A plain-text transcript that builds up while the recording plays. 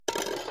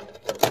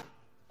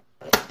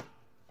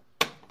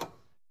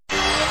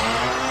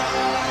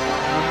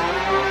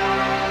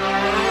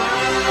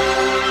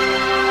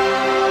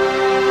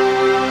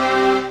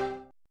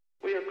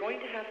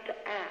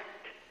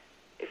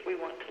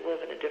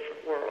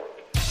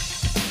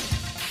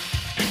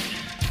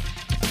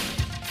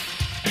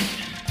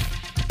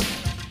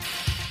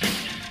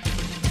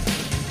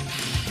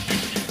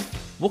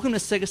Welcome to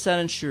Sega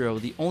Saturn Shiro,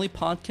 the only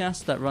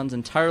podcast that runs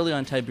entirely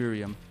on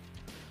Tiberium.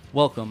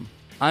 Welcome.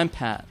 I'm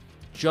Pat.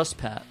 Just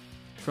Pat.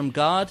 From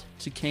God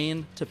to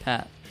Kane to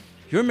Pat.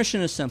 Your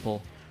mission is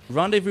simple.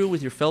 Rendezvous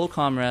with your fellow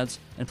comrades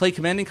and play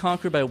Command &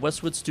 Conquer by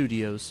Westwood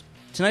Studios.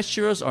 Tonight's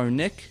Shiros are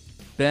Nick,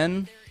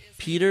 Ben,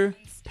 Peter,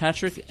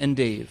 Patrick, and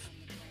Dave.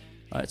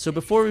 Alright, so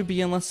before we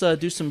begin, let's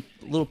do some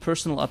little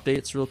personal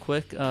updates real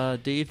quick.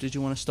 Dave, did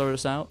you want to start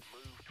us out?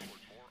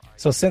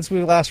 So since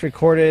we last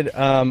recorded,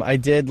 I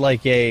did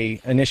like a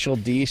Initial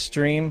D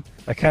stream.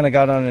 I kind of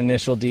got on an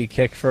Initial D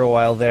kick for a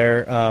while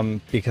there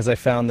because I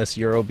found this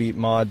Eurobeat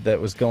mod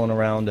that was going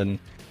around, and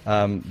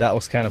that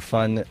was kind of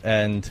fun.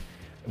 And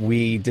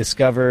we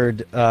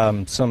discovered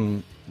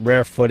some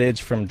rare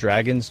footage from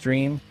Dragon's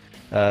Dream,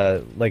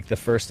 like the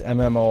first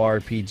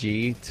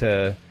MMORPG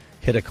to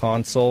hit a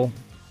console,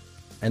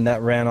 and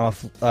that ran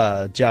off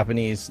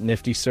Japanese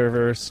Nifty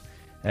servers,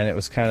 and that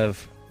was kind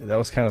of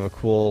a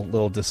cool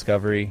little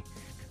discovery.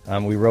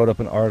 We wrote up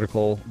an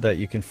article that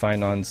you can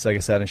find on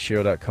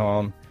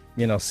SegaSaturnShiro.com.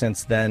 You know,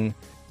 since then,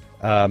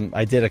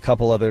 I did a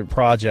couple other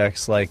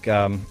projects. Like,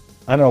 I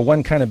don't know,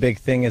 one kind of big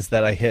thing is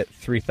that I hit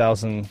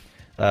 3,000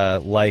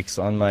 likes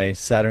on my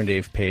Saturn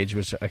Dave page,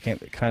 which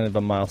kind of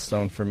a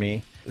milestone for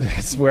me.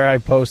 It's where I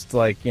post,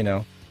 like, you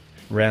know,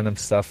 random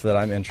stuff that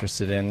I'm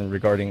interested in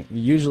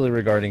usually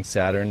regarding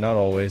Saturn, not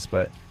always,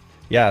 but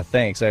yeah,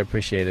 thanks. I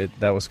appreciate it.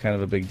 That was kind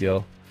of a big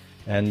deal.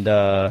 And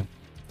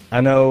I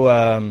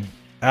know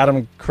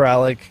Adam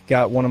Kralik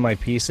got one of my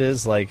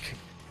pieces. Like,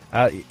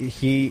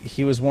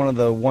 he was one of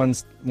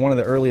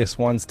the earliest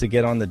ones to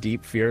get on the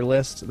Deep Fear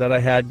list that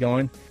I had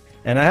going.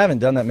 And I haven't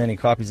done that many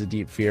copies of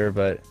Deep Fear,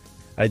 but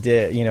I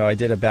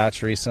did a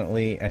batch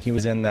recently, and he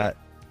was in that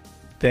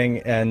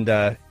thing,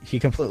 and he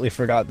completely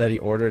forgot that he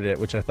ordered it,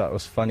 which I thought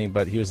was funny.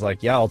 But he was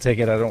like, "Yeah, I'll take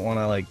it. I don't want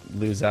to like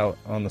lose out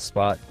on the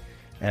spot."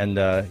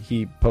 And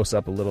he posted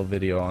up a little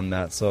video on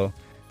that, so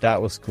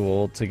that was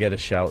cool to get a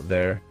shout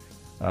there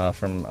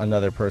from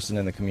another person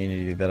in the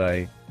community that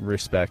I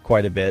respect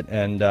quite a bit.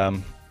 And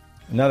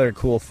another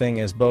cool thing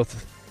is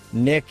both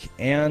Nick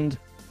and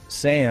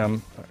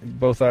Sam,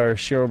 both our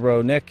Shiro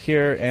Bro Nick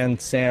here and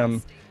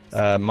Sam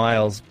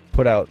Miles,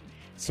 put out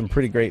some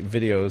pretty great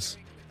videos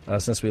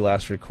since we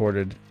last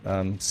recorded.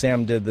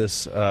 Sam did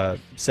this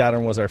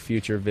Saturn Was Our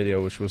Future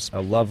video, which was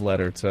a love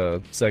letter to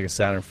Sega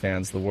Saturn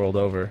fans the world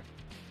over.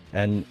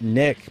 And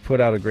Nick put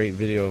out a great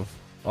video of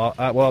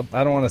well,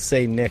 I don't want to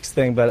say Nick's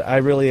thing, but I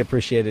really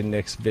appreciated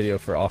Nick's video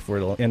for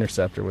Off-World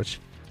Interceptor, which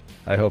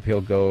I hope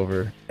he'll go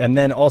over. And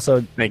then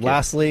also,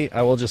 lastly,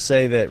 I will just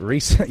say that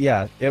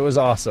it was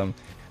awesome.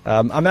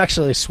 I'm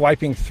actually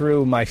swiping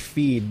through my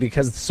feed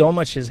because so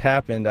much has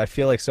happened. I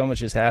feel like so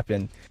much has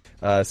happened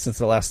since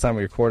the last time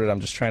we recorded.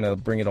 I'm just trying to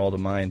bring it all to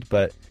mind.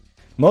 But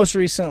most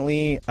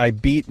recently, I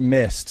beat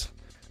Myst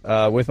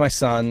with my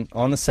son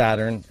on the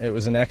Saturn. It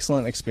was an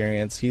excellent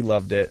experience. He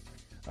loved it.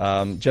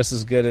 Just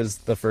as good as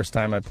the first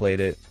time I played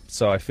it.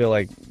 So I feel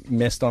like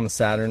Myst on the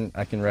Saturn,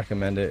 I can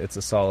recommend it. It's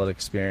a solid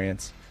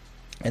experience.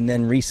 And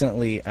then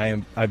recently,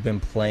 I've been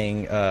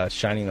playing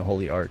Shining the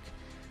Holy Ark,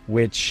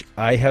 which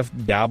I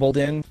have dabbled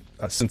in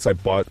since I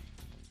bought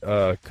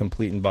a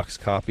Complete and Bucks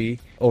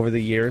copy over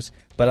the years.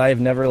 But I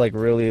have never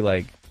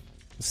really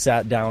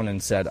sat down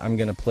and said, I'm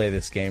going to play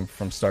this game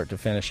from start to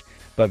finish.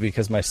 But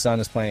because my son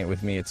is playing it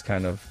with me, it's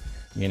kind of,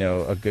 you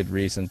know, a good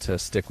reason to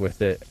stick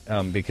with it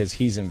because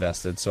he's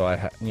invested.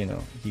 So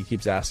he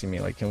keeps asking me,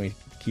 like, can we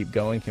keep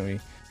going? Can we,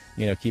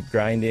 you know, keep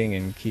grinding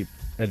and keep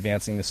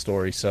advancing the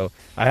story? So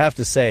I have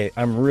to say,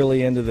 I'm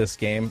really into this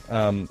game.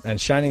 And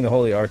Shining the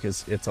Holy Ark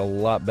it's a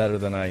lot better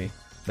than I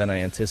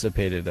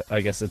anticipated.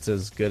 I guess it's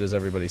as good as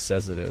everybody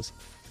says it is.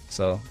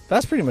 So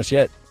that's pretty much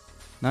it.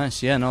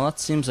 Nice. Yeah, no, that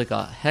seems like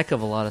a heck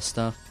of a lot of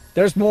stuff.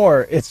 There's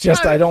more. It's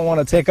just I don't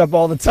want to take up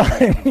all the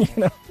time, you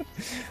know.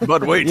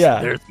 But wait,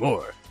 there's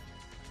more.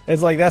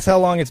 It's like that's how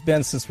long it's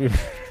been since we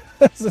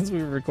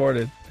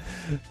recorded.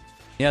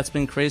 Yeah, it's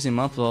been a crazy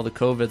month with all the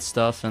COVID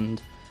stuff and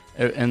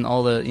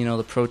all the, you know,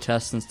 the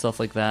protests and stuff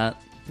like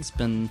that. It's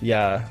been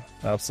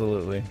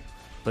absolutely.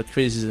 But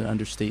crazy is an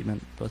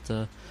understatement.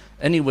 But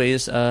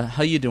anyways,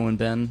 how you doing,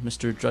 Ben,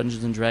 Mr.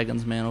 Dungeons and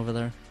Dragons man over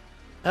there?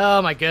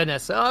 Oh my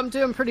goodness, I'm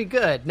doing pretty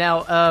good.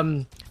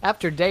 Now,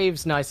 after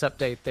Dave's nice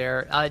update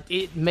there,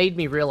 it made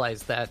me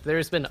realize that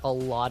there's been a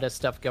lot of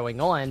stuff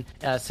going on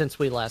since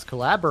we last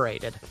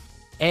collaborated.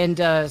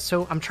 And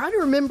so I'm trying to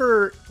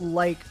remember,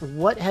 like,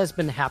 what has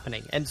been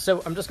happening. And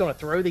so I'm just going to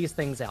throw these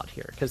things out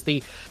here. Because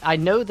I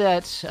know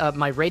that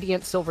my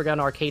Radiant Silvergun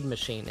arcade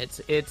machine,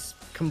 it's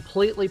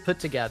completely put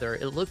together.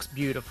 It looks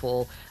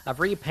beautiful.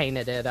 I've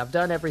repainted it. I've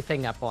done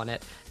everything up on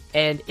it.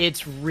 And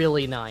it's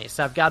really nice.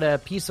 I've got a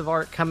piece of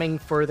art coming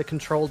for the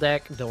control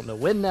deck. Don't know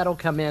when that'll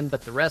come in,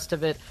 but the rest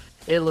of it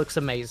looks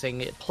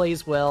amazing. It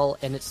plays well,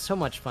 and it's so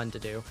much fun to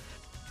do.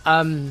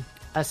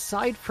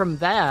 Aside from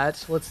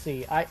that, let's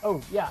see. I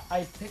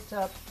picked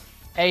up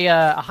a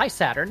High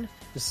Saturn,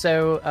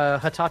 so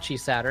Hitachi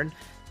Saturn,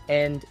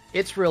 and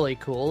it's really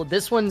cool.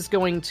 This one's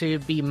going to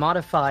be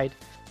modified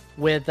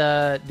with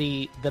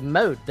the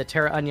mode, the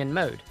Terra Onion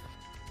mode.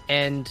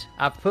 and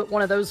I've put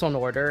one of those on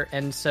order,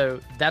 and so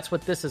that's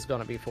what this is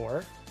going to be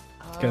for.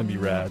 It's going to be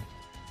rad.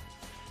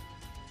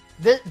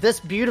 This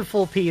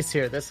beautiful piece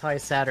here, this High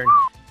Saturn,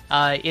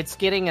 it's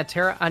getting a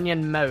Terra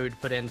Onion mode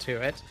put into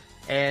it,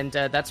 and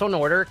that's on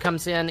order.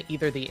 Comes in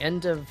either the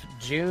end of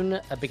June,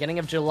 beginning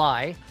of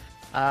July,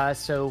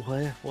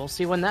 so we'll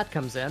see when that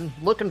comes in.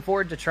 Looking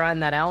forward to trying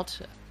that out.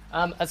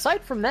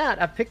 Aside from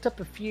that, I've picked up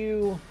a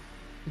few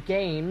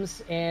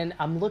games, and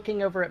I'm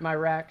looking over at my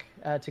rack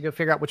to go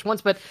figure out which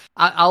ones, but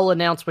I'll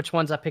announce which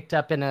ones I picked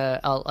up in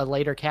a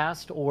later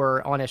cast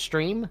or on a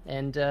stream,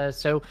 and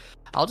so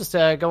I'll just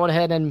go on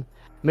ahead and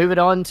move it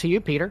on to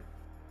you, Peter.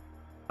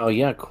 Oh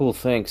yeah, cool,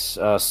 thanks.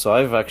 So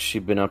I've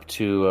actually been up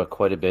to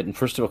quite a bit, and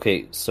first of all,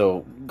 okay,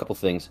 so a couple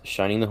things.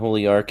 Shining the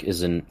Holy Ark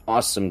is an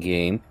awesome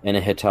game, and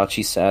a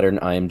Hitachi Saturn,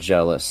 I am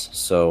jealous,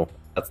 so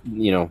that's,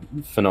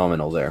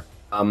 phenomenal there.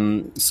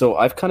 So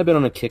I've kind of been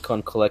on a kick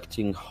on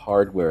collecting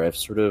hardware. I've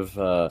sort of,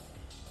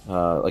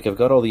 I've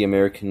got all the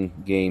American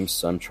games,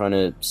 so I'm trying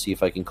to see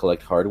if I can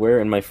collect hardware.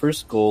 And my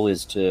first goal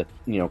is to,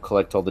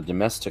 collect all the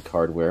domestic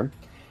hardware,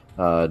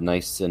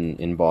 nice and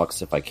in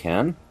box if I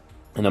can.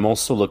 And I'm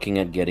also looking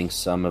at getting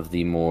some of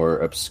the more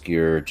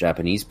obscure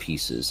Japanese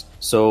pieces.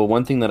 So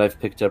one thing that I've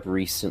picked up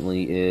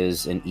recently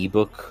is an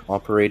ebook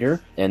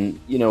operator. And,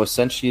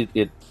 essentially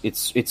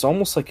it's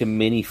almost like a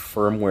mini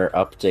firmware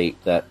update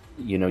that,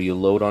 you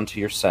load onto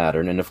your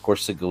Saturn, and of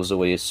course it goes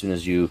away as soon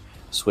as you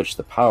switch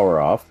the power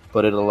off,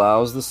 but it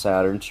allows the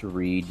Saturn to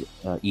read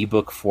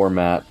ebook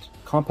format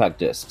compact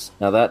discs.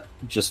 Now that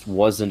just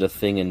wasn't a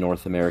thing in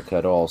North America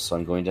at all, so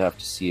I'm going to have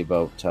to see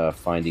about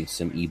finding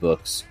some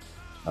ebooks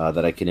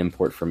that I can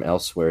import from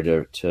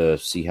elsewhere to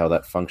see how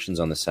that functions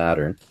on the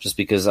Saturn, just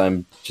because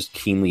I'm just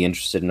keenly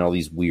interested in all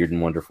these weird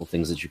and wonderful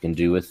things that you can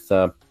do with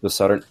the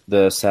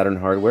Saturn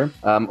hardware.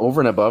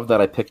 Over and above that,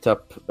 I picked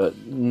up,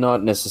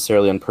 not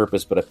necessarily on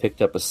purpose, but I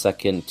picked up a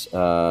second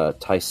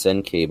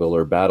Tysen cable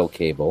or battle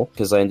cable,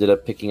 because I ended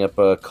up picking up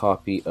a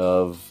copy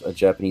of a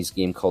Japanese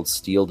game called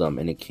Steeldom,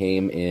 and it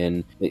came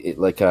in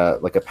like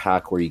a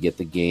pack where you get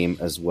the game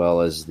as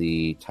well as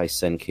the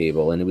Tysen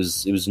cable, and it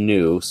was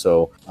new,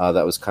 so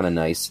that was kind of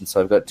nice. And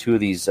so I've got two of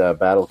these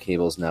battle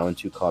cables now and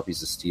two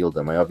copies of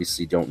Steeldom. I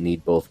obviously don't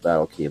need both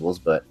battle cables,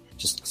 but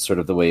just sort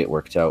of the way it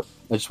worked out.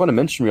 I just want to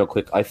mention real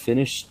quick, I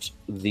finished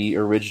the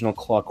original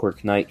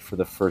Clockwork Knight for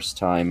the first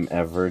time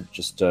ever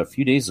just a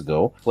few days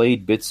ago.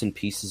 Played bits and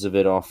pieces of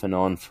it off and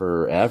on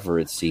forever,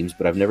 it seems,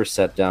 but I've never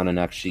sat down and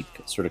actually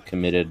sort of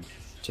committed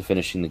to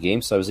finishing the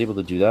game, so I was able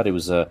to do that. It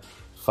was a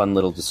fun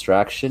little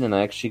distraction, and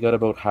I actually got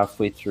about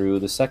halfway through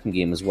the second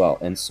game as well.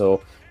 And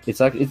so it's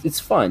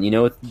fun,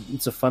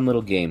 it's a fun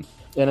little game.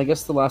 And I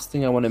guess the last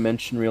thing I want to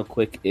mention real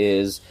quick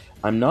is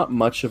I'm not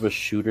much of a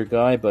shooter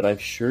guy, but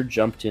I've sure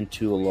jumped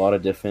into a lot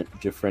of different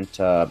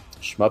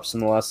shmups in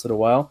the last little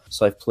while.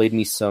 So I've played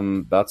me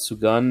some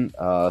Batsugan,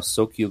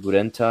 Sokyu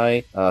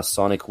Gurentai,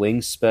 Sonic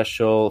Wings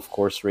Special, of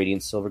course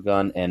Radiant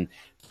Silvergun, and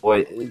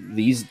boy,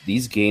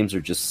 these games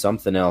are just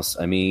something else.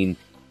 I mean,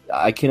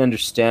 I can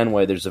understand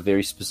why there's a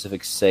very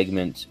specific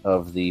segment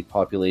of the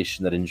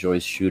population that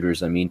enjoys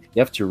shooters. I mean,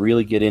 you have to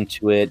really get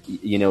into it.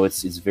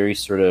 It's very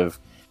sort of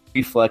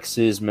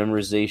reflexes,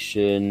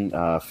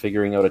 memorization,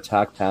 figuring out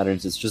attack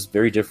patterns. It's just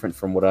very different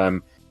from what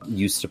I'm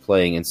used to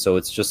playing, and so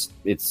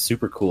it's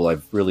super cool.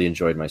 I've really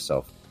enjoyed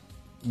myself.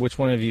 Which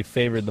one have you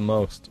favored the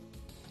most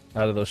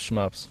out of those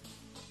shmups?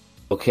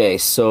 Okay,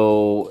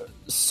 so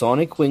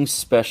Sonic Wings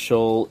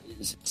Special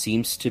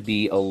seems to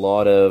be a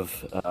lot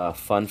of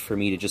fun for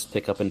me to just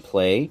pick up and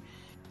play.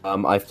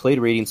 I've played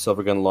Radiant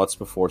Silvergun lots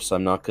before, so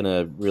I'm not going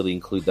to really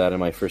include that in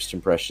my first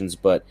impressions,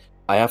 but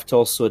I have to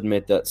also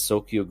admit that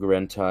Sokyu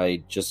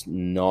Gurentai just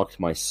knocked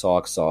my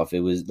socks off. It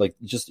was like,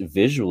 just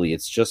visually,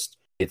 it's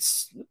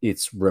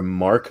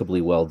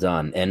remarkably well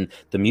done, and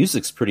the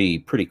music's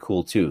pretty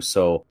cool too.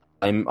 So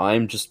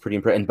I'm just pretty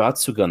impressed. And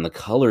Batsugan, the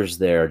colors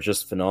there are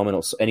just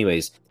phenomenal. So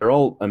anyways, they're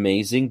all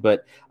amazing,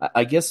 but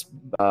I guess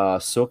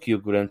Sokyu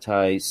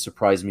Gurentai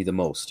surprised me the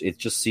most. It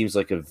just seems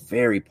like a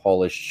very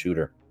polished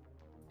shooter.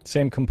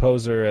 Same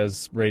composer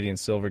as Radiant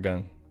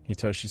Silvergun,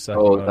 Hitoshi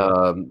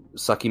Sakimoto.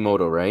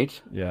 Sakimoto,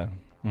 right? Yeah.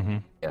 Mm-hmm.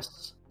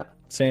 Yes.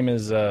 Same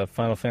as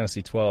Final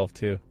Fantasy 12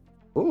 too.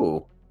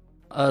 Ooh.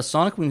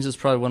 Sonic Wings is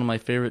probably one of my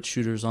favorite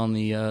shooters on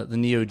the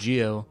Neo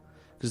Geo,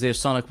 because they have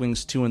Sonic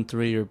Wings 2 and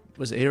 3, or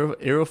was it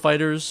Aero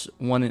Fighters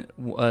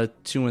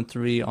 2 and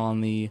 3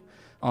 on the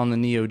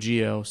Neo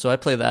Geo. So I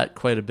play that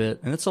quite a bit,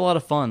 and it's a lot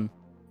of fun.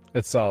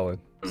 It's solid.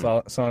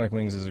 Sonic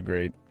Wings is a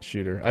great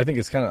shooter. I think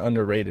it's kind of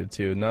underrated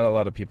too. Not a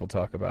lot of people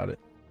talk about it.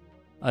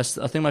 I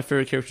think my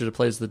favorite character to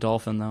play is the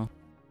Dolphin, though.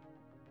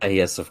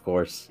 Yes, of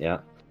course, yeah.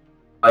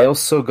 I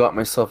also got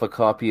myself a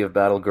copy of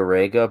Battle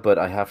Garega, but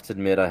I have to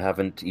admit I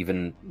haven't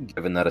even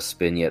given that a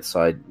spin yet,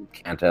 so I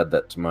can't add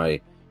that to my,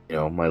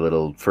 my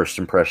little first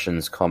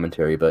impressions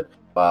commentary. But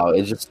wow,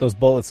 it's just, those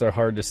bullets are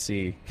hard to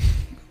see.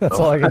 That's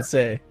all I can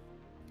say.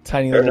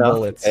 Tiny little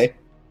bullets. Okay.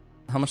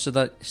 How much did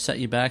that set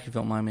you back, if you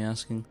don't mind me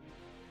asking?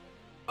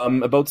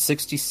 About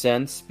 60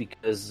 cents,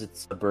 because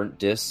it's a burnt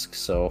disc,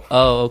 so...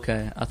 Oh,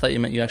 okay. I thought you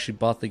meant you actually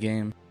bought the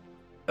game.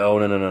 Oh,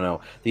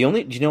 no. The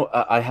only,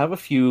 I have a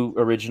few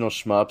original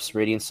shmups,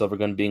 Radiant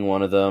Silvergun being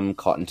one of them,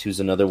 Cotton 2's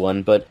another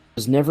one, but I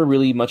was never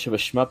really much of a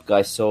shmup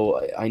guy,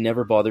 so I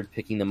never bothered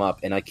picking them up,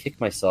 and I kick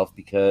myself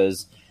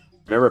because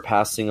I remember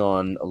passing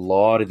on a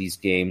lot of these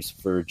games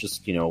for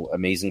just,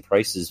 amazing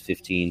prices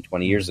 15,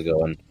 20 years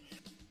ago, and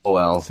oh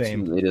well,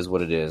 Same. It is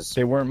what it is.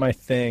 They weren't my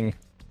thing.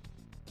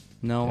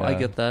 No, Yeah. I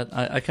get that.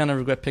 I kind of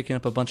regret picking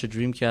up a bunch of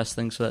Dreamcast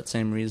things for that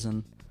same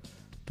reason.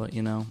 But,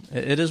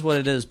 it is what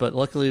it is. But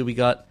luckily we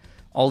got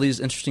all these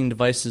interesting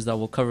devices that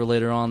we'll cover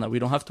later on that we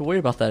don't have to worry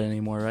about that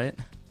anymore, right?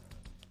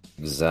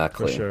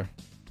 Exactly. For sure.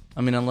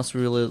 I mean, unless we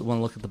really want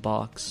to look at the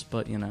box,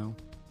 but,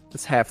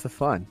 It's half the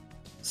fun.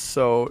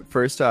 So,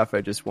 first off,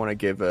 I just want to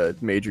give a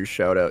major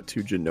shout out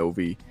to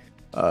Genovi.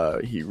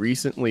 He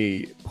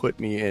recently put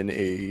me in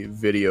a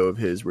video of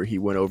his where he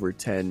went over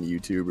 10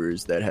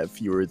 YouTubers that have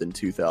fewer than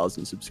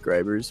 2,000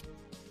 subscribers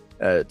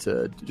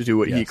to do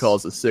what he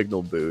calls a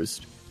signal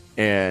boost.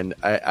 And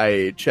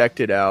I checked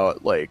it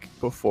out like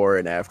before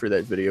and after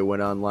that video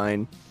went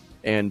online.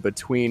 And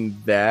between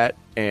that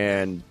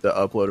and the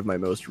upload of my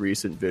most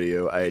recent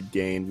video, I had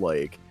gained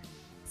I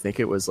think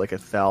it was like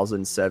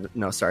 1,007.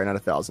 No, sorry, not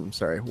 1,000.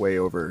 Sorry, way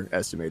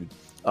overestimated.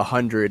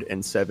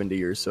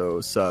 170 or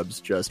so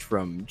subs just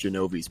from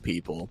Genovi's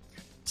people.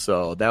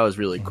 So that was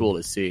really cool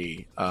to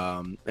see.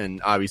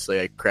 And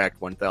obviously I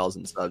cracked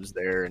 1,000 subs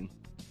there and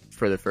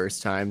for the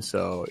first time.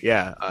 So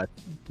yeah,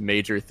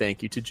 major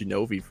thank you to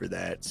Genovi for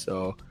that.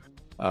 So,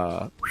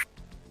 and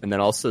then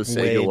also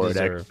Sega Lord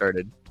X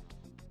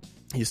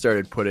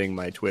started putting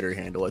my Twitter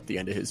handle at the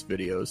end of his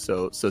videos.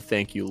 So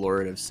thank you,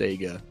 Lord of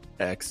Sega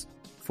X,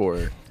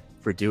 for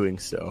doing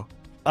so.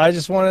 I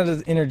just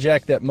wanted to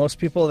interject that most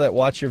people that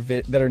watch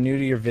that are new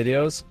to your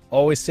videos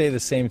always say the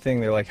same thing.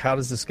 They're like, "How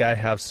does this guy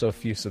have so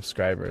few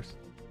subscribers?"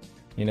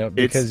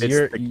 Because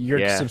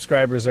your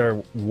subscribers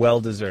are well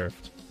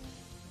deserved.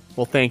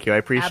 Well, thank you. I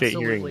appreciate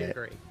hearing that.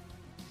 Agree.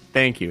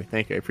 Thank you.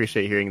 I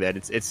appreciate hearing that.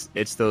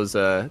 It's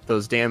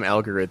those damn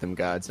algorithm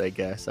gods, I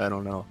guess. I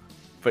don't know.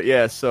 But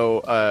yeah,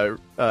 so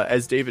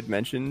as David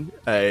mentioned,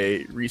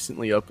 I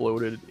recently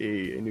uploaded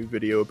a new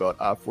video about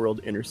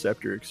Offworld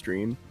Interceptor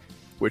Extreme,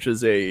 which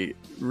is a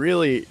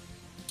really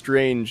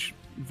strange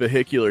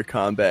vehicular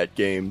combat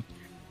game.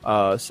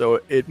 So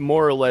it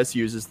more or less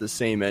uses the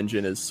same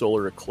engine as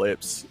Solar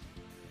Eclipse,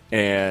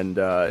 and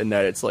in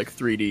that it's like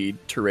 3D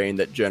terrain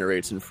that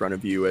generates in front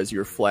of you as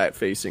your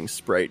flat-facing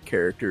sprite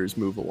characters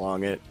move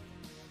along it.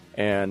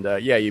 And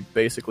you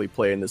basically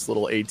play in this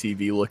little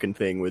ATV-looking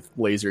thing with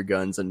laser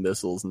guns and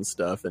missiles and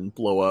stuff, and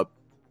blow up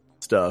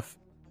stuff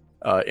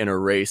in a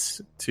race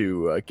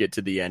to get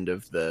to the end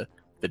of the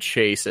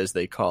chase, as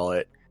they call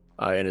it,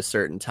 in a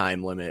certain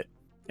time limit.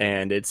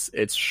 And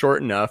it's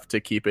short enough to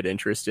keep it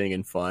interesting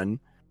and fun.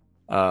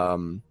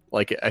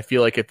 I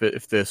feel like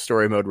if the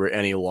story mode were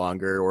any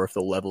longer, or if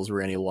the levels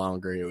were any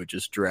longer, it would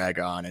just drag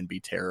on and be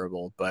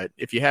terrible. But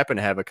if you happen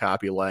to have a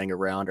copy lying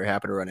around or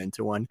happen to run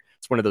into one,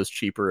 it's one of those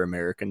cheaper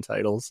American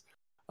titles.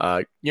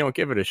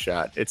 Give it a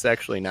shot. It's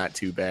actually not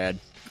too bad.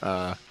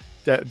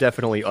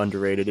 Definitely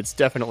underrated. It's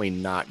definitely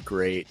not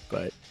great,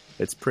 but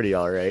it's pretty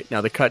all right. Now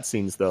the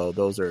cutscenes, though,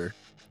 those are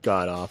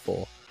god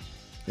awful.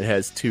 It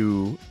has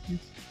two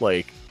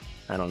edgy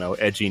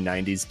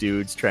 90s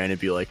dudes trying to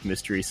be like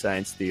Mystery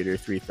Science Theater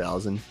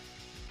 3000.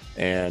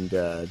 And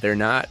they're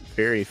not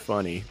very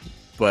funny,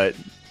 but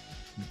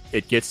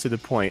it gets to the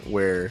point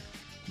where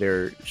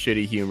their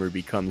shitty humor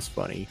becomes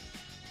funny.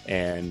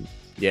 And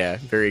yeah,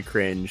 very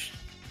cringe,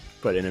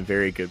 but in a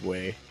very good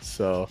way.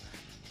 So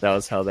that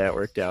was how that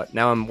worked out.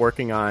 Now I'm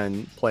working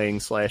on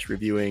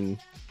playing/reviewing,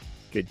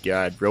 good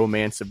God,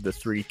 Romance of the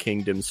Three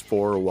Kingdoms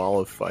 4 Wall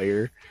of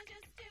Fire.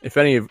 If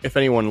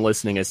anyone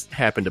listening has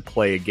happened to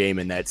play a game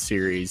in that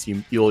series,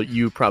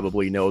 you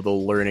probably know the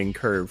learning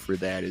curve for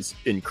that is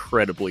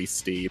incredibly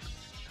steep.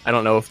 I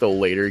don't know if the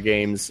later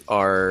games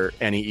are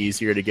any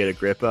easier to get a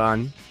grip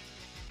on,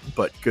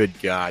 but good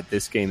God,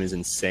 this game is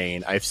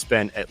insane. I've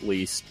spent at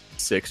least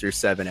 6 or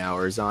 7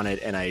 hours on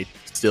it, and I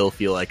still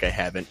feel like I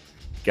haven't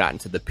gotten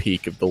to the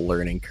peak of the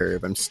learning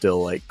curve. I'm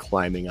still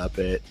climbing up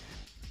it.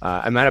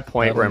 I'm at a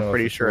point where I'm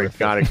pretty sure I've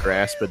got a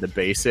grasp of the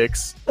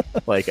basics.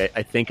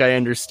 I think I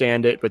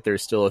understand it, but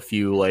there's still a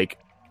few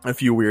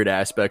weird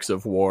aspects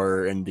of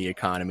war and the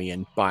economy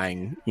and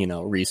buying,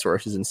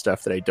 resources and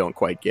stuff that I don't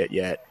quite get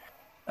yet.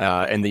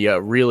 And the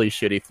really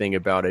shitty thing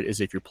about it is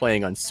if you're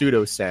playing on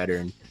Pseudo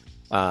Saturn,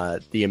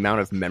 the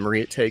amount of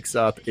memory it takes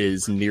up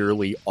is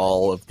nearly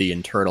all of the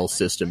internal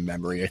system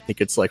memory. I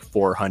think it's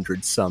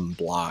 400 some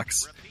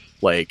blocks.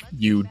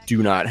 You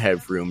do not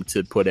have room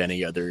to put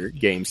any other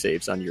game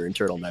saves on your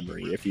internal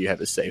memory if you have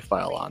a save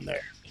file on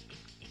there.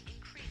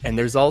 And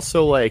there's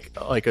also a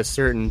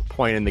certain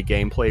point in the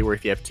gameplay where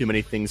if you have too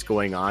many things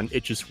going on,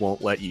 it just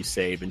won't let you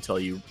save until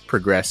you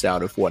progress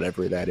out of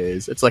whatever that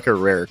is. It's like a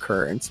rare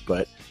occurrence,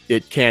 but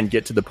it can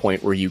get to the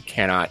point where you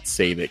cannot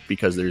save it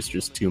because there's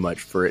just too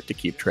much for it to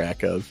keep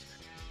track of.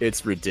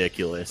 It's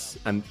ridiculous.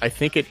 I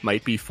think it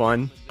might be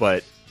fun,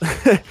 but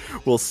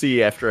we'll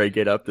see after I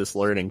get up this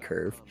learning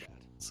curve.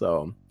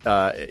 So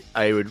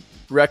I would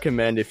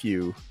recommend if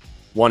you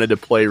wanted to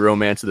play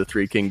Romance of the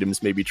Three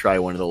Kingdoms, maybe try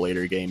one of the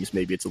later games.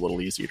 Maybe it's a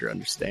little easier to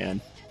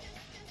understand.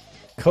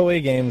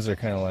 Koei games are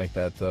kind of like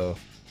that, though.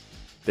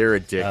 They're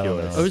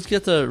ridiculous. I always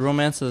get the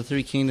Romance of the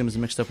Three Kingdoms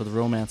mixed up with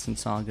Romance and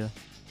Saga.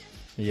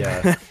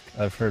 Yeah,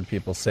 I've heard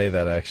people say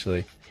that,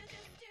 actually.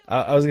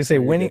 I was going to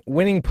say,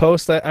 Winning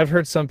Post, I've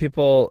heard some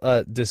people,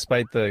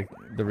 despite the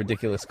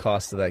ridiculous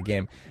cost of that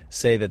game,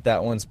 say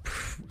that one's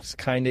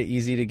kind of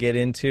easy to get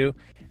into.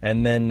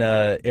 And then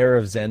Heir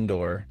of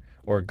Zendor,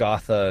 or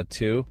Gotha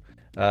 2,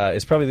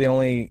 is probably the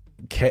only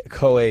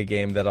Koei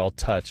game that I'll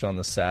touch on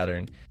the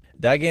Saturn.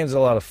 That game's a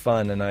lot of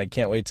fun, and I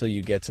can't wait till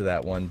you get to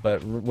that one.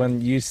 But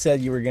when you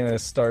said you were going to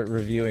start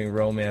reviewing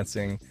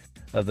Romancing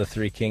of the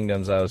Three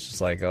Kingdoms, I was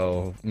just like,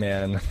 oh,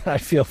 man, I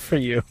feel for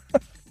you.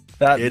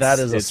 That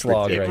is a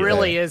slog right there. It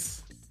really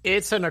is.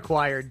 It's an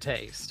acquired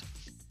taste.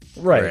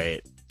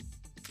 Right.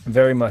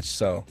 Very much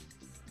so.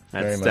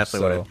 That's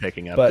definitely what I'm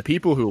picking up. But the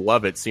people who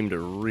love it seem to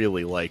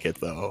really like it,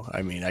 though.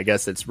 I mean, I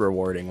guess it's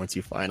rewarding once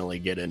you finally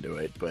get into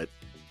it, but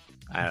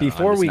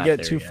before we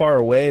get too far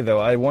away, though,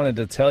 I wanted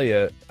to tell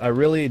you, I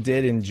really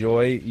did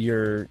enjoy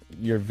your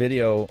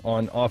video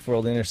on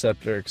Off-World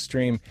Interceptor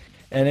Extreme,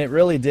 and it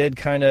really did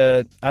kind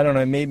of, I don't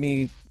know, it made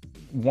me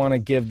want to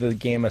give the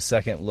game a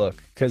second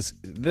look, because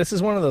this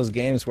is one of those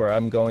games where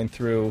I'm going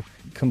through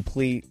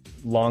complete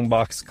long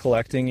box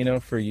collecting,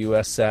 for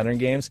US Saturn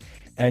games,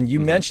 and you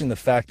mentioned the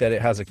fact that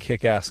it has a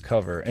kick-ass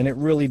cover, and it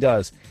really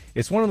does.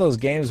 It's one of those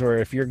games where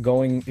if you're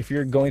going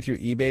through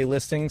eBay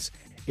listings,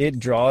 it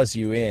draws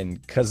you in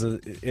because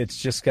it's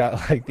just got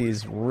like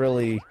these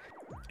really,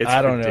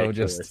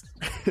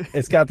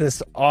 it's got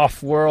this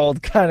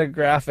off-world kind of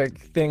graphic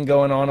thing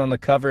going on the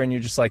cover, and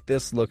you're just like,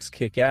 this looks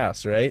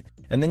kick-ass, right?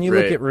 And then you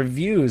look at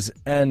reviews,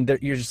 and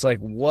you're just like,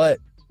 what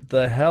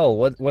the hell?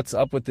 What's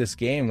up with this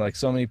game? Like,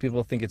 so many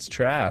people think it's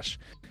trash.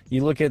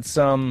 You look at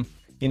some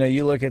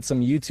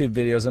YouTube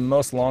videos, and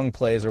most long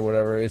plays or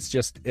whatever,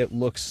 it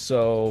looks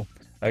so,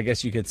 I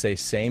guess you could say,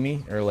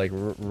 samey or like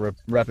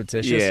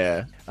repetitious.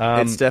 Yeah,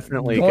 it's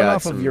definitely going got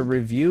off of your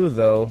review,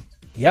 though.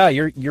 Yeah,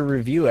 your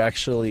review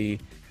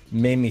actually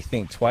made me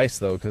think twice,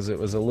 though, because it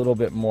was a little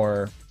bit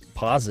more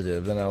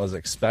positive than I was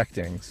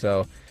expecting.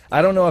 So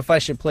I don't know if I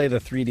should play the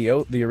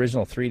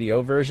original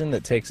 3DO version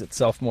that takes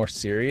itself more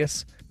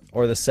serious,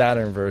 or the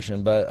Saturn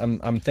version. But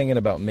I'm thinking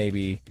about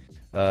maybe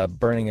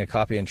burning a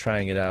copy and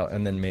trying it out,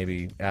 and then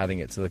maybe adding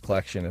it to the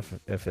collection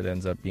if it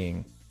ends up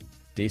being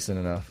decent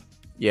enough.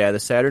 Yeah, the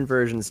Saturn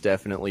version is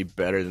definitely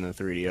better than the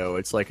 3DO.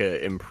 It's like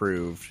a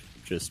improved,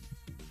 just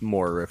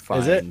more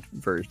refined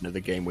version of the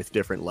game with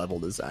different level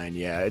design.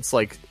 Yeah, it's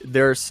like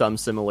there are some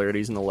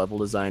similarities in the level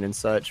design and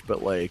such,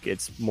 but like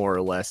it's more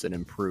or less an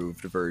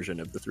improved version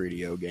of the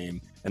 3DO game.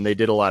 And they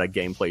did a lot of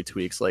gameplay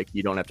tweaks, like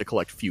you don't have to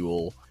collect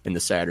fuel in the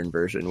Saturn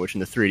version, which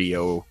in the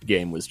 3DO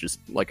game was just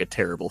like a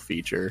terrible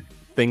feature.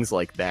 Things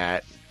like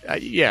that.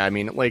 Yeah, I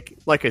mean, like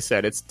I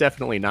said, it's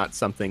definitely not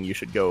something you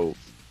should go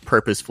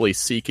purposefully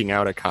seeking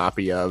out a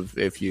copy of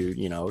if you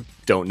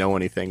don't know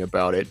anything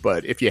about it.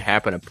 But if you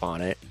happen upon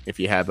it, if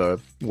you have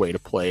a way to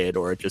play it,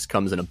 or it just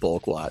comes in a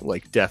bulk lot,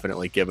 like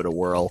definitely give it a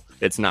whirl.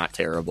 It's not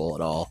terrible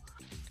at all.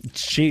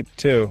 It's cheap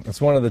too. It's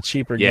one of the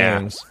cheaper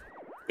games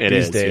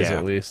these days,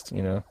 at least.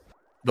 The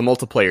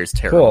multiplayer is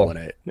terrible in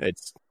it.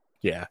 It's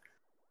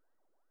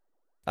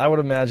I would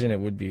imagine it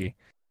would be.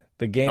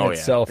 The game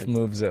itself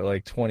moves at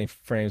like 20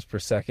 frames per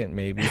second,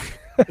 maybe.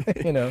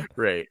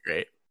 Right.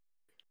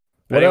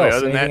 What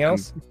else? Anything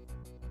else?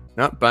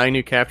 Not buying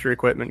new capture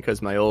equipment,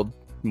 because my old,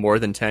 more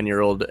than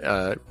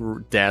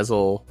 10-year-old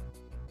Dazzle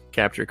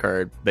capture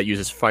card that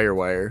uses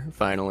FireWire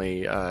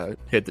finally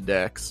hit the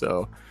deck.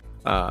 So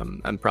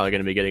I'm probably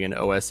going to be getting an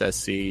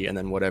OSSC and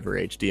then whatever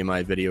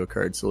HDMI video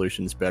card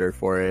solution's better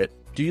for it.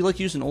 Do you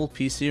use an old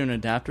PC or an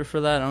adapter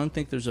for that? I don't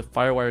think there's a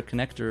FireWire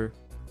connector.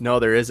 No,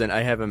 there isn't.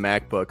 I have a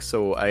MacBook,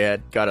 so I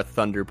had got a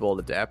Thunderbolt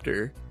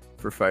adapter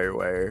for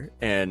FireWire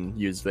and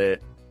used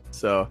it.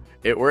 So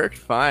it worked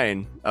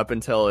fine up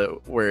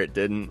until where it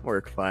didn't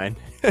work fine.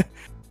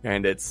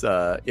 And it's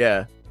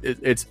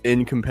it's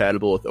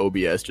incompatible with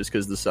OBS just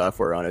because the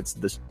software on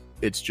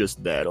it's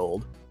just that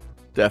old.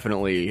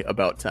 Definitely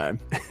about time.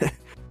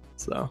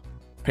 So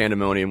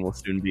Pandemonium will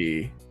soon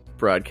be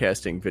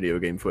broadcasting video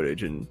game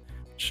footage in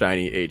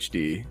shiny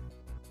HD.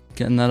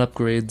 Getting that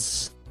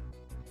upgrades.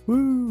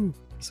 Woo!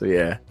 So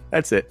yeah,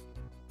 that's it.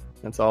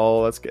 That's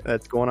all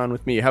that's going on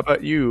with me. How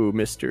about you,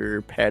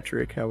 Mr.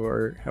 Patrick? How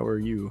are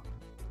you?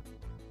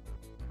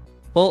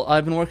 Well,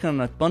 I've been working on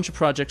a bunch of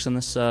projects in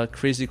this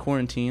crazy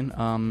quarantine.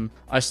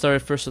 I started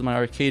first with my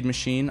arcade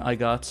machine. I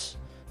got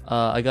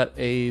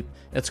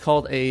it's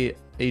called a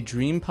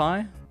Dream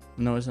Pi.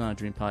 No, it's not a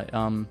Dream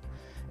Pi.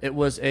 It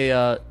was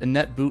a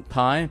NetBoot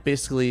Pi.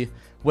 Basically,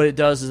 what it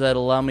does is that it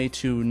allows me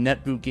to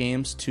NetBoot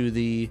games to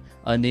the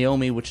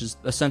Naomi, which is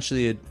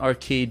essentially an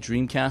arcade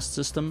Dreamcast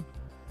system.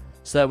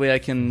 So that way I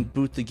can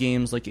boot the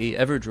games like a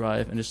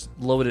EverDrive and just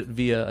load it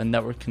via a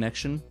network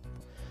connection.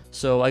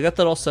 So I got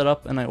that all set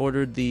up, and I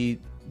ordered the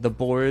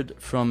board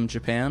from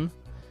Japan.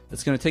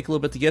 It's going to take a little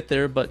bit to get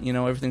there, but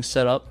everything's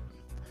set up.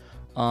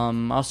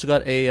 I also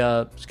got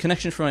a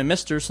connection for my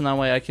Mister, so that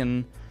way I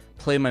can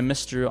play my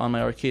Mister on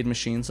my arcade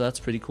machine, so that's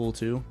pretty cool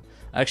too.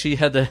 I actually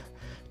had to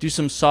do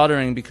some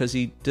soldering because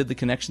he did the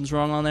connections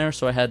wrong on there,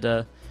 so I had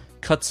to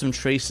cut some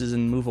traces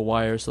and move a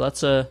wire. So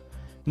that's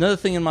another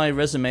thing in my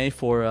resume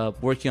for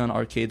working on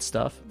arcade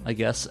stuff, I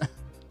guess,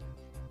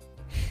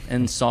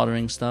 and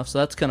soldering stuff. So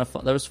that's kind of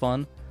fun. That was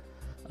fun.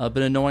 A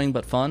bit annoying,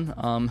 but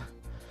fun.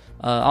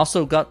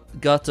 Also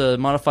got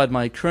modified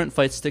my current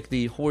fight stick,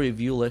 the Hori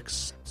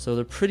Vulix. So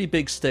they're pretty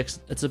big sticks.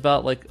 It's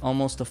about like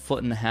almost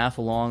 1.5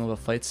 feet long of a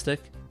fight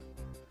stick.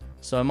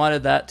 So I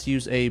modded that to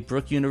use a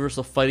Brook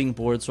Universal Fighting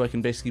Board, so I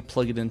can basically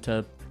plug it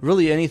into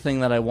really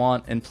anything that I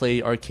want and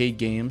play arcade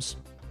games.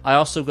 I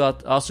also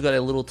got a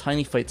little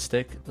tiny fight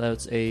stick.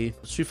 That's a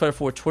Street Fighter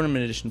 4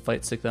 Tournament Edition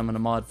fight stick that I'm going to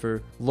mod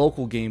for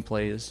local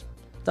gameplays.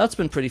 That's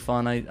been pretty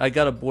fun. I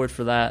got a board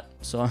for that,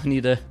 so I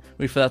need to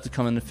wait for that to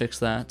come in to fix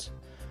that.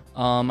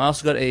 I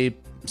also got a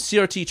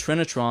CRT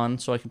Trinitron,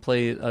 so I can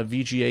play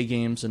VGA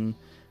games and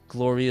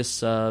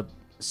glorious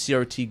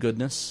CRT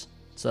goodness.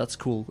 So that's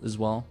cool as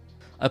well.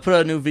 I put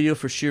out a new video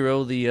for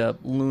Shiro, the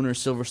Lunar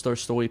Silver Star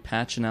Story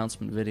patch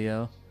announcement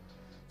video.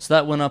 So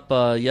that went up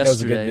yesterday. That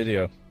was a good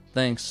video.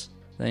 Thanks.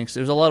 It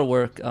was a lot of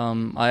work.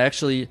 I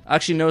actually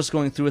noticed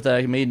going through it that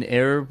I made an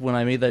error when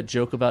I made that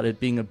joke about it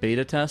being a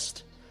beta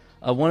test.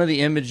 One of the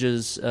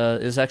images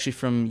is actually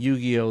from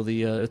Yu-Gi-Oh!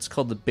 It's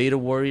called the Beta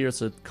Warrior.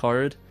 It's a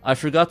card. I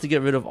forgot to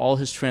get rid of all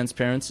his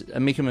transparency. I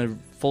make him a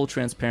full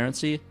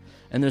transparency,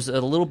 and there's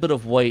a little bit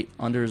of white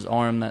under his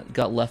arm that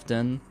got left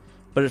in,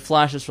 but it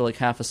flashes for like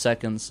half a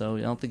second, so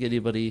I don't think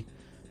anybody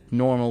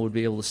normal would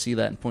be able to see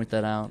that and point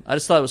that out. I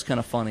just thought it was kind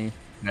of funny.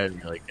 I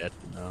didn't really get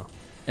to know.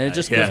 And it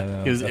just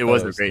because it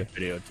was a great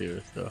video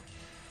too. So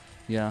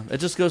yeah, it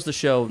just goes to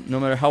show, no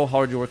matter how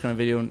hard you work on a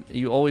video,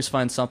 you always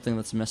find something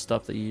that's messed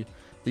up that you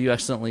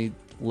accidentally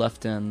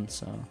left in.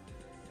 So,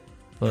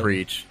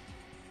 preach.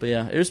 But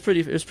yeah, it was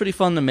pretty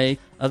fun to make.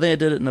 I think I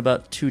did it in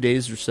about 2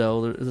 days or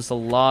so. There's a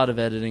lot of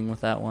editing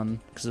with that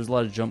one because there's a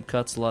lot of jump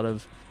cuts, a lot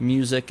of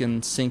music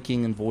and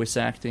syncing and voice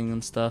acting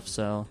and stuff.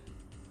 So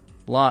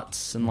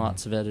lots and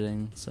lots of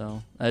editing.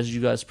 So as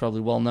you guys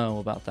probably well know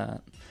about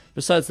that.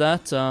 Besides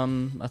that,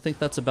 I think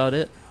that's about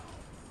it.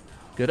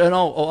 Good. And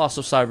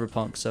also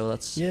Cyberpunk. So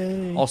that's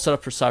all set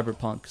up for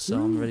Cyberpunk. So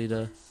I'm ready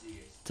to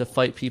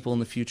fight people in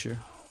the future.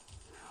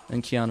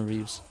 And Keanu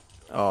Reeves.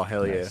 Oh,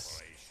 hell yeah.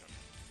 Nice.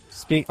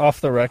 Speak off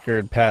the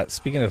record, Pat.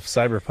 Speaking of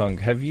Cyberpunk,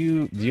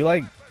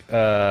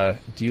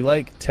 do you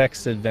like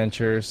text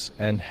adventures,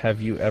 and have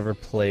you ever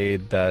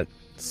played that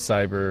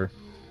Cypher?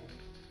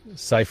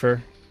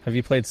 Have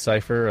you played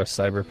Cypher, a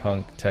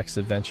Cyberpunk text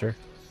adventure?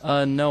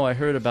 No, I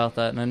heard about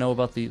that, and I know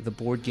about the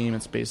board game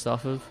it's based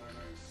off of.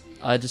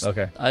 I just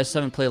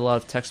haven't played a lot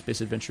of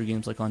text-based adventure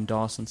games like on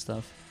DOS and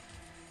stuff.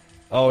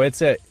 Oh,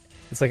 it's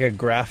like a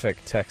graphic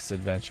text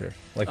adventure.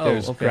 Like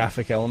there's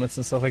graphic elements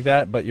and stuff like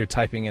that, but you're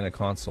typing in a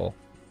console,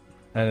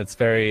 and it's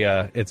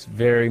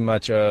very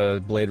much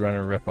a Blade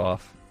Runner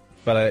ripoff.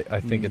 But I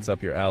think it's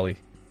up your alley.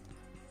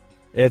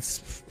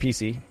 It's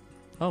PC.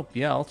 Oh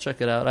yeah, I'll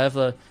check it out.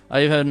 I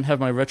haven't have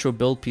my retro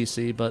build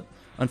PC, but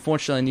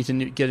unfortunately I need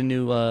to get a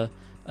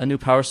new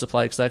power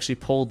supply because I actually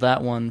pulled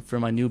that one for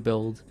my new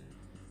build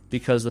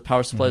because the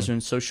power supplies are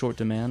in so short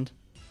demand.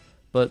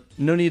 But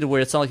no need to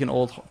worry, it's not like an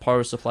old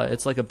power supply.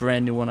 It's like a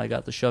brand new one I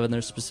got to shove in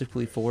there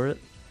specifically for it.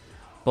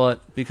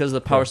 But because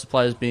the power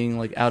supply is being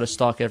like out of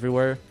stock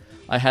everywhere,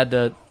 I had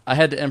to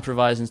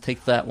improvise and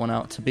take that one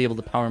out to be able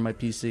to power my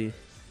PC.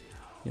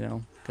 You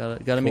know,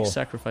 gotta make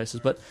sacrifices.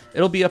 But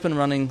it'll be up and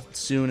running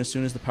soon as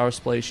the power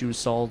supply issue is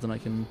solved and I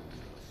can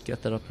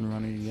get that up and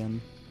running again.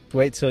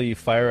 Wait till you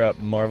fire up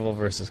Marvel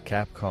vs.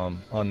 Capcom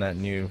on that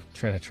new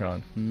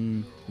Trinitron.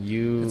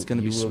 It's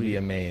gonna be sweet. Be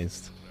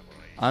amazed.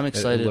 I'm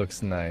excited. It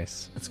looks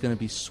nice. It's gonna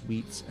be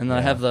sweet. And then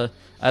I have that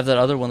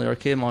other one, the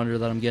arcade monitor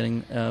that I'm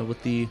getting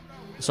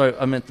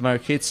I meant my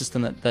arcade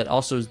system that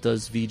also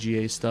does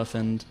VGA stuff,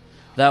 and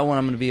that one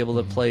I'm gonna be able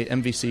to play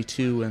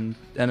MVC2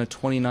 and a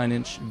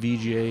 29-inch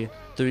VGA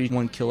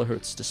 31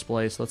 kilohertz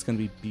display. So that's gonna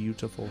be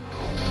beautiful.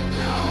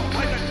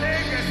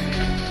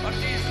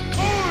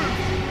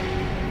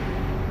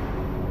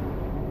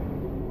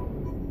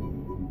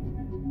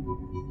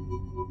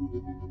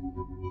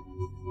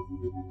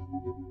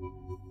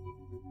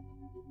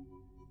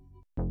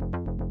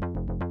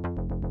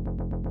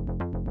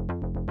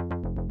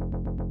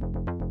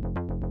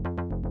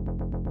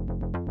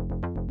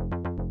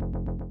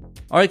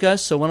 All right,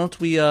 guys. So why don't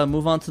we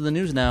move on to the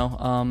news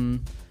now?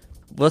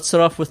 Let's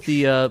start off with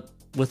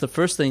the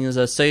first thing is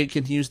Sega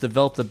continues to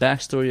develop the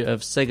backstory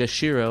of Sega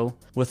Shiro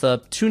with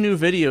 2 new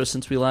videos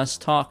since we last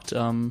talked.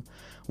 One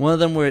of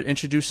them where it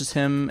introduces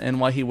him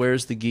and why he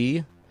wears the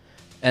gi,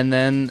 and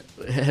then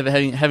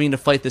having to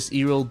fight this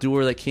Errol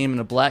Doer that came in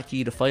a black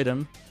gi to fight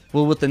him.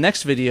 Well, with the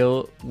next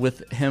video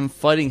with him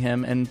fighting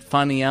him and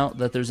finding out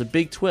that there's a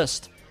big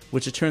twist,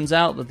 which it turns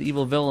out that the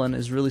evil villain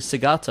is really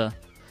Segata.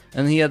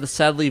 And he had to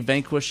sadly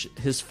vanquish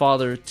his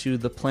father to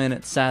the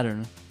planet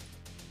Saturn,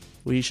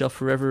 where he shall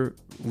forever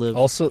live.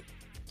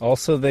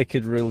 Also, they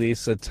could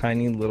release a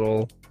tiny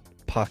little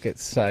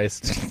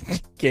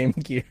pocket-sized Game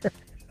Gear.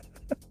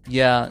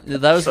 Yeah,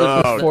 that was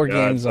with 4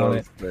 games on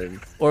it.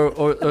 Or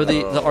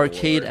the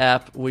arcade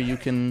app where you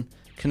can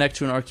connect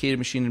to an arcade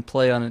machine and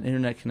play on an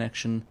internet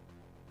connection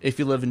if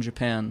you live in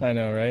Japan. I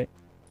know, right?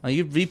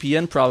 You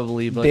VPN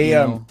probably, but They, you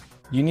know.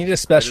 You need a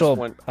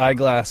special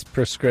eyeglass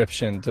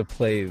prescription to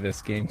play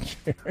this Game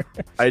Gear.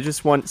 I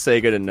just want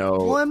Sega to know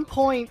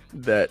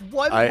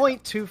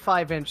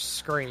 1.25-inch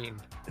screen.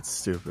 It's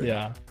stupid.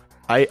 Yeah.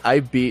 I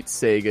beat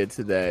Sega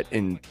to that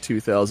in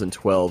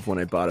 2012 when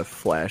I bought a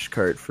flash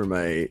cart for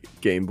my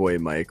Game Boy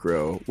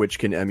Micro, which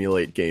can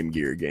emulate Game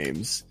Gear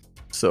games.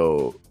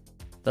 So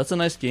That's a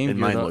nice Game and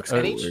Gear. mine though. looks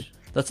cooler.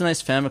 That's a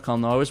nice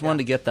Famicom, though. I always wanted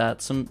to get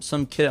that. Some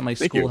kid at my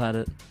Thank school you. had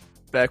it.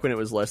 Back when it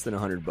was less than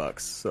 $100,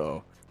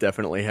 so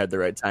definitely had the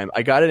right time.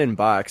 I got it in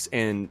box,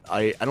 and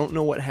I don't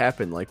know what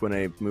happened. Like when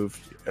I moved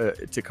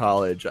to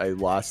college, I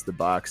lost the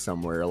box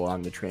somewhere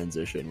along the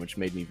transition, which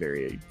made me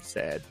very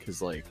sad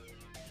because like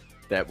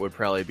that would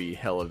probably be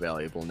hella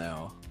valuable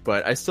now.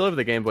 But I still have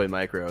the Game Boy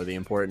Micro, the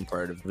important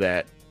part of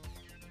that.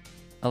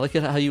 I like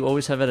it how you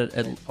always have it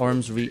at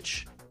arm's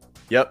reach.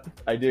 Yep,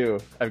 I do.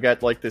 I've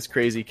got like this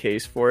crazy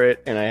case for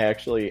it, and I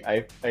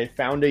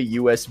found a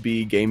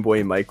USB Game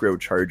Boy Micro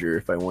charger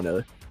if I want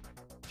to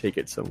take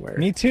it somewhere.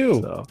 Me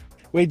too. So,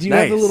 Wait, do you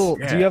have the Nice, little?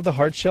 yeah. Do you have the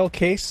hard shell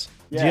case?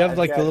 Do Yeah, you have I've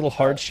like the got, little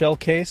hard shell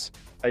case?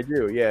 I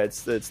do. Yeah,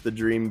 it's the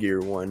Dream Gear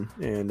one,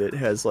 and it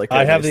has like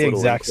I a have nice the little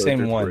exact enclosure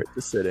same for one. it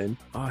to sit in.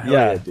 Oh hell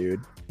Yeah. yeah,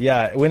 dude!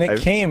 Yeah,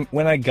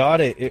 when I got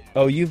it.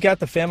 Oh, you've got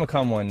the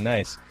Famicom one.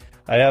 Nice.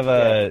 I have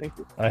thank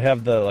you. I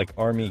have the like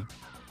army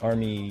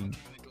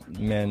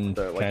men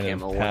The, like, kind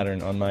camo of one.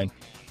 pattern on mine.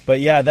 But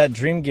yeah, that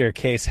Dream Gear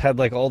case had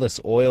like all this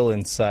oil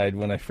inside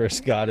when I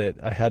first got it.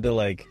 I had to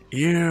like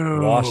Ew.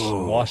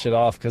 wash it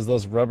off because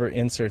those rubber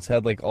inserts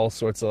had like all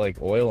sorts of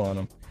like oil on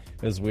them.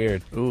 It was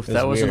weird. Oof, It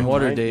that was wasn't weird.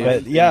 water, Mine- Dave.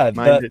 But yeah,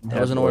 Mine didn't that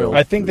have was an oil.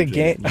 I think the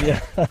inclusion. game,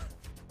 yeah,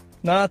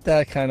 not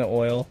that kind of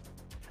oil.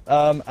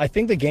 I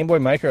think the Game Boy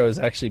Micro is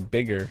actually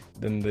bigger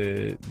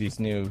than these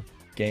new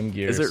Game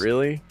Gears. Is it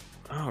really?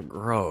 Oh,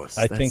 gross.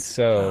 I think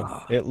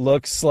so. It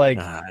looks like.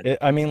 God.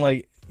 I mean,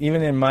 like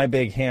even in my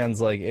big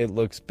hands, like it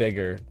looks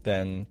bigger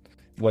than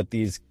what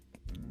these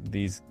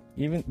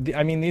even.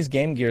 I mean, these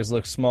Game Gears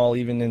look small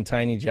even in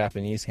tiny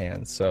Japanese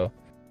hands. So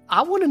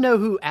I want to know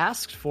who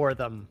asked for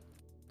them.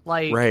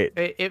 Like, Right.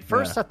 At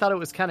first, I thought it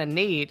was kind of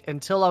neat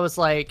until I was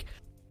like,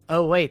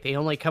 "Oh wait, they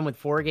only come with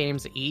 4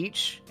 games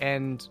each."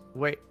 And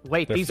wait,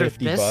 They're these are $50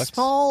 this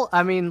small?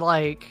 I mean,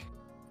 like,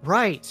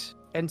 right?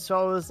 And so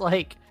I was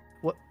like,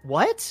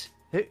 "What?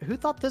 Who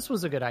thought this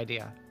was a good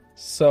idea?"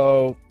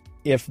 So,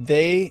 if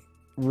they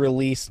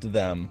released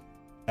them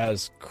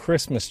as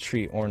Christmas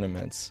tree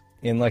ornaments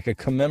in like a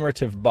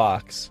commemorative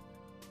box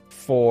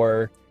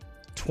for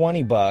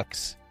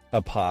 $20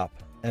 a pop,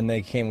 and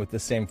they came with the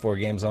same 4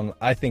 games on,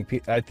 I think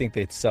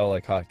they'd sell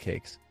like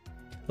hotcakes.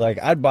 Like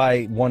I'd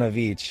buy one of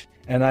each,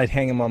 and I'd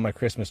hang them on my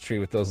Christmas tree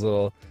with those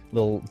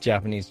little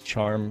Japanese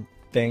charm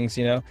things,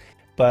 you know.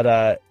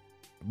 But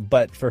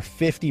for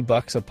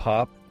 $50 a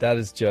pop, that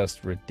is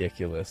just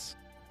ridiculous.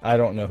 I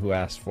don't know who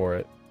asked for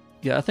it.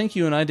 Yeah, I think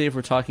you and I, Dave,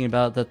 were talking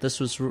about that this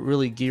was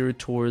really geared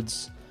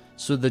towards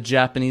the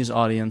Japanese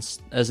audience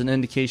as an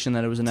indication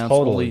that it was announced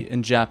only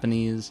in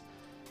Japanese.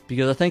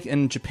 Because I think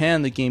in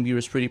Japan the Game Gear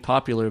was pretty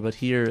popular, but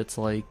here it's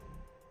like,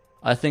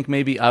 I think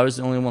maybe I was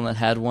the only one that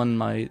had one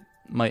in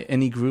my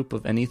any group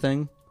of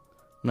anything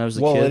when I was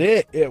a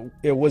kid.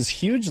 It was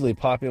hugely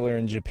popular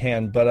in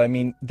Japan, but I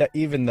mean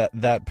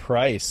that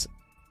price,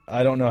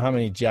 I don't know how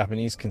many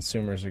Japanese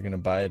consumers are going to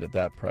buy it at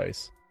that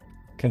price.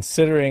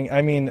 Considering,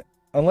 I mean,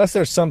 unless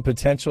there's some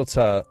potential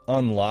to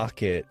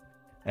unlock it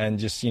and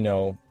just, you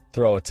know,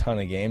 throw a ton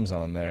of games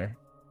on there.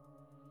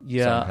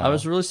 Yeah, somehow. I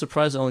was really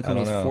surprised it only came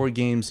I with don't know. 4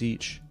 games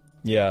each.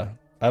 Yeah.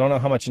 I don't know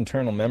how much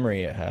internal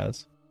memory it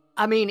has.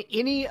 I mean,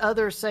 any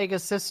other Sega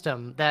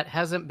system that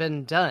hasn't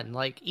been done,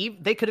 like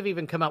they could have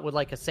even come out with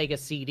like a Sega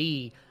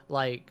CD,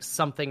 like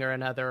something or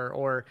another,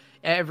 or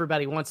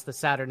everybody wants the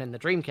Saturn and the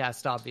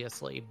Dreamcast,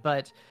 obviously,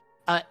 but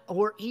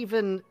or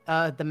even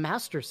the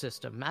Master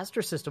System.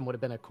 Master System would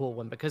have been a cool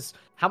one because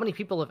how many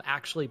people have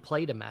actually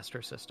played a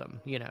Master System?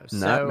 You know,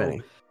 Not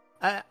many.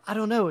 I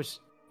don't know.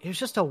 It was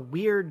just a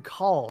weird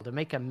call to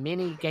make a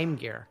mini Game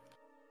Gear.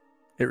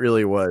 It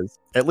really was.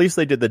 At least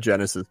they did the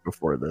Genesis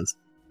before this.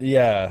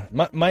 Yeah,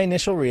 my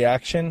initial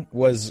reaction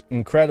was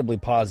incredibly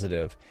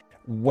positive.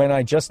 When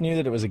I just knew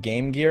that it was a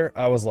Game Gear,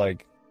 I was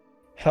like,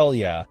 hell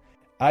yeah.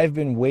 I've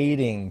been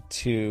waiting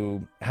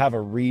to have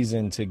a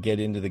reason to get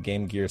into the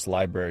Game Gear's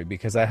library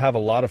because I have a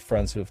lot of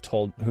friends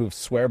who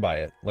swear by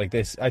it. Like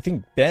this, I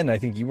think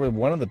you were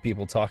one of the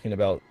people talking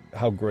about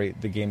how great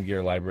the Game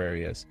Gear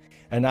library is.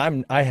 And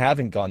I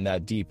haven't gone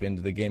that deep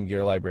into the Game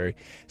Gear library.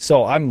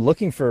 So I'm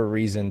looking for a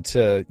reason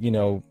to, you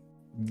know,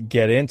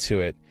 get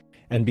into it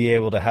and be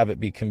able to have it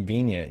be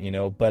convenient, you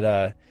know,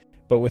 but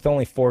with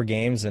only 4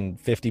 games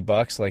and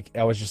 $50, like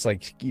I was just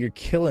like, you're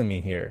killing me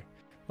here.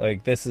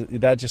 Like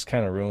that just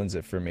kind of ruins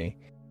it for me.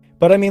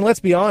 But I mean, let's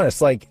be honest.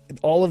 Like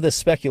all of this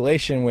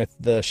speculation with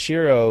the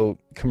Shiro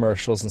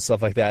commercials and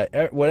stuff like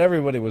that, what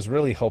everybody was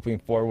really hoping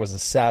for was a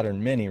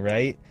Saturn Mini,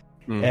 right?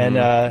 Mm-hmm.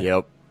 And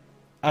yep.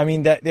 I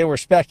mean, that they were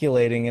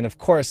speculating, and of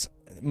course,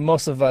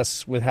 most of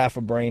us with half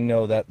a brain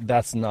know that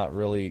that's not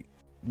really.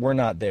 We're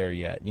not there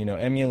yet. You know,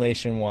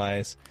 emulation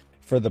wise,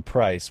 for the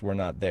price, we're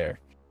not there.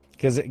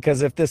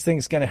 Because if this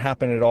thing's going to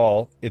happen at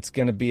all, it's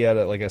going to be at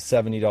like a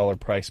 $70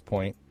 price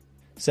point,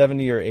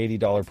 $70 or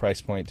 $80 price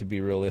point to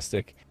be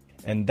realistic,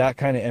 and that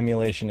kind of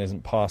emulation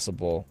isn't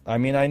possible. I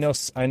mean, I know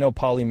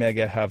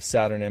Polymega have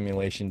Saturn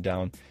emulation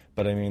down,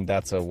 but I mean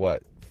that's a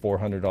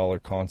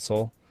 $400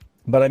 console.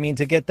 But I mean,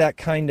 to get that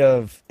kind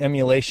of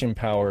emulation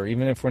power,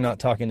 even if we're not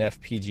talking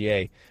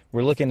FPGA,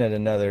 we're looking at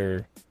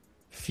another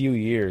few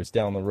years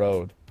down the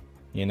road.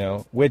 You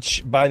know,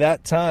 which by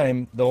that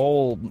time, the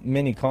whole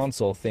mini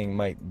console thing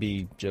might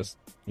be just,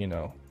 you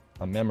know,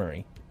 a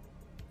memory.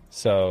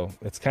 So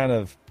it's kind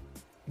of,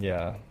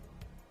 yeah,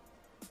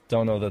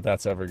 don't know that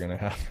that's ever going to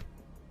happen.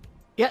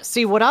 Yeah,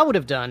 see, what I would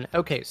have done,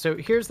 okay, so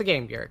here's the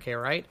Game Gear, okay,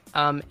 right?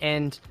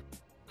 And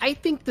I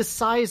think the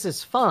size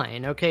is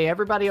fine, okay?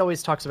 Everybody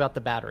always talks about the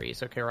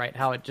batteries, okay, right?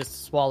 How it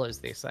just swallows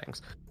these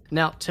things.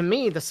 Now, to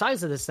me, the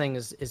size of this thing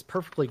is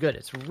perfectly good.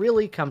 It's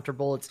really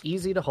comfortable. It's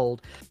easy to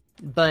hold.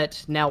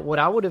 But now what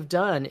I would have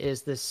done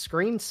is this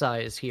screen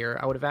size here,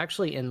 I would have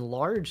actually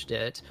enlarged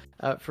it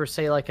for,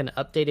 say, like an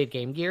updated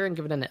Game Gear and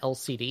given it an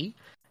LCD.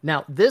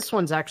 Now, this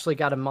one's actually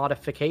got a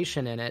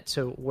modification in it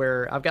to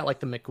where I've got like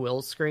the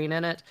McWill screen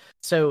in it.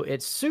 So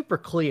it's super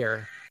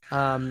clear.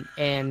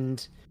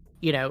 And,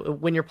 you know,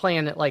 when you're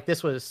playing it, like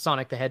this was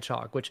Sonic the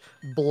Hedgehog, which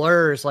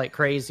blurs like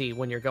crazy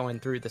when you're going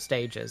through the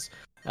stages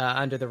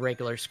under the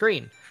regular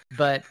screen.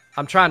 But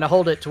I'm trying to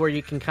hold it to where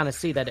you can kind of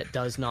see that it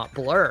does not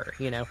blur.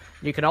 You know,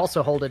 you can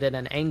also hold it at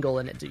an angle,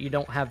 and you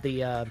don't have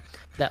the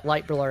that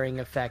light blurring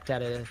effect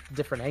at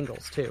different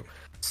angles too.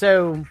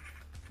 So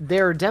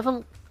there's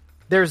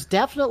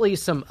definitely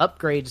some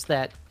upgrades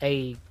that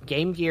a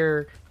Game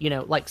Gear, you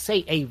know, like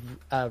say a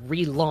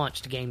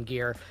relaunched Game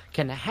Gear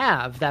can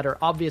have that are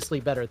obviously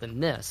better than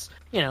this.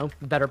 You know,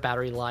 better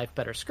battery life,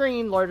 better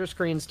screen, larger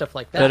screen, stuff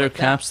like that. Better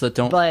caps that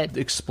don't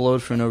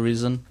explode for no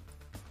reason.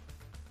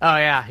 Oh,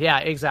 yeah,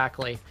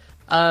 exactly.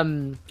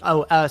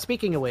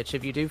 Speaking of which,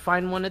 if you do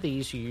find one of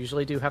these, you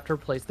usually do have to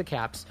replace the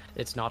caps.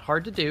 It's not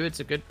hard to do. It's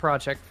a good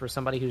project for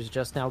somebody who's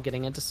just now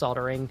getting into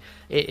soldering.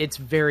 It's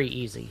very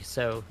easy,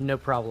 so no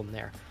problem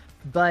there.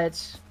 But,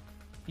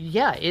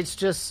 yeah, it's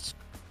just...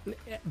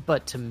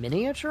 But to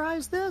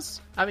miniaturize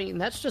this? I mean,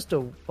 that's just a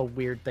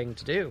weird thing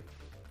to do.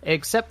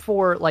 Except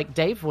for, like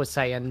Dave was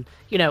saying,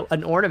 you know,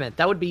 an ornament.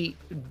 That would be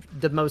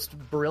the most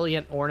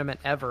brilliant ornament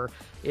ever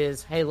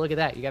is, hey, look at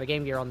that. You got a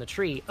Game Gear on the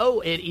tree.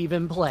 Oh, it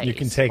even plays. You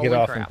can take it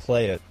off and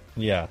play it.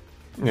 Yeah.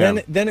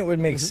 Then it would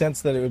make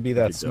sense that it would be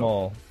that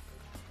small.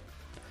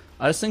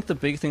 I just think the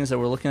big things that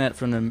we're looking at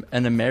from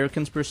an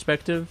American's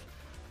perspective,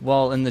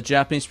 while in the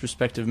Japanese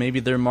perspective, maybe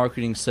their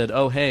marketing said,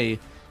 oh, hey,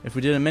 if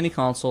we did a mini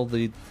console,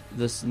 the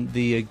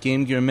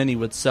Game Gear Mini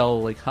would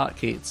sell like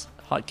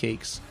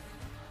hotcakes.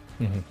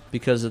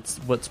 Because it's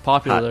what's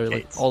popular.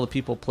 Like all the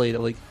people played it.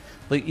 Like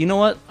you know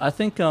what? I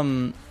think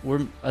one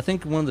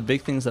of the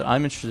big things that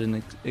I'm interested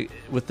in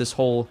with this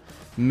whole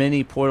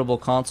mini portable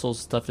console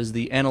stuff is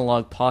the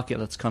Analog Pocket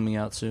that's coming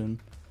out soon.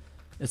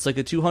 It's like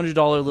a $200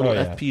 little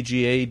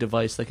FPGA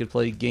device that could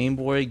play Game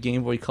Boy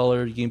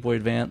Color, Game Boy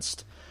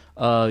Advanced,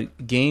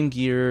 Game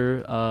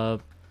Gear. I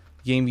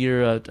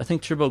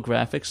think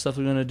TurboGrafx stuff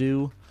we're gonna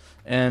do,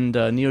 and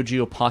Neo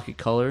Geo Pocket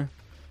Color.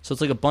 So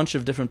it's like a bunch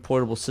of different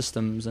portable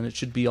systems, and it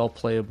should be all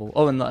playable.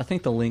 Oh, and I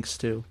think the Lynx,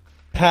 too.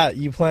 Pat,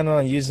 you plan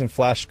on using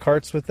flash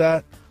carts with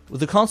that? Well,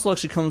 the console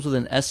actually comes with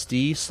an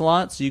SD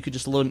slot, so you could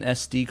just load an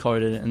SD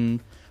card in it. And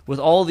with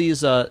all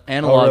these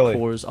analog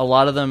cores, a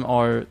lot of them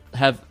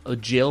have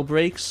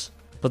jailbreaks.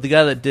 But the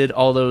guy that did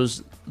all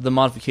the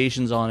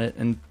modifications on it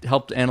and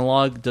helped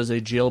Analog does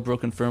a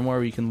jailbroken firmware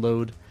where you can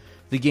load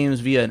the games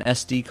via an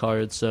SD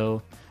card.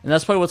 So, and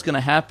that's probably what's going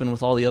to happen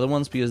with all the other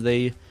ones, because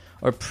they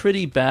are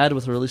pretty bad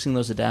with releasing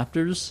those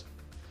adapters.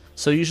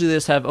 So usually they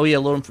just have,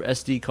 load them for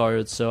SD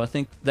cards. So I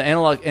think the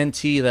Analog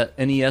NT, that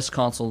NES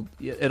console,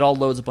 it all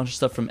loads a bunch of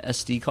stuff from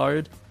SD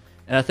card.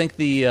 And I think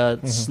the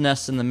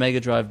SNES and the Mega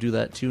Drive do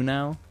that too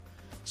now.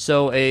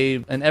 So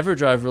an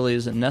EverDrive really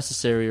isn't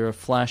necessary, or a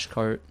flash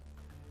cart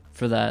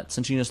for that,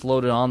 since you can just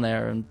load it on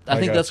there. And I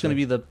think that's going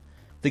to be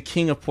the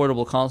king of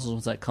portable consoles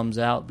once that comes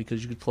out,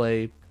 because you could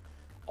play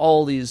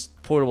all these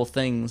portable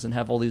things and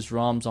have all these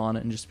ROMs on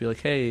it and just be like,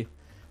 hey,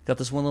 got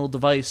this one little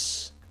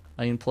device,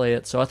 I can play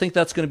it. So I think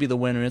that's going to be the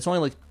winner. And it's only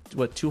like,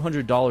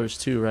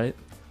 $200 too, right?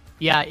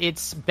 Yeah,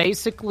 it's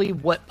basically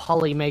what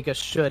Polymega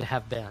should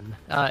have been,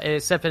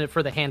 except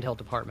for the handheld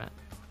department.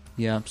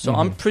 Yeah, so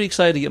I'm pretty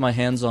excited to get my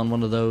hands on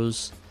one of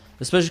those,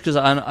 especially because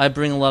I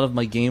bring a lot of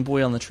my Game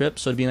Boy on the trip,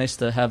 so it'd be nice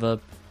to have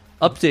a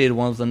updated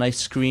one with a nice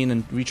screen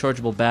and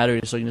rechargeable battery,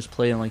 so you can just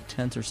play in like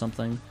tent or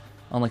something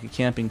on like a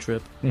camping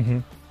trip.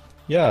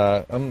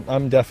 Yeah,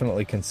 I'm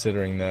definitely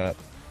considering that,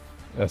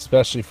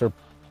 especially for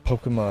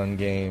Pokemon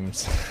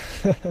games.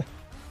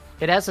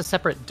 It has a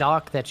separate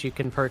dock that you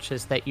can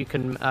purchase that you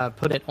can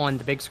put it on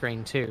the big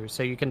screen too.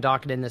 So you can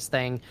dock it in this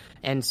thing,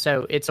 and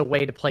so it's a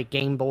way to play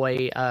Game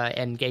Boy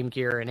and Game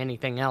Gear and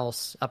anything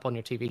else up on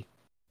your TV.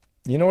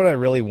 You know what I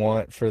really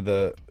want for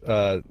the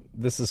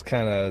this is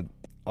kind of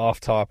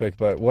off topic,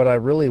 but what I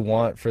really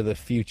want for the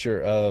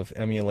future of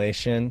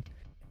emulation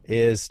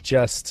is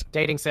just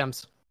dating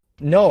sims.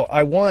 No,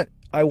 I want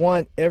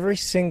every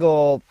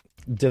single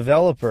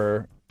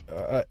developer,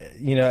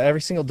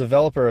 every single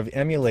developer of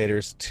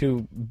emulators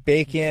to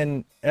bake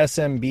in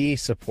SMB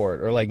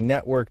support or like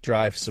network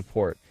drive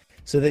support,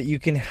 so that you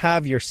can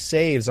have your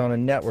saves on a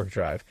network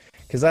drive.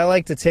 Because I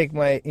like to take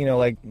my,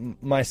 like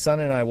my son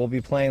and I will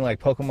be playing like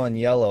Pokemon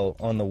Yellow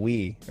on the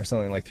Wii or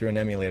something like through an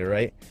emulator,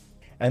 right?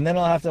 And then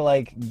I'll have to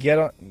like get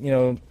on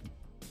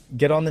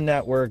the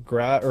network,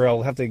 or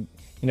I'll have to,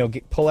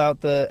 pull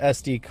out the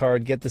SD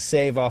card, get the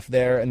save off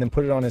there, and then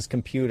put it on his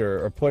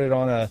computer or put it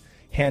on a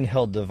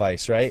handheld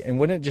device, right? And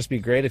wouldn't it just be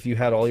great if you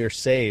had all your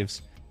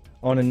saves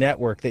on a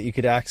network that you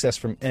could access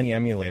from any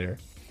emulator?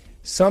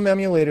 Some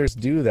emulators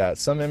do that.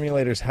 Some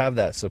emulators have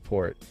that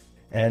support,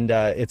 and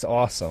it's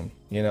awesome.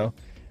 There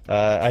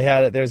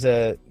was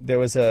a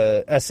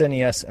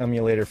SNES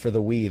emulator for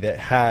the Wii that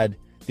had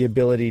the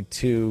ability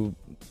to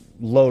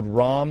load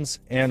ROMs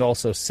and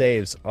also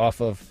saves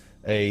off of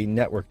a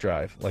network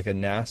drive, like a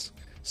NAS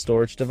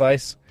storage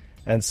device.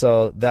 And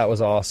so that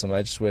was awesome.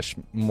 I just wish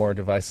more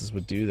devices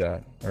would do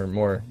that, or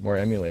more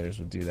emulators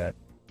would do that.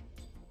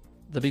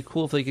 That'd be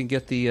cool if they could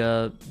get the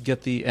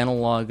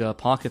analog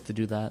pocket to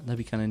do that. That'd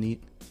be kind of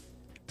neat.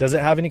 Does it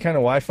have any kind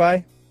of Wi-Fi?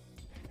 It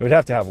would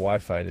have to have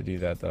Wi-Fi to do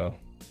that, though.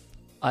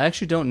 I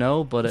actually don't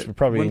know, but it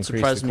wouldn't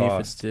surprise me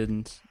if it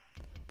didn't.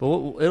 But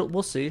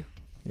we'll see.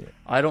 Yeah.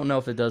 I don't know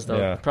if it does, though.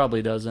 Yeah. It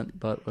probably doesn't,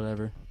 but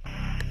whatever.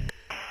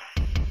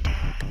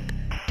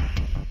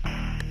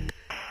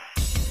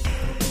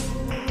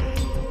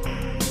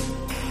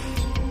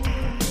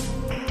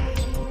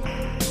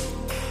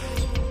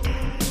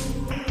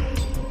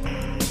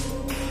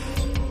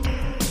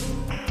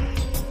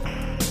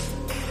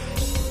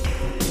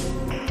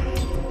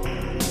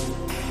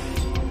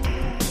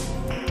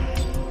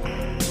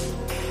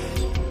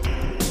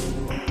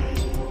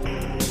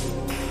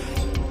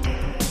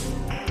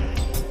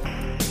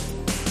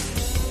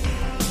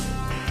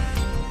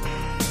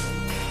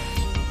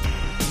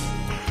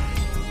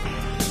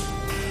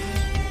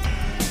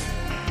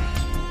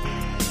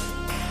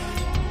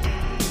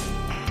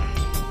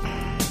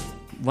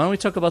 Why don't we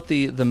talk about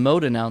the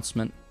mode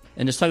announcement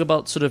and just talk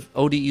about sort of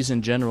ODEs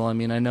in general? I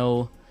mean, I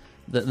know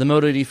the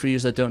mode ODE, for you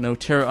that don't know,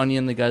 Terra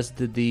Onion, the guys that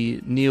did the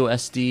Neo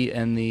SD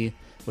and the,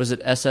 was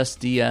it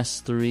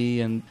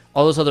SSDS3 and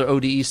all those other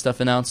ODE stuff,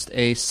 announced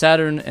a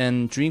Saturn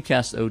and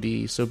Dreamcast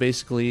ODE. So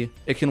basically,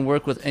 it can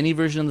work with any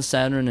version of the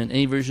Saturn and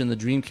any version of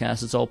the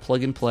Dreamcast. It's all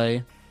plug and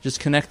play. Just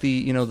connect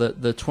the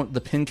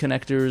pin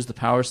connectors, the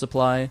power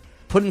supply,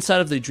 put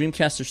inside of the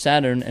Dreamcast or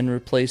Saturn, and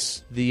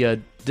replace the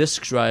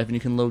disk drive, and you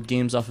can load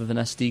games off of an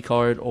SD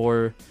card,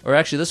 or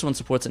actually this one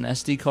supports an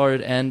SD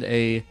card and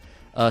a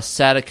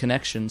SATA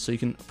connection, so you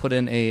can put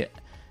in a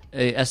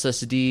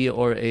SSD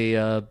or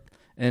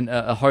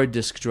a hard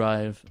disk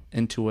drive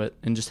into it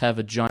and just have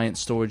a giant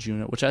storage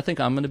unit, which I think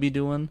I'm going to be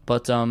doing.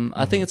 But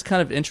I think it's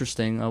kind of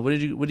interesting. What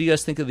do you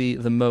guys think of the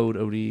mode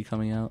ODE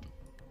coming out?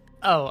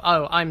 Oh,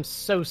 I'm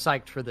so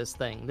psyched for this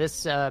thing.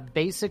 This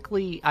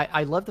basically,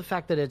 I love the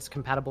fact that it's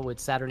compatible with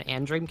Saturn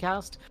and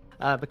Dreamcast,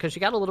 because you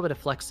got a little bit of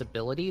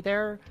flexibility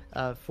there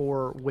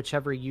for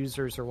whichever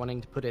users are wanting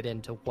to put it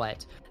into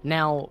what.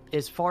 Now,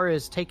 as far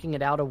as taking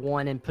it out of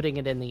one and putting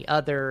it in the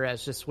other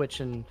as just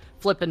switching,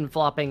 flipping,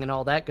 flopping, and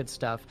all that good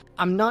stuff,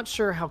 I'm not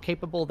sure how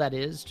capable that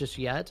is just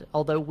yet,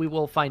 although we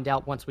will find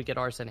out once we get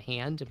ours in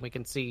hand and we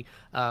can see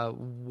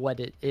what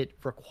it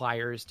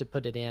requires to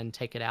put it in,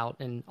 take it out,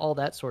 and all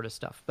that sort of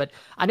stuff. But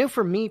I know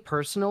for me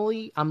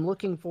personally, I'm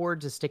looking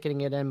forward to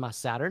sticking it in my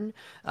Saturn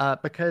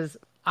because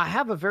I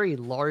have a very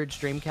large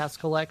Dreamcast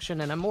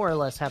collection, and I more or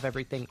less have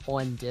everything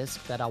on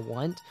disc that I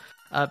want.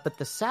 But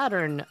the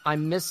Saturn,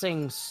 I'm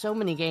missing so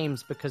many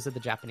games because of the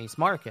Japanese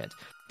market.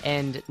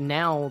 And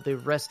now the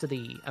rest of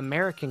the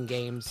American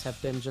games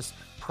have been just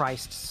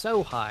priced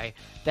so high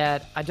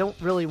that I don't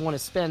really want to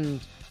spend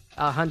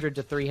 $100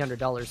 to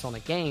 $300 on a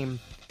game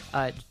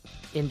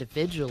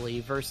individually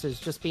versus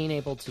just being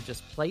able to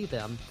just play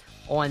them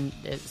on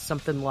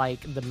something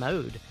like the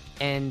mode.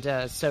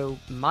 And so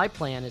my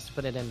plan is to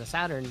put it in the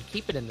Saturn,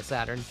 keep it in the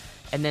Saturn,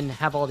 and then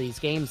have all these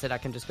games that I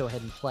can just go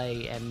ahead and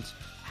play and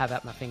have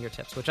at my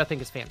fingertips, which I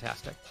think is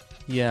fantastic.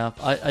 Yeah,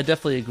 I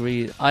definitely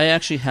agree. I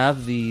actually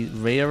have the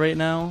Rhea right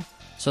now,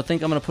 so I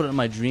think I'm going to put it in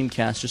my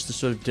Dreamcast just to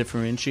sort of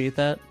differentiate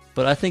that.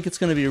 But I think it's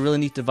going to be a really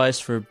neat device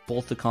for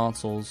both the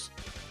consoles.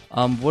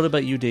 What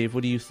about you, Dave?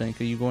 What do you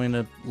think? Are you going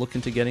to look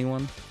into getting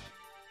one?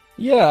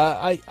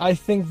 Yeah, I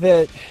think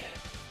that...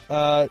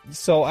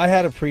 So I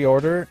had a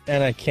pre-order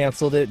and I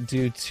canceled it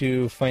due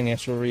to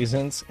financial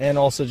reasons, and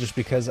also just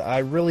because I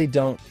really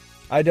don't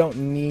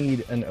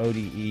need an ODE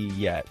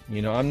yet.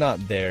 I'm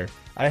not there.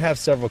 I have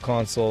several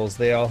consoles.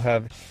 They all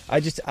have,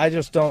 I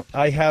just don't,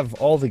 I have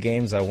all the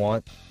games I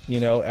want,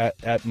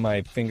 at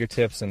my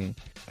fingertips. And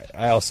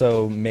I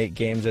also make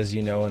games, as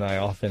you know, and I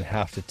often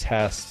have to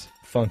test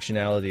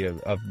functionality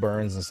of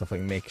burns and stuff,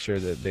 like make sure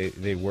that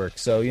they work.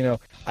 So,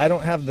 I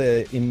don't have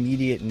the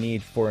immediate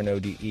need for an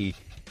ODE.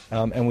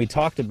 And we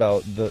talked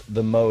about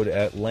the mode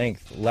at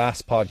length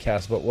last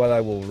podcast, but what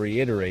I will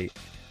reiterate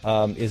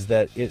is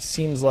that it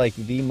seems like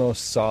the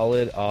most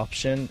solid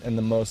option and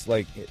the most,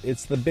 like,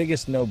 it's the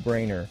biggest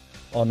no-brainer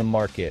on the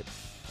market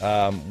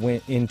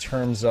when in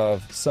terms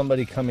of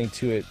somebody coming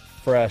to it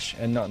fresh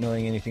and not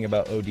knowing anything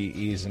about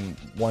ODEs and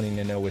wanting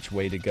to know which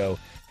way to go.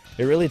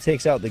 It really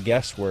takes out the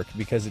guesswork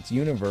because it's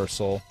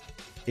universal.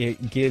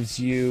 It gives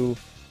you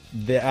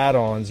the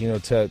add-ons,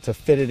 to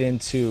fit it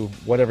into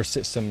whatever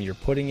system you're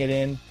putting it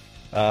in.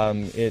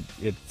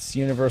 It's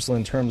universal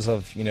in terms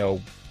of,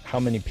 how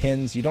many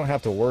pins. You don't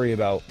have to worry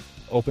about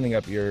opening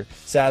up your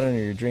Saturn or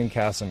your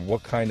Dreamcast and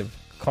what kind of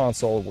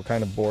console, what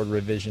kind of board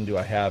revision do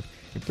I have.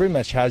 It pretty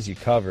much has you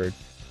covered.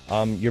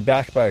 You're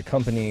backed by a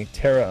company,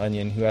 Terra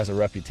Onion, who has a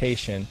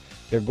reputation.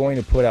 They're going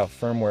to put out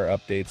firmware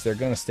updates. They're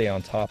going to stay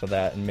on top of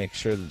that and make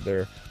sure that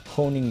they're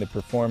honing the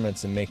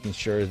performance and making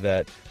sure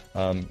that,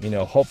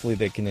 hopefully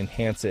they can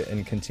enhance it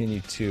and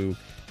continue to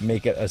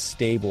make it a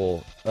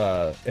stable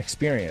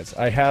experience.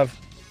 I have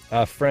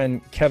a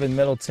friend, Kevin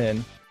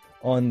Middleton,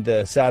 on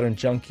the Saturn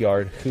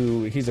Junkyard,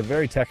 who he's a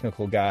very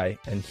technical guy,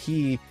 and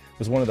he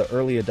was one of the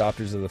early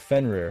adopters of the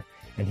Fenrir,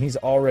 and he's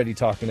already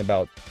talking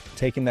about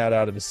taking that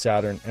out of his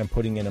Saturn and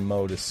putting in a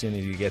mode as soon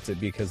as he gets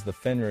it, because the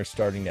Fenrir is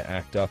starting to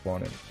act up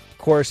on it. Of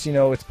course,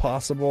 it's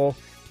possible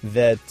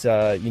that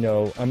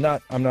I'm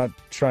not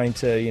trying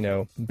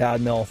to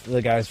badmouth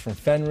the guys from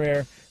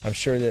Fenrir. I'm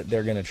sure that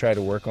they're going to try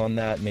to work on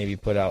that, maybe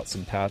put out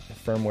some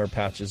firmware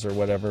patches or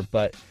whatever,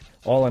 but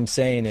all I'm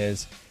saying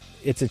is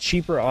it's a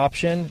cheaper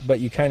option,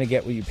 but you kind of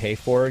get what you pay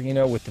for.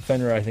 With the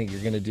Fenrir, I think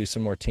you're going to do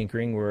some more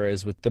tinkering,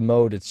 whereas with the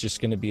mode, it's just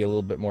going to be a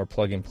little bit more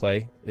plug and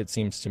play, it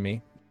seems to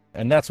me.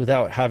 And that's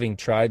without having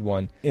tried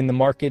one. In the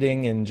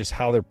marketing and just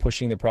how they're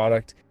pushing the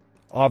product,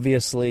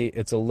 obviously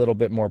it's a little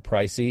bit more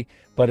pricey,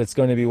 but it's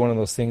going to be one of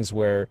those things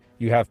where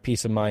you have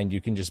peace of mind.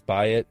 You can just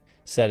buy it,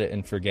 set it,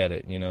 and forget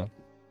it,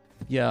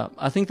 Yeah,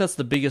 I think that's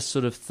the biggest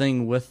sort of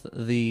thing with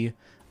the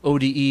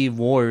ODE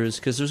wars,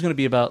 because there's going to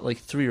be about like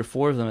 3 or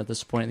 4 of them at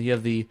this point. You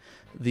have the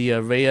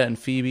Rhea and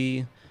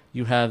Phoebe,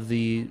 you have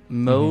the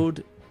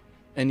mode,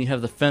 and you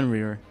have the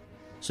Fenrir.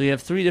 So you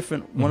have 3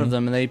 different one of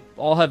them, and they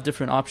all have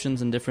different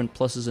options and different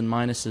pluses and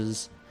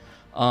minuses.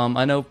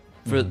 I know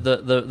for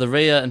the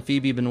Rhea and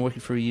Phoebe have been working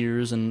for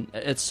years, and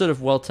it's sort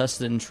of well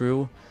tested and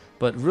true,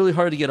 but really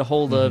hard to get a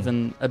hold of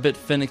and a bit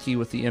finicky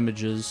with the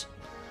images.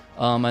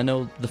 I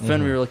know the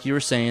Fenrir, like you were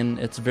saying,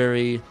 it's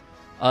very,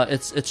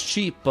 it's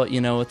cheap, but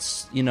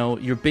it's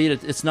your beta.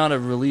 It's not a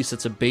release;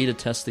 it's a beta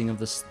testing of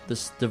this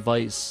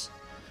device.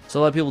 So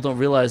a lot of people don't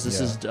realize this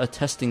is a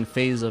testing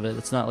phase of it.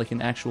 It's not like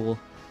an actual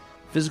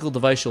physical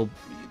device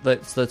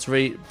that's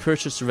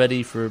purchased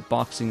ready for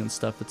boxing and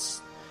stuff.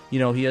 It's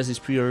he has these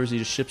pre-orders, he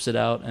just ships it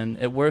out, and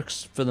it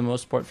works for the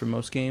most part for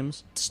most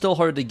games. It's still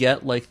hard to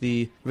get, like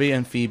the Rhea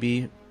and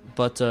Phoebe.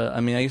 But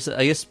I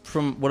guess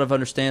from what I've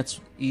understand,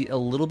 it's a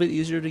little bit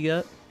easier to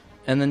get.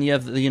 And then you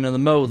have the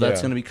mode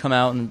that's going to come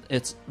out, and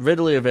it's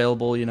readily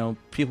available.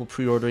 People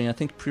pre-ordering. I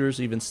think pre-orders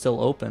are even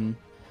still open,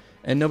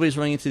 and nobody's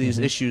running into these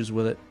issues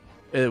with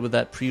it with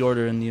that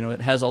pre-order. And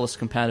it has all this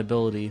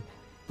compatibility.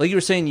 Like you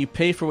were saying, you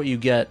pay for what you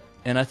get,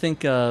 and I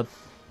think,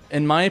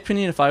 in my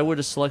opinion, if I were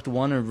to select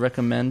one or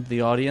recommend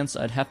the audience,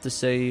 I'd have to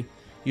say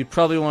you'd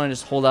probably want to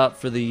just hold out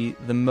for the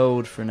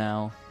mode for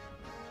now.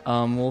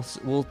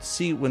 We'll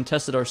see when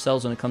tested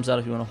ourselves when it comes out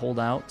if you want to hold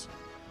out.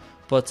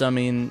 But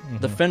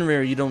the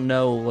Fenrir, you don't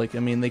know.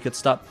 They could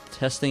stop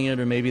testing it,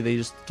 or maybe they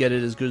just get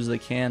it as good as they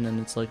can, and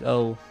it's like,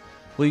 oh,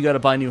 well, you got to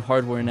buy new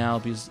hardware now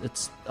because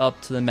it's up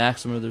to the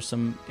maximum, or there's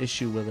some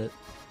issue with it.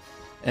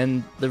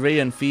 And the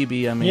Rhea and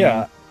Phoebe,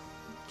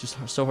 just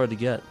so hard to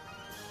get.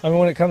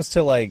 When it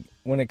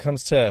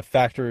comes to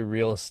factory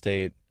real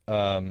estate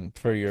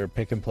for your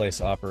pick and place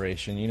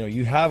operation,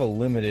 you have a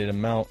limited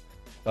amount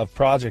of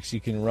projects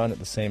you can run at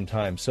the same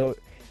time. So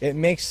it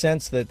makes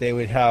sense that they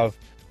would have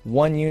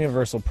one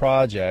universal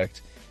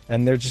project,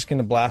 and they're just going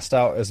to blast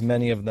out as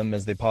many of them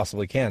as they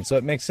possibly can. So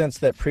it makes sense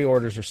that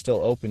pre-orders are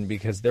still open,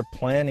 because they're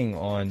planning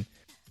on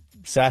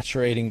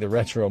saturating the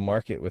retro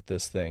market with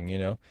this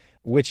thing,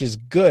 which is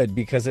good,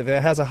 because if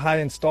it has a high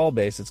install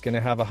base, it's going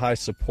to have a high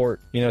support.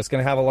 It's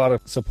going to have a lot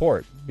of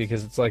support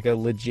because it's like a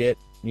legit,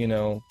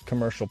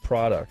 commercial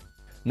product.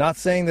 Not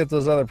saying that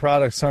those other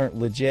products aren't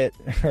legit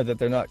or that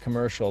they're not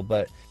commercial,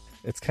 but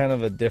it's kind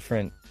of a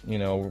different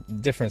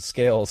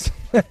scales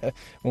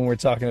when we're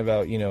talking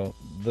about,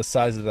 the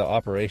size of the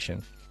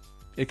operation.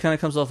 It kind of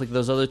comes off like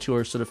those other two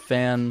are sort of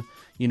fan,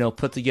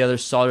 put together,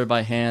 soldered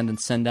by hand and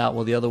send out,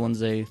 while the other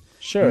one's a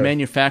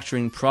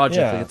manufacturing project.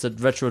 Yeah. Like it's a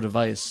retro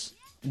device.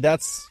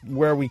 That's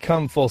where we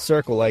come full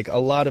circle. Like a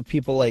lot of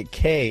people like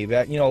Kay,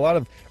 that, a lot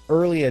of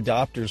early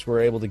adopters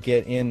were able to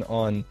get in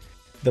on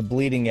the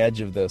bleeding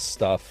edge of this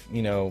stuff,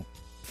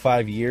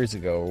 5 years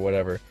ago or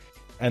whatever.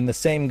 And the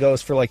same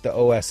goes for like the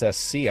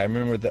OSSC. I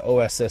remember the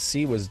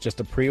OSSC was just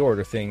a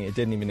pre-order thing. It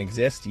didn't even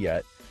exist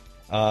yet.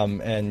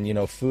 And, you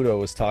know, Fudo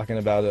was talking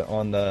about it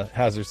on the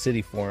Hazard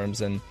City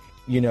forums. And,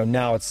 you know,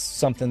 now it's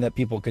something that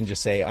people can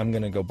just say, I'm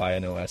going to go buy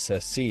an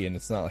OSSC. And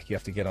it's not like you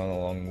have to get on a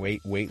long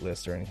wait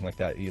list or anything like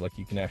that. You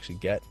can actually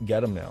get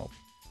them now.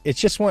 It's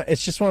just one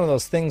of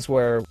those things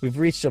where we've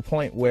reached a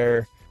point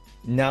where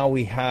now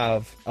we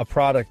have a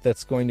product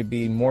that's going to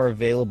be more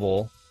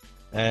available,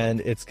 and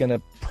it's going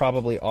to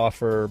probably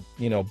offer,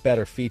 you know,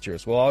 better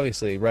features. Well,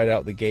 obviously, right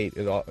out the gate,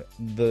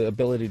 the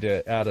ability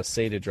to add a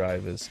SATA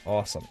drive is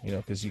awesome, you know,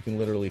 because you can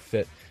literally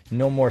fit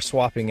no more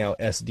swapping out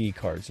SD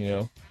cards, you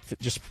know.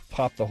 Just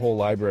pop the whole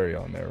library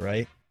on there,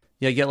 right?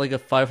 Yeah, get like a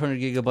 500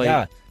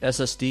 gigabyte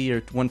SSD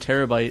or 1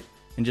 terabyte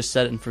and just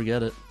set it and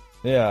forget it.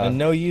 Yeah, and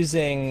no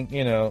using,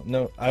 you know,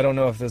 no, I don't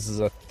know if this is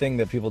a thing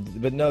that people do,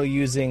 but no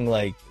using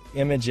like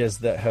images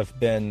that have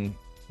been,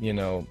 you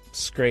know,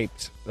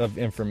 scraped of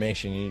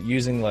information. You're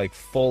using like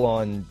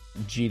full-on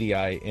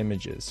GDI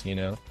images, you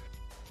know,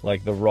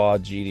 like the raw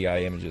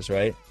GDI images,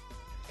 right?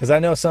 Because I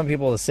know some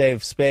people to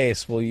save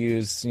space will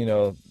use, you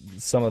know,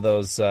 some of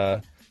those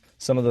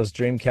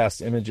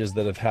Dreamcast images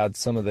that have had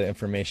some of the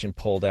information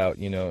pulled out,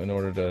 you know, in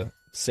order to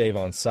save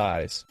on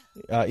size.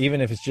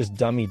 Even if it's just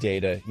dummy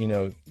data, you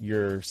know,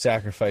 you're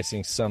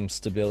sacrificing some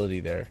stability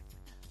there,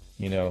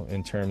 you know,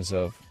 in terms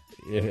of,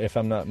 if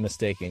I'm not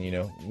mistaken, you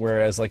know.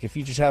 Whereas, like, if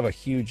you just have a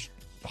huge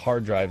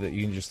hard drive that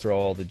you can just throw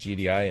all the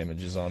GDI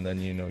images on,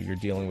 then, you know, you're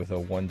dealing with a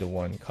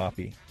 1-to-1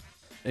 copy.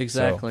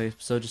 Exactly.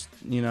 So just,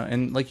 you know,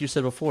 and like you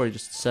said before, you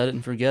just set it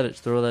and forget it.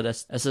 Just throw that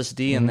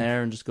SSD in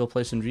there and just go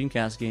play some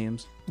Dreamcast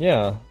games.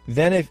 Yeah.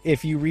 Then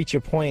if you reach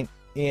a point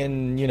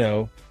in, you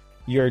know,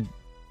 your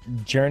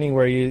journey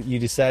where you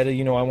decided,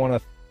 you know, I want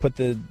to put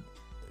the,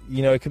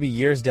 you know, it could be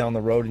years down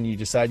the road, and you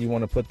decide you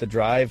want to put the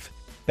drive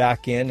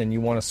back in and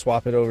you want to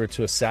swap it over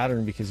to a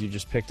Saturn because you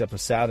just picked up a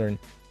Saturn.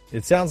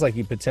 It sounds like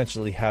you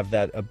potentially have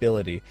that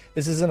ability.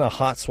 This isn't a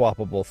hot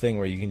swappable thing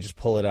where you can just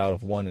pull it out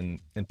of one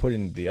and put it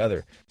into the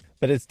other.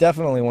 But it's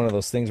definitely one of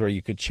those things where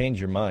you could change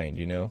your mind,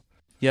 you know?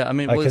 Yeah, I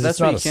mean, because that's it's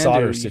not what a you can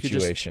solder do.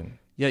 situation.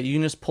 Yeah, you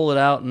can just pull it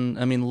out and,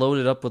 I mean, load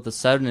it up with the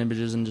Saturn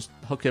images and just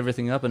hook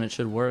everything up, and it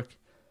should work,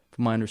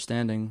 from my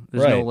understanding.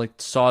 There's no, like,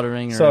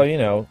 soldering or... So, you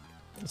know,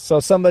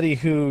 somebody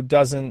who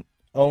doesn't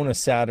own a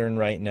Saturn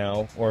right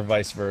now, or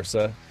vice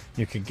versa,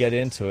 you could get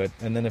into it,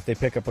 and then if they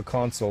pick up a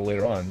console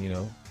later on, you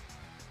know,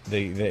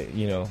 they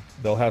you know,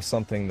 they'll have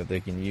something that they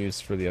can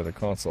use for the other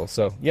console.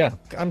 So yeah,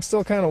 I'm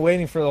still kind of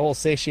waiting for the whole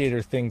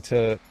satiator thing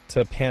to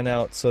pan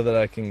out so that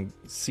I can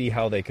see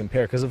how they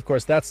compare, because of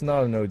course that's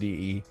not an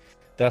ODE,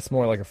 that's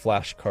more like a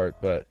flash cart.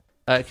 But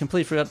I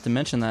completely forgot to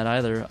mention that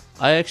either.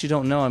 I actually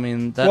don't know. I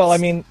mean,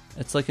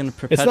 it's like in a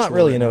perpetual. It's not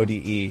really an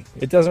ODE.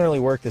 It doesn't really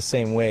work the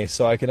same way,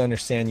 so I could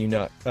understand you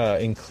not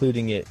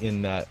including it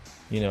in that,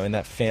 you know, in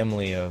that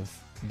family of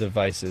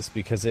devices,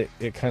 because it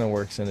kind of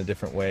works in a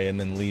different way and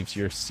then leaves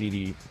your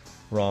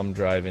CD-ROM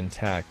drive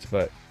intact.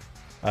 But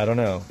I don't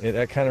know,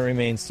 that kind of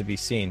remains to be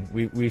seen.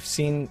 We've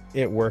seen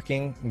it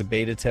working. The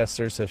beta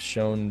testers have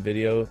shown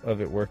video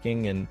of it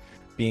working and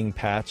being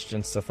patched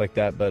and stuff like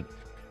that, but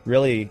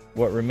really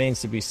what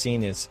remains to be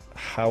seen is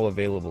how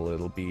available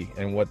it'll be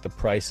and what the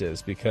price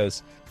is,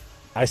 because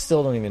I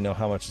still don't even know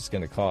how much it's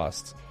going to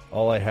cost.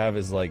 All I have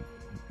is like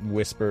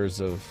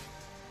whispers of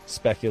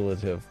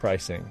speculative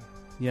pricing.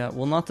 Yeah,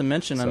 well, not to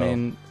mention, I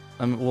mean,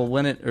 well,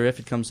 when it, or if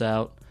it comes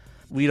out,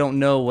 we don't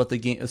know what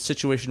the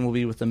situation will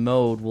be with the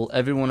mode. Will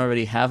everyone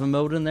already have a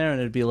mode in there?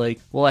 And it'd be like,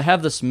 well, I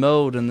have this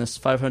mode and this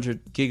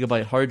 500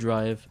 gigabyte hard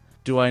drive.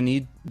 Do I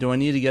need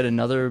to get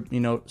another,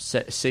 you know,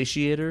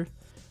 satiator?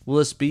 Will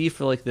this be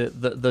for like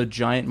the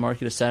giant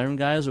market of Saturn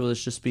guys, or will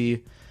this just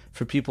be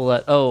for people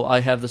that, oh, I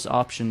have this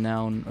option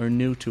now and are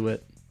new to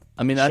it?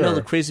 I mean, sure. I know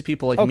the crazy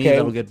people like me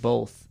that'll get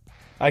both.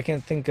 I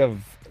can think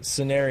of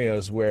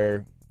scenarios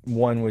where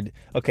one would,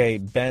 okay,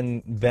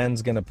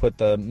 Ben's gonna put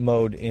the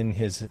mode in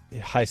his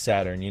high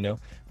Saturn, you know,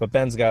 but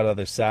Ben's got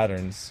other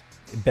Saturns.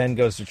 Ben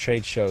goes to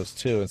trade shows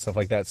too and stuff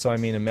like that. So I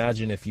mean,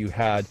 imagine if you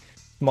had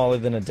smaller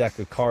than a deck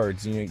of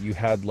cards, you know, you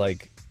had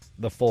like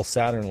the full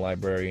Saturn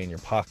library in your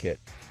pocket.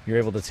 You're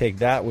able to take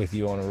that with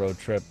you on a road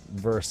trip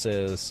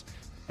versus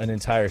an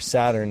entire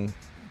Saturn,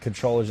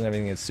 controllers and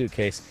everything in a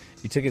suitcase.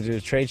 You took it to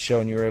a trade show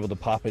and you were able to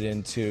pop it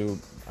into,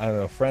 I don't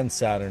know, a friend's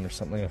Saturn or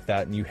something like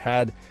that, and you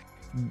had,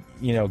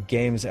 you know,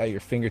 games at your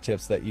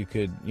fingertips that you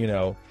could, you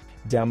know,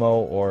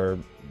 demo or,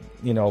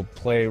 you know,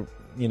 play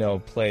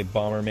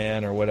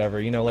Bomberman or whatever.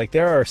 You know, like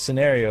there are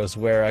scenarios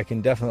where I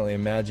can definitely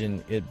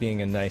imagine it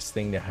being a nice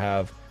thing to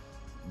have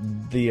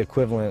the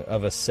equivalent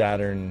of a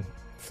Saturn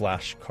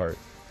flash cart,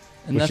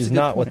 and which is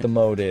not what the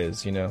mode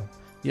is, you know.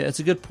 Yeah, it's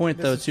a good point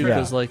though too,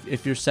 because like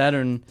if your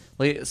Saturn,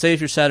 like say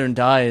if your Saturn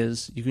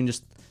dies, you can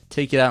just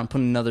take it out and put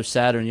in another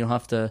Saturn. You'll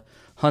have to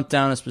hunt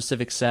down a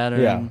specific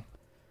Saturn.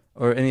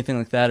 Or anything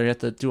like that, or you have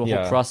to do a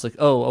whole process, like,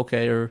 oh,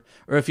 okay, or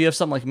if you have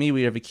something like me, where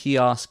you have a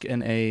kiosk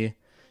and you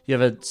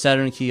have a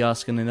Saturn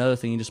kiosk and another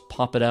thing, you just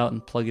pop it out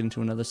and plug it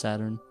into another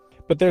Saturn.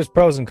 But there's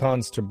pros and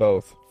cons to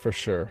both, for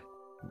sure.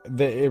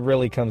 it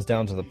really comes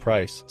down to the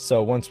price.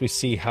 So once we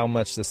see how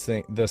much this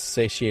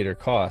satiator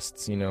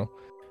costs, I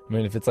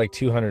mean, if it's like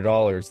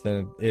 $200,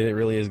 then it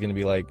really is going to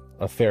be like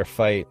a fair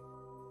fight.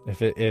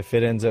 If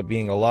it ends up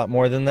being a lot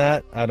more than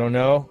that, I don't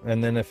know.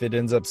 And then if it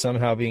ends up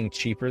somehow being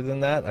cheaper than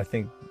that, I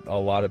think a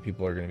lot of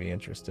people are going to be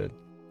interested.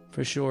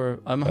 For sure.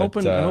 I'm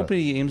hoping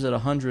he aims at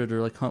 100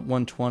 or like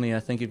 120. I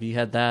think if he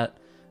had that,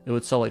 it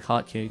would sell like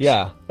hotcakes.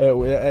 Yeah,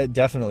 it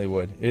definitely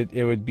would.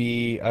 It would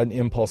be an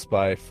impulse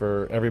buy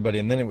for everybody,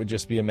 and then it would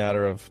just be a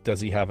matter of, does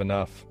he have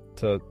enough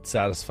to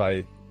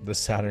satisfy the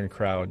Saturn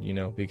crowd,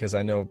 because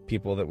I know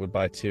people that would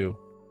buy 2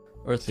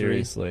 or 3.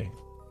 Seriously.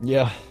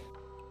 Yeah.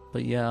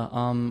 But yeah,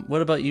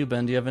 what about you,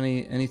 Ben? Do you have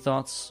any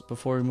thoughts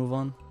before we move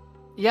on?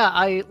 Yeah,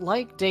 I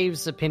like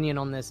Dave's opinion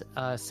on this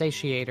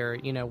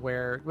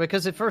satiator,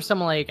 because at first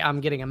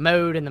I'm getting a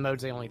mode, and the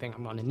mode's the only thing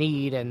I'm going to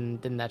need, and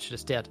then that's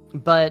just it.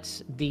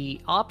 But the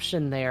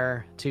option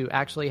there to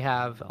actually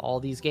have all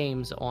these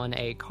games on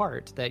a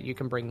cart that you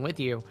can bring with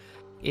you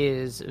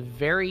is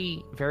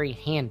very, very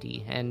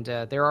handy. And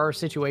there are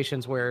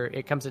situations where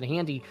it comes in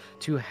handy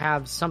to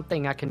have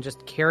something I can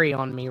just carry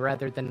on me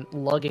rather than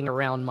lugging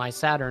around my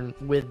Saturn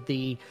with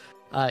the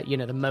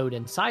mode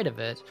inside of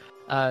it.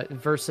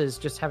 Versus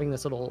just having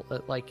this little,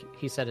 like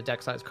he said, a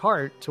deck-sized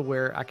cart to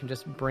where I can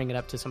just bring it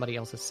up to somebody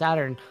else's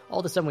Saturn. All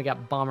of a sudden, we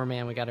got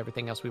Bomberman, we got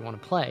everything else we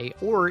want to play,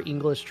 or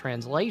English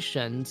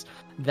translations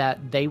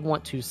that they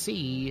want to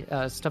see,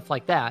 stuff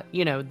like that.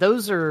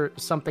 Those are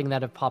something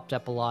that have popped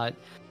up a lot,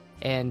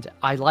 and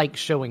I like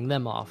showing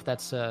them off.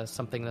 That's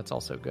something that's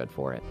also good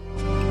for it.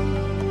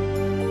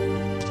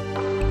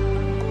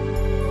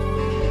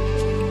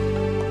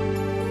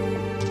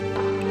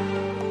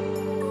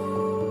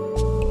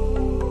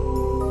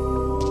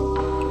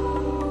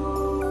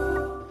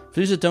 For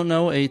those that don't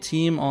know, a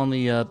team on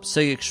the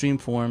Sega Extreme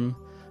forum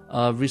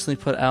recently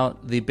put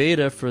out the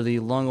beta for the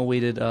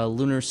long-awaited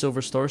Lunar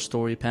Silver Star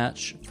Story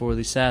patch for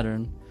the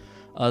Saturn,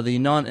 the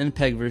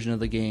non-MPEG version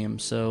of the game.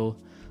 So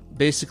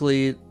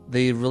basically,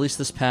 they released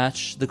this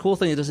patch. The cool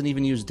thing, it doesn't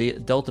even use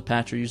Delta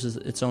Patch, or uses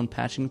its own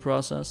patching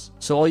process.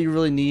 So all you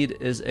really need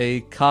is a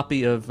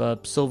copy of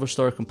Silver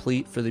Star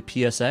Complete for the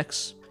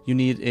PSX. You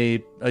need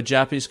a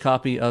Japanese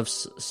copy of...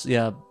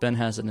 Yeah, Ben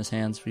has it in his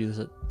hands for you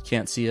that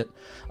can't see it.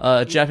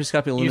 A Japanese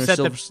copy of Lunar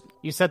Silver...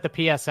 You said the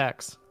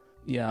PSX.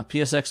 Yeah,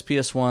 PSX,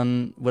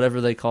 PS1,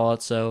 whatever they call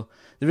it. So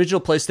the original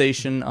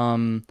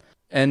PlayStation,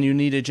 and you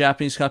need a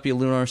Japanese copy of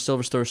Lunar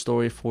Silver Star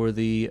Story for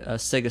the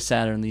Sega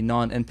Saturn, the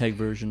non-MPEG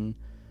version.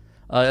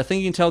 I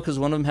think you can tell because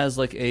one of them has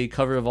like a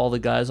cover of all the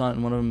guys on it,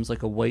 and one of them is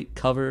like a white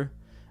cover.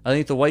 I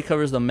think the white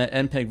cover is the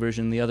MPEG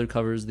version, the other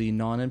cover is the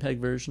non-MPEG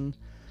version.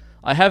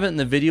 I have it in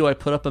the video I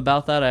put up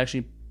about that. I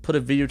actually put a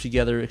video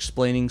together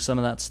explaining some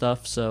of that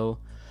stuff. So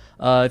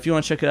if you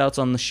want to check it out, it's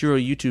on the Shiro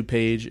YouTube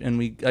page,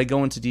 and I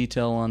go into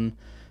detail on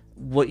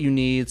what you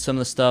need, some of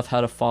the stuff,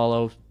 how to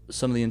follow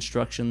some of the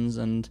instructions,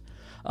 and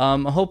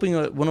I'm hoping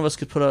that one of us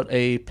could put out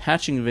a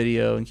patching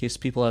video in case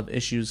people have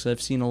issues.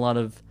 I've seen a lot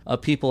of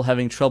people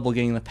having trouble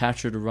getting the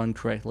patcher to run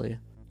correctly.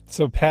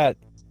 So Pat,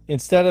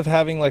 instead of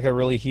having like a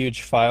really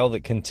huge file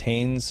that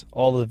contains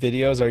all the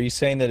videos, are you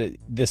saying that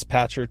this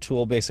patcher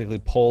tool basically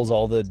pulls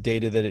all the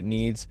data that it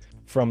needs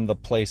from the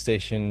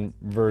PlayStation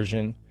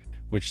version,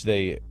 which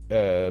they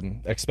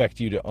expect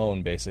you to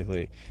own,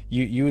 basically?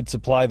 You would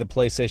supply the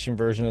PlayStation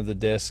version of the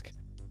disc,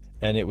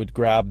 and it would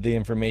grab the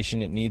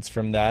information it needs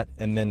from that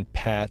and then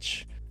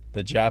patch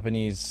the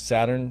Japanese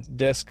Saturn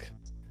disc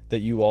that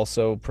you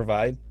also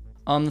provide?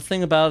 The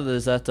thing about it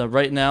is that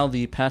right now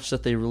the patch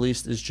that they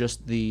released is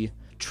just the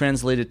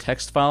translated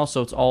text file,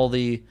 so it's all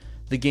the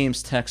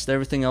game's text.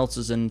 Everything else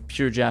is in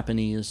pure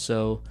Japanese,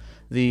 so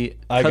the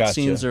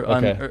cutscenes are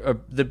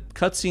the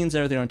cutscenes and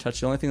everything are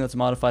untouched. The only thing that's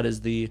modified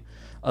is the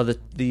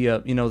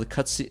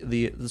cutscene,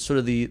 the sort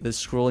of the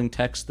scrolling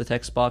text, the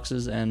text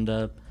boxes,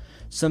 and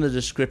some of the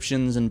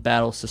descriptions and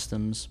battle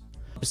systems.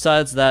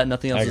 Besides that,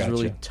 nothing else is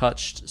really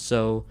touched.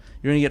 So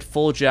you're gonna get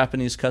full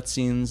Japanese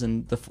cutscenes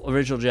and the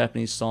original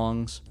Japanese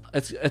songs.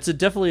 It's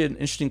definitely an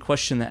interesting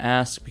question to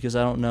ask, because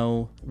I don't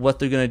know what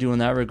they're gonna do in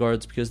that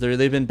regards, because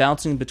they've been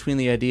bouncing between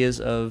the ideas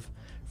of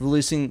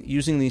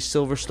using the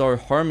Silver Star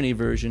Harmony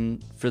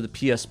version for the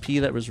PSP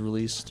that was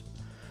released,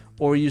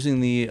 or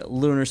using the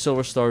Lunar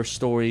Silver Star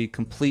Story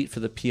Complete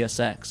for the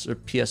PSX or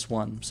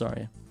PS1.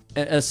 Sorry.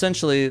 And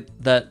essentially,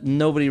 that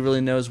nobody really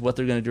knows what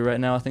they're going to do right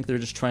now. I think they're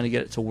just trying to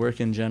get it to work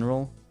in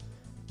general.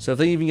 So if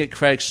they even get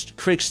Craig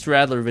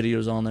Stradler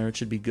videos on there, it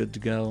should be good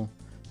to go.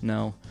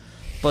 No,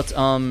 but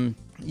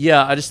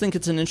yeah, I just think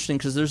it's an interesting,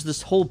 because there's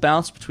this whole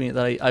bounce between it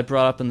that I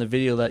brought up in the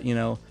video, that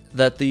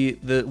that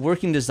the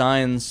working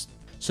design's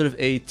sort of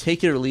a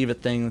take it or leave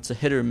it thing. It's a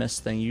hit or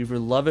miss thing. You either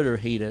love it or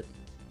hate it.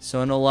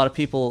 So I know a lot of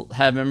people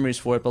have memories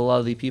for it, but a lot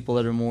of the people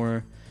that are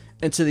more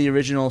into the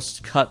original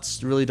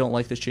cuts really don't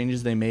like the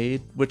changes they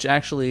made, which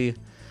actually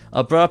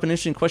brought up an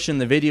interesting question in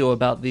the video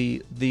about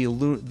the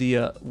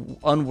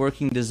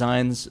unworking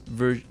designs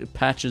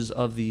patches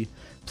of the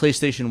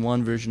PlayStation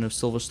 1 version of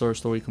Silver Star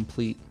Story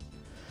Complete,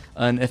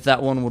 and if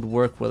that one would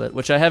work with it,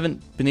 which I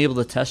haven't been able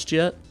to test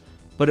yet,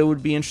 but it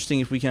would be interesting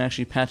if we can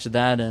actually patch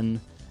that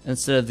in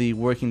instead of the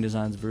working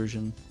designs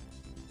version.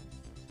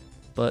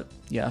 But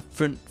yeah,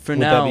 for now, would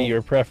that be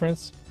your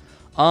preference?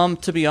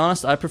 To be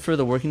honest, I prefer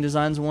the working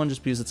designs one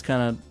just because it's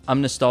kind of,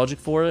 I'm nostalgic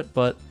for it,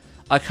 but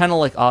I kind of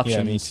like options.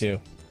 Yeah, me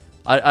too.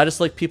 I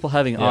just like people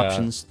having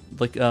options.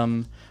 Like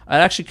I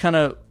actually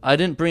I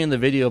didn't bring in the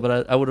video,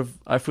 but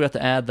I forgot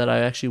to add that I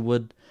actually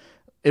would.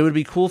 It would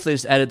be cool if they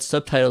just added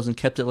subtitles and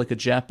kept it like a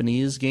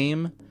Japanese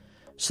game,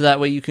 so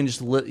that way you can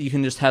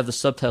just have the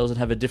subtitles and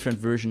have a different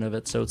version of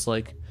it. So it's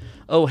like,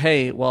 oh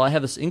hey, well I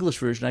have this English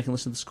version, I can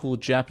listen to this cool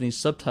Japanese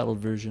subtitled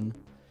version.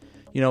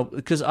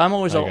 Because I'm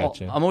always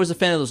a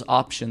fan of those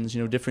options.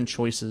 Different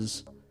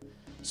choices.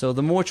 So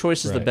the more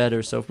choices, the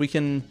better. So if we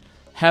can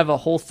have a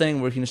whole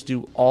thing where we can just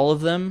do all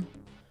of them,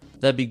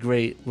 that'd be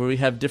great. Where we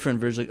have different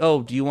versions, like,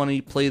 oh, do you want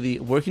to play the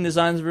working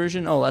designs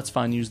version? Oh, that's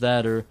fine, use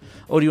that. Or,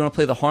 oh, do you want to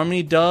play the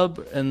harmony dub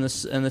and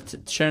the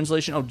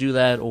translation? Oh, do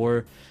that.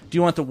 Or, do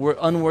you want the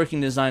unworking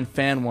design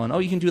fan one? Oh,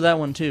 you can do that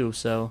one too.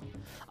 So,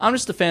 I'm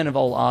just a fan of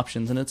all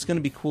options, and it's going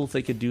to be cool if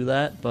they could do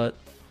that. But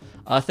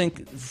I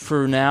think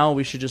for now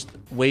we should just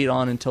wait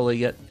on until they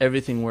get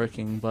everything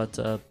working. But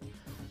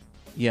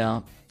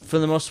yeah, for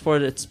the most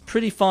part, it's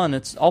pretty fun.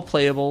 It's all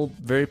playable,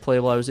 very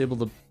playable. I was able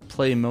to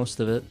play most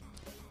of it.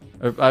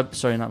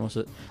 Sorry, not most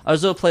of it. I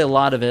was able to play a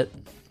lot of it,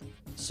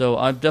 so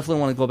I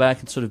definitely want to go back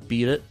and sort of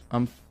beat it.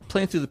 I'm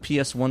playing through the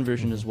PS1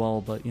 version as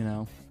well, but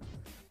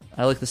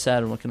I like the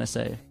Saturn. What can I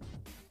say?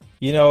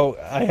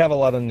 I have a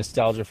lot of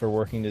nostalgia for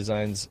working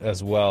designs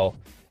as well.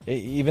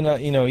 Even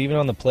on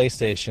the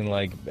PlayStation,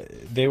 like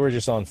they were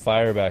just on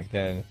fire back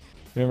then.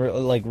 Remember,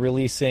 like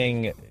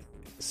releasing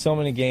so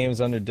many games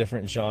under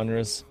different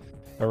genres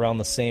around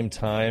the same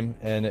time,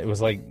 and it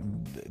was like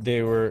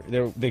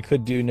they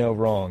could do no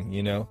wrong,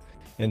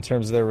 in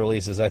terms of their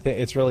releases. I think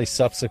it's really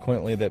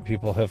subsequently that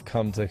people have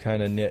come to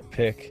kind of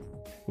nitpick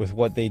with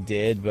what they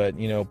did, but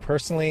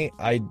personally,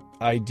 I'm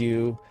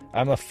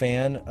a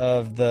fan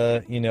of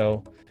the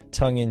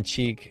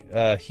tongue-in-cheek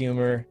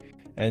humor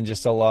and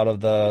just a lot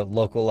of the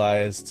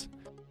localized.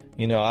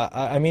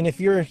 I mean, if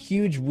you're a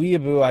huge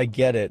weeaboo, I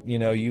get it.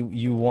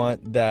 You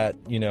want that,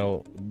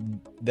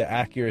 the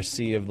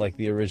accuracy of like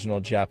the original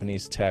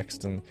Japanese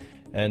text, and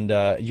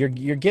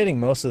you're getting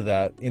most of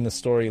that in the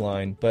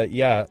storyline. But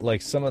yeah,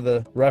 like some of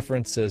the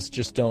references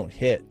just don't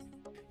hit.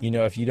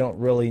 If you don't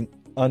really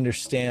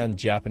understand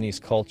Japanese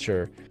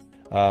culture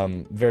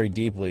very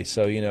deeply.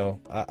 So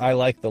I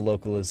like the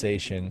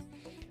localization,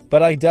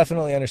 but I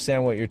definitely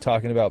understand what you're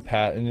talking about,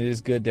 Pat. And it is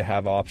good to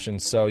have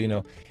options. So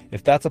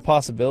if that's a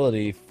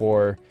possibility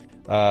for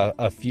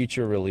a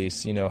future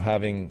release,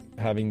 having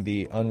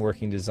the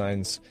unworking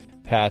designs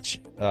patch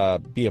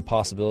be a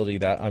possibility,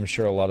 that I'm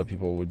sure a lot of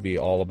people would be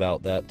all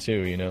about that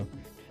too,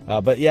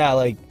 but yeah,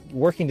 like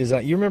working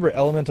design, you remember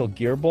Elemental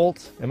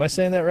Gearbolt? Am I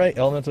saying that right?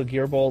 Elemental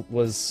Gearbolt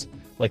was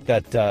like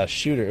that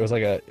shooter.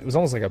 It was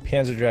almost like a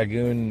Panzer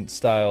Dragoon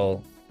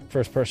style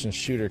first person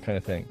shooter kind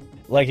of thing.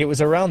 Like it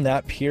was around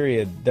that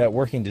period that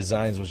working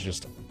designs was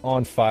just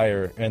on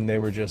fire, and they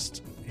were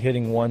just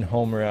hitting one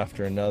homer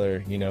after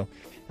another,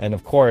 and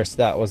of course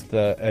that was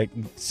the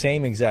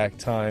same exact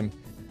time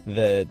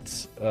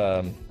that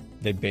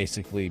they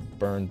basically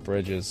burned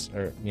bridges,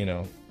 or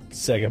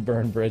Sega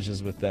burned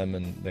bridges with them,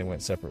 and they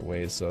went separate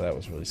ways. So that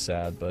was really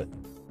sad. But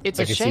it's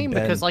a shame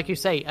because, like you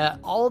say,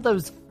 all of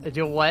those.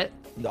 What?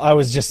 I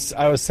was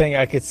saying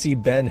I could see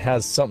Ben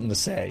has something to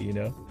say.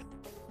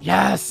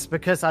 Yes,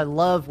 because I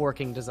love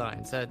working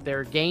designs.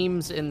 Their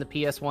games in the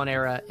PS1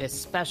 era,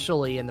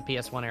 especially in the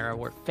PS1 era,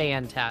 were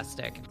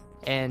fantastic.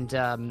 And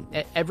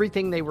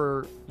everything they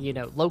were,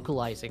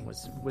 localizing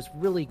was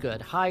really good,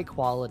 high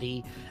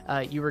quality.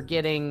 You were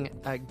getting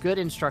good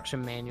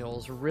instruction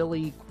manuals,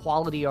 really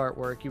quality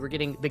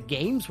artwork. The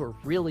games were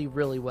really,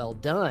 really well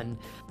done,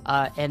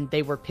 and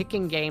they were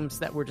picking games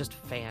that were just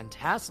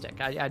fantastic.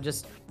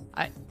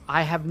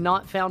 I have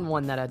not found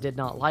one that I did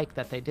not like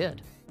that they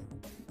did.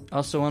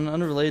 Also, on an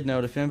unrelated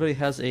note, if anybody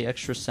has a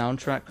extra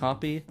soundtrack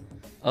copy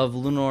of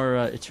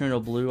Lunar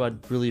Eternal Blue,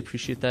 I'd really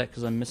appreciate that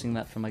because I'm missing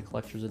that from my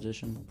collector's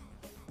edition.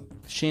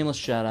 Shameless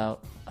shout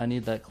out. I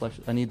need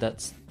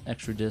that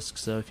extra disc.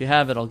 So if you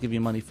have it, I'll give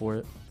you money for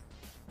it.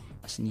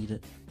 I just need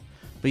it.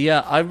 But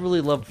yeah, I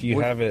really love. If you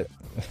have it.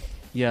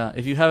 Yeah,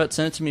 if you have it,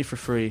 send it to me for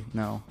free.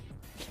 No,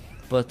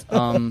 but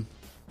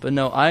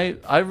no,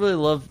 I really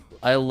love.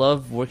 I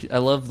love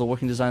the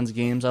Working Designs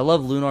games. I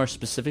love Lunar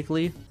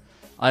specifically.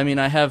 I mean,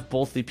 I have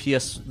both the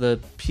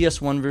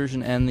PS1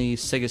 version and the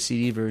Sega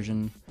CD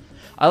version.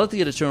 I like to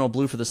get Eternal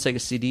Blue for the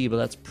Sega CD, but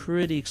that's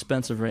pretty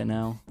expensive right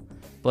now.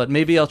 But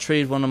maybe I'll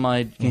trade one of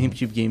my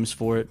GameCube games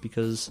for it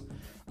because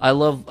I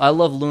love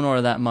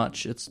Lunar that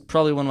much. It's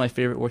probably one of my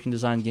favorite Working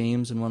Design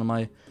games and one of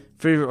my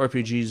favorite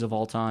RPGs of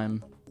all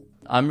time.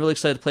 I'm really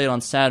excited to play it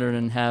on Saturn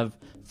and have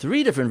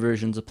 3 different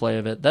versions of play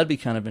of it. That'd be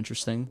kind of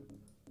interesting.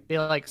 Be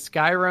like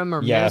Skyrim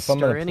or Myst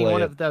or any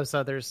one of those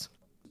others.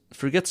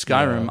 Forget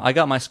Skyrim. Yeah. I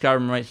got my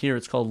Skyrim right here.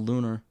 It's called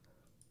Lunar.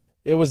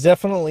 It was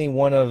definitely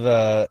one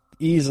of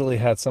easily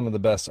had some of the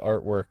best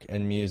artwork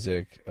and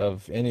music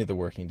of any of the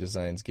Working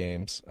Designs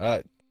games.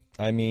 I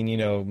I mean,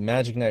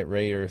 Magic Knight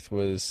Rayearth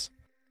was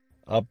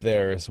up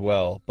there as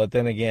well. But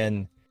then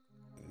again,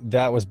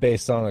 that was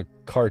based on a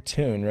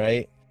cartoon,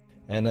 right?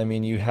 And I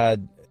mean, you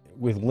had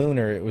with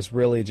Lunar, it was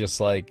really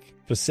just like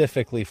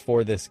specifically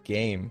for this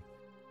game,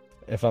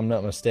 if I'm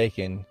not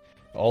mistaken.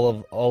 All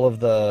of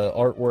the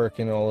artwork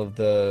and all of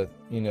the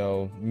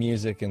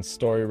music and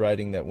story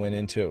writing that went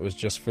into it was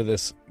just for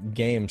this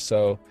game,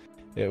 so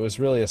it was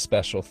really a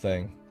special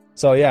thing.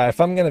 So yeah, if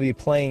I'm going to be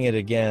playing it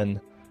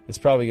again, it's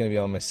probably going to be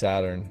on my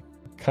Saturn.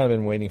 Kind of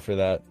been waiting for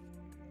that.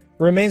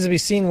 Remains to be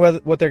seen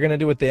what they're going to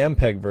do with the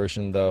MPEG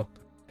version, though.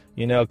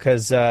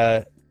 Because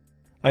I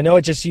know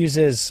it just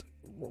uses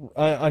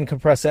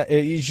uncompressed.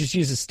 It just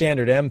uses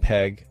standard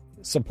MPEG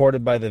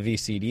supported by the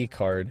VCD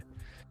card,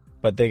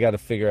 but they got to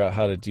figure out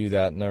how to do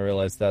that. And I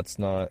realize that's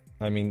not.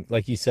 I mean,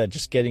 like you said,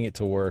 just getting it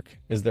to work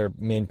is their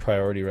main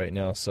priority right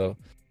now. So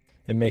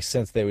it makes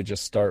sense they would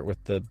just start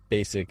with the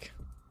basic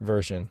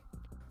version.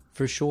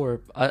 For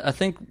sure. I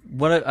think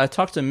I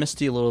talked to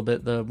Misty a little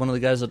bit. One of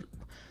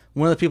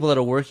the people that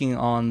are working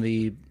on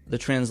the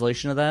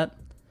translation of that.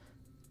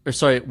 Or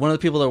sorry, one of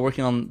the people that are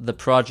working on the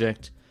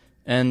project,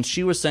 and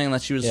she was saying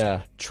that she was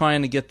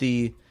trying to get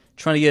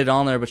it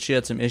on there, but she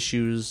had some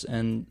issues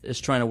and is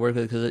trying to work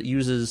with it because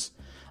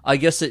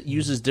it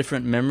uses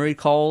different memory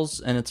calls,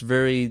 and it's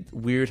very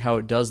weird how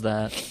it does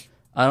that.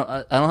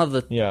 I don't have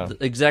the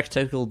exact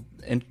technical.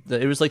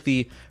 It was like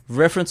the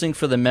referencing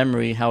for the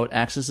memory, how it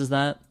accesses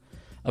that.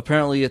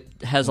 Apparently, it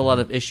has a lot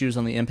of issues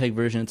on the MPEG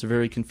version. It's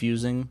very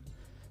confusing,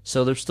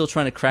 so they're still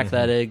trying to crack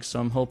that egg. So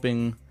I'm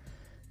hoping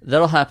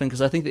that'll happen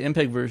because I think the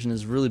MPEG version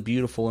is really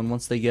beautiful, and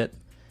once they get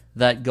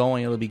that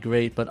going, it'll be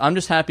great. But I'm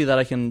just happy that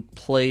I can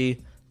play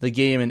the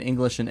game in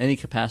English in any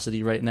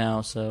capacity right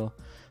now. So,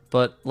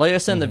 but like I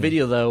said in the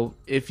video, though,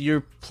 if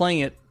you're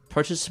playing it,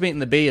 participate in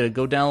the beta.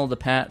 Go download the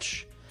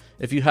patch.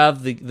 If you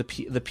have the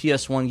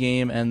PS1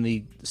 game and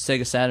the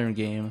Sega Saturn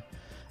game,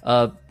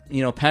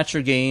 patch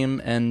your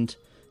game and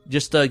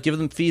just give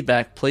them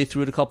feedback. Play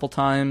through it a couple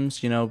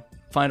times.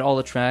 Find all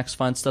the tracks.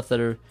 Find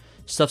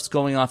stuff's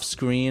going off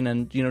screen,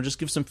 and just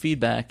give some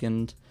feedback.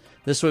 And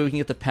this way we can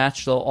get the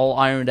patch all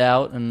ironed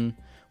out. And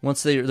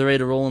once they're ready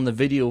to roll in the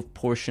video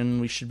portion,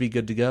 we should be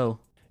good to go.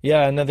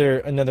 Yeah,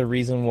 another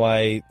reason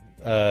why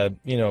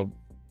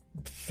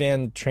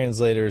fan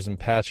translators and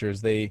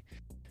patchers they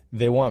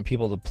want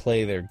people to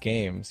play their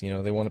games.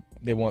 They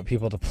want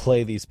people to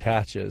play these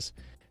patches.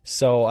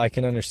 So I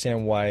can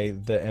understand why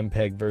the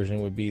MPEG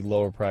version would be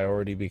lower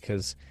priority,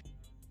 because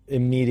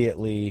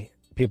immediately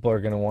people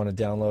are going to want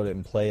to download it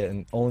and play it,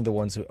 and only the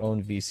ones who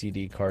own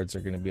VCD cards are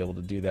going to be able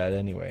to do that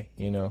anyway,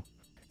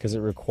 because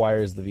it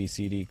requires the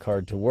VCD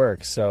card to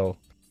work. So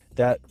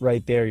that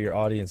right there, your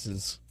audience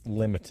is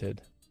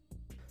limited.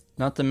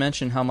 Not to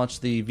mention how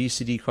much the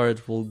VCD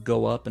cards will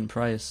go up in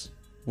price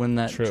when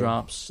that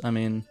drops. I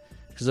mean,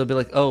 because they'll be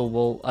like, oh,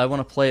 well, I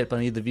want to play it, but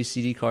I need the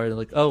VCD card. They're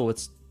like, oh,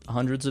 it's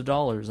hundreds of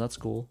dollars. That's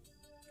cool.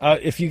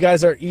 If you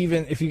guys are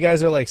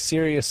like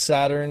serious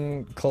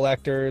Saturn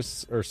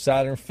collectors or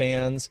Saturn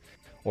fans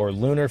or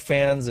Lunar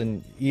fans,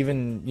 and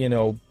even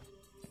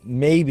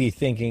maybe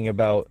thinking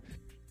about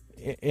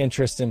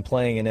interest in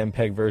playing an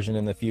MPEG version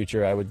in the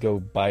future, I would go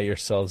buy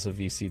yourselves a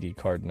VCD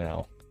card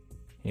now,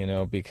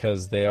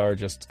 because they are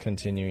just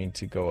continuing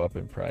to go up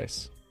in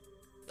price.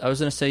 I was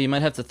going to say, you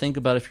might have to think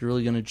about if you're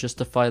really going to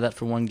justify that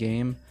for one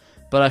game,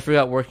 but I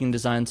forgot Working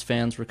Designs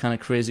fans were kind of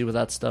crazy with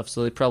that stuff,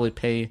 so they probably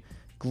pay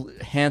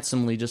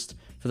handsomely just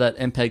for that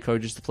MPEG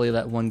card just to play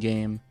that one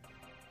game.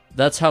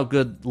 That's how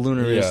good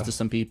Lunar is to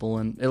some people,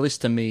 and at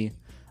least to me.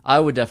 I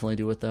would definitely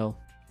do it, though.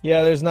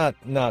 Yeah, there's not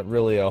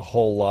really a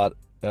whole lot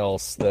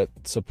else that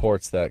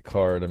supports that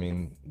card. I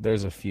mean,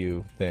 there's a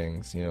few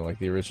things, like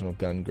the original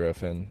Gun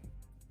Griffin,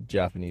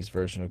 Japanese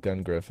version of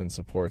Gun Griffin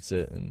supports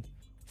it, and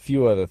a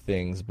few other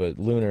things, but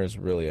Lunar is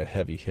really a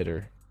heavy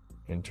hitter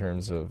in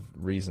terms of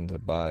reason to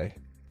buy.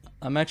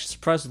 I'm actually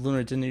surprised that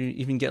Lunar didn't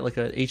even get like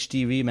a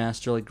HD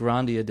remaster like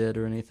Grandia did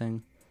or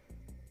anything.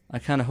 I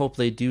kind of hope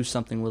they do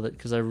something with it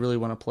because I really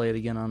want to play it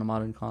again on a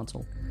modern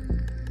console.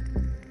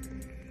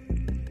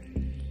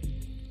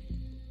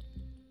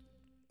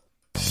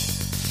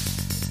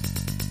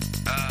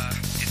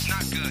 It's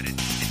not good. It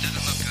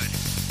doesn't look good.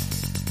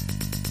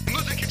 I'm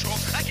losing control.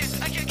 I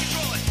can't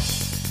control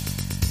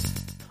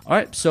it.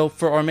 Alright, so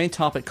for our main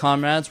topic,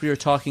 comrades, we are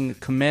talking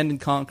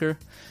Command & Conquer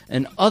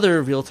and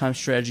other real-time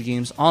strategy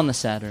games on the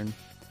Saturn.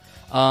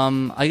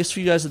 I guess for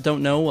you guys that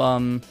don't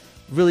know,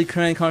 really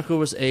Command & Conquer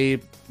was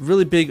a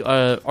really big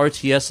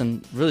RTS,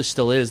 and really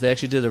still is. They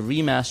actually did a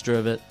remaster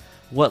of it,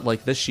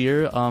 this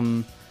year,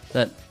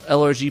 that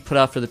LRG put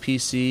out for the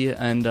PC,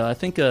 and I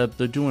think they're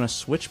doing a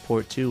Switch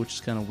port too, which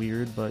is kind of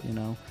weird, but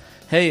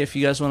hey, if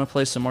you guys want to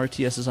play some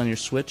RTSs on your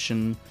Switch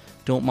and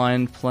don't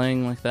mind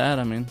playing like that,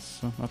 I mean,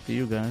 it's up to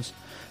you guys.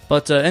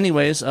 But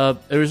anyways, it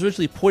was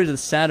originally ported to the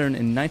Saturn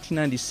in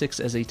 1996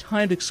 as a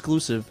timed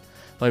exclusive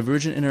by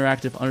Virgin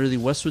Interactive under the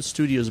Westwood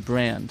Studios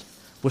brand.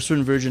 Westwood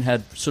and Virgin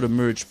had sort of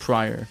merged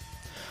prior.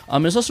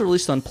 It was also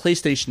released on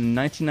PlayStation in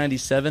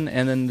 1997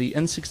 and then the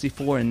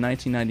N64 in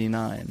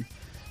 1999.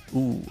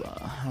 Ooh,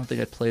 I don't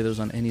think I'd play those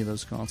on any of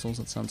those consoles.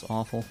 That sounds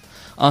awful.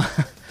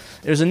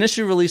 It was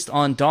initially released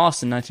on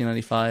DOS in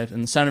 1995,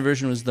 and the Saturn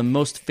version was the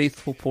most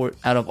faithful port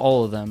out of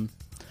all of them.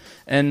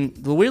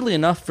 And weirdly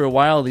enough, for a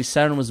while, the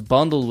Saturn was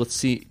bundled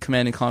with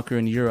Command & Conquer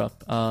in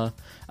Europe. I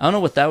don't know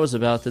what that was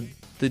about.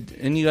 Did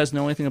any of you guys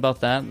know anything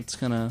about that? It's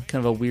kind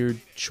of a weird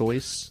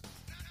choice.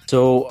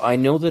 So I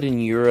know that in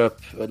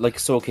Europe,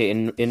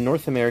 in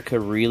North America,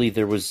 really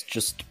there was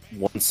just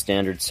one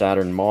standard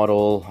Saturn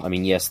model. I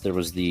mean, yes, there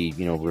was the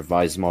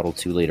revised Model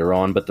 2 later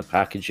on, but the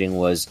packaging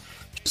was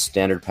just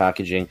standard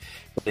packaging.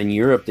 But in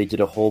Europe, they did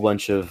a whole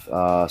bunch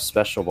of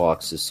special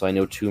boxes. So I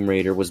know Tomb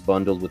Raider was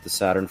bundled with the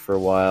Saturn for a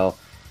while,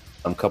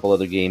 a couple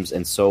other games,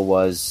 and so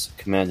was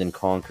Command &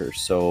 Conquer.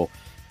 So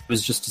it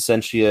was just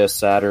essentially a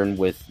Saturn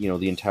with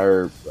the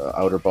entire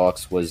outer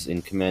box was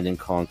in Command &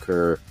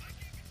 Conquer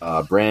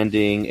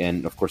branding,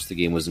 and of course the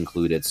game was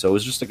included. So it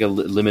was just like a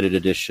limited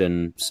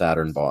edition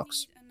Saturn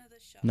box.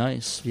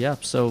 Nice. Yeah.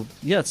 So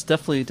yeah, it's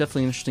definitely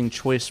an interesting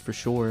choice for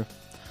sure.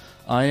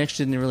 I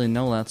actually didn't really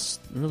know. That's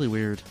really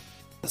weird.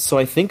 So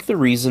I think the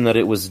reason that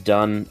it was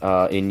done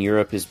in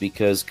Europe is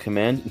because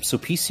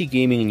PC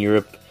gaming in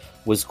Europe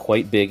was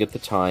quite big at the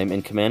time,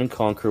 and Command &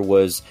 Conquer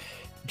was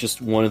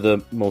just one of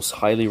the most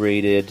highly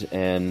rated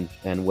and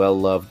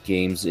well-loved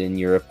games in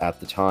Europe at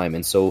the time.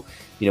 And so,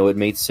 it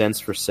made sense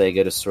for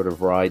Sega to sort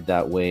of ride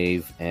that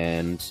wave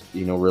and,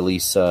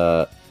 release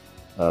a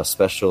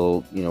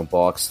special,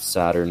 boxed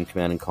Saturn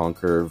Command &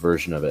 Conquer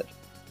version of it.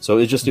 So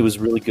it was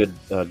really good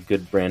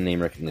brand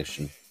name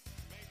recognition.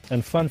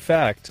 And fun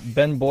fact,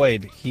 Ben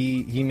Boyd,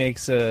 he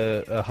makes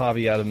a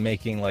hobby out of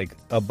making like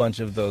a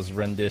bunch of those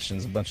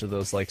renditions, a bunch of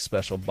those like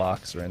special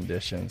box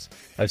renditions.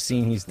 I've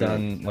seen he's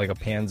done like a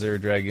Panzer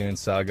Dragoon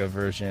Saga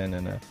version,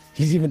 and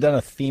he's even done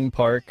a theme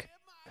park.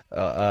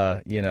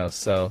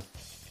 So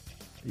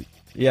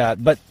yeah,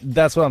 but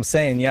that's what I'm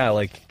saying. Yeah,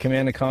 like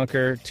Command &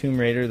 Conquer, Tomb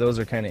Raider, those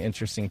are kind of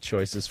interesting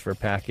choices for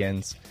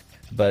pack-ins.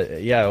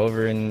 But yeah,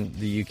 over in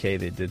the UK,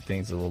 they did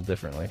things a little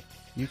differently.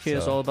 UK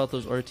is all about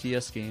those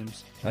RTS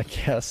games. I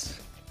guess.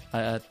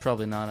 I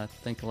probably not. I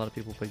think a lot of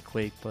people play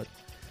Quake, but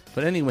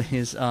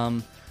anyways,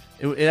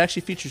 it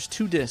actually features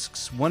 2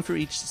 discs, one for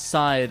each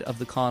side of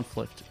the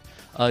conflict.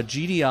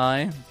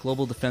 GDI,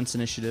 Global Defense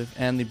Initiative,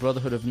 and the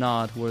Brotherhood of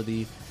Nod, who are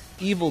the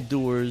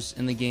evildoers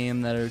in the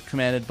game that are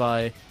commanded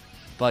by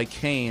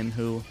Cain,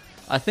 who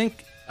I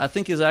think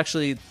is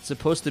actually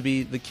supposed to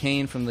be the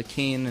Cain from the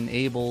Cain and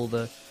Abel,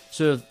 the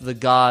sort of the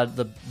god,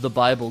 the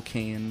Bible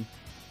Cain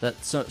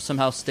that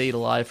somehow stayed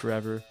alive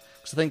forever.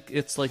 Because I think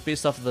it's like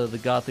based off of the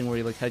God thing where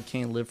he like had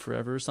Cain live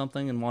forever or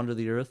something and wander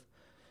the earth.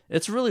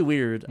 It's really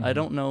weird. Mm-hmm. I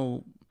don't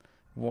know.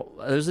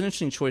 There's an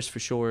interesting choice for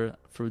sure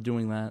for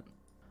doing that.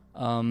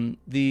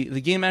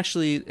 The game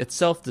actually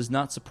itself does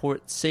not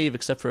support save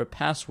except for a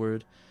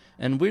password,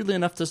 and weirdly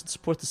enough doesn't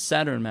support the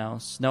Saturn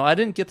mouse. Now I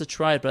didn't get to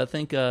try it, but I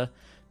think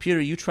Peter,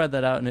 you tried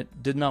that out and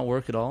it did not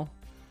work at all.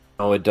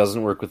 No, it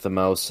doesn't work with the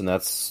mouse, and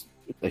that's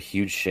a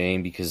huge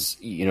shame because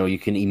you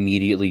can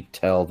immediately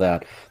tell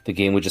that the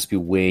game would just be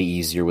way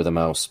easier with a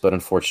mouse, but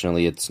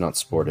unfortunately it's not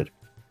supported.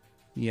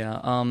 Yeah,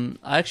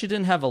 I actually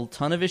didn't have a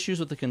ton of issues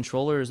with the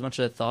controller as much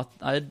as I thought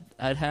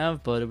I'd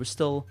have, but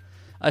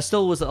I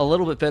still was a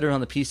little bit better on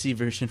the PC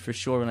version for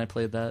sure when I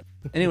played that.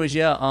 Anyways,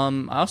 yeah,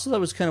 I also thought it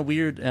was kind of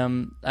weird.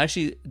 I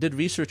actually did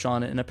research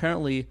on it, and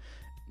apparently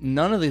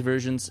none of the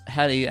versions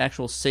had a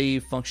actual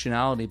save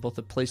functionality. Both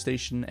the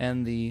PlayStation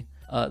and the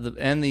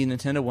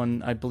Nintendo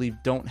one, I believe,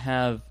 don't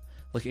have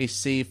like a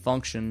save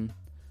function.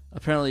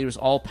 Apparently, it was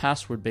all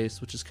password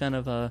based, which is kind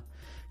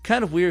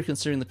of weird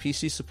considering the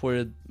PC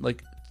supported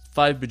like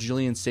 5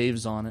 bajillion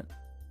saves on it.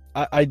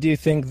 I do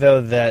think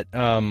though that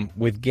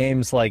with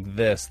games like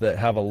this that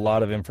have a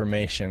lot of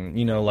information,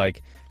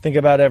 like think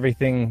about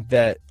everything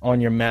that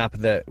on your map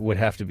that would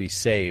have to be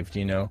saved.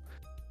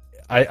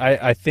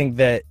 I think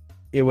that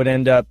it would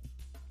end up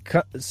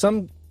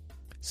some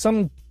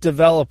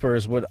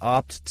developers would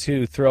opt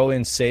to throw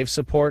in save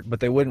support, but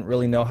they wouldn't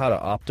really know how to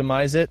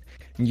optimize it.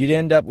 And you'd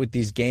end up with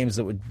these games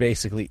that would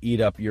basically eat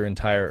up your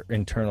entire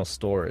internal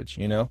storage,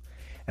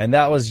 And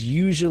that was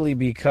usually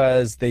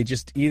because they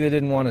just either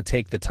didn't want to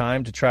take the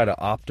time to try to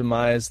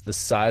optimize the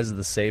size of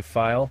the save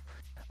file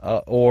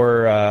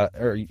or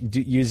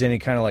use any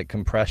kind of like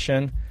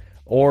compression,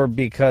 or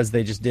because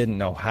they just didn't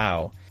know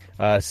how.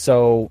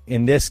 So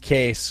in this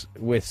case,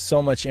 with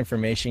so much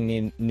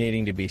information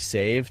needing to be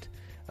saved,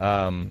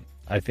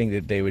 I think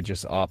that they would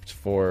just opt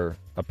for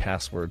a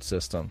password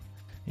system,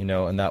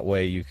 and that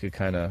way you could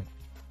kind of,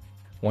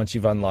 once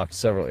you've unlocked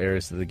several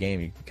areas of the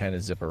game, you can kind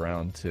of zip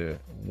around to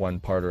one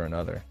part or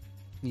another.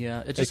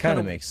 Yeah, it kind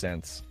of makes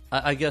sense.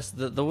 I guess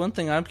the one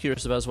thing I'm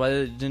curious about is why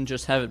they didn't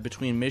just have it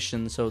between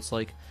missions, so it's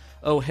like,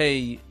 oh,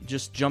 hey,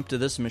 just jump to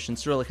this mission.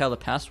 It's sort of like how the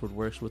password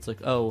works, where it's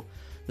like, oh,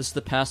 this is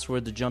the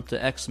password to jump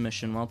to X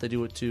mission. Why don't they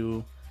do it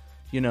to,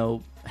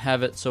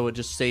 have it so it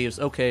just saves,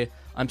 okay,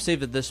 I'm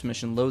saved at this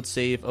mission, load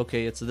save,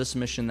 okay, it's this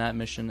mission, that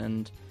mission,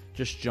 and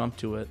just jump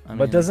to it. I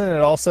But mean, doesn't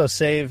it also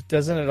save?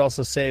 Doesn't it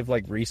also save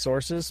like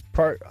resources?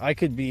 I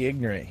could be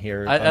ignorant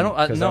here.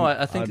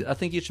 I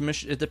think each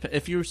mission.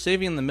 If you're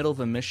saving in the middle of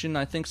a mission,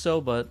 I think so.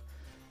 But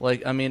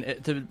like, I mean,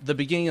 at the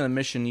beginning of the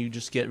mission, you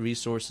just get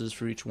resources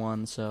for each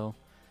one. So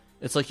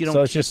it's like you don't.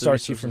 So it keep just the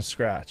starts you resources. from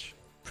scratch.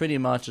 Pretty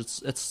much,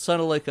 it's sort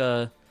of like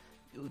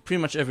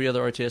pretty much every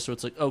other RTS. So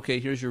it's like, okay,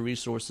 here's your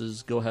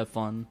resources. Go have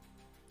fun.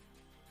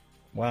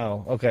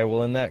 Wow. Okay.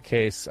 Well, in that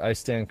case, I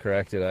stand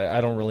corrected. I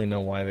don't really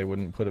know why they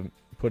wouldn't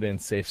put in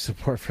safe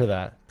support for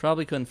that.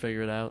 Probably couldn't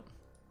figure it out.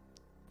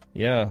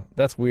 Yeah,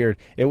 that's weird.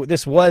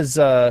 This was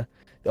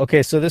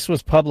okay. So this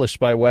was published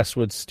by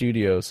Westwood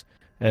Studios,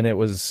 and it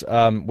was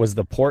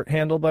the port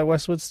handled by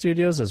Westwood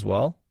Studios as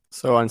well.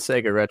 So on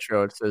Sega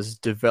Retro, it says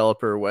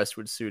developer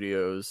Westwood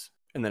Studios,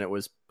 and then it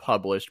was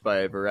published by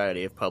a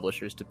variety of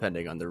publishers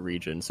depending on the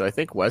region. So I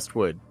think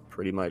Westwood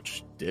pretty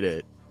much did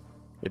it.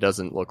 It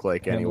doesn't look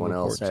like anyone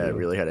else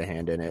really had a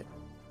hand in it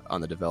on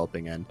the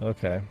developing end.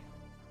 Okay.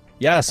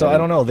 Yeah, so I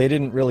don't know. They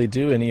didn't really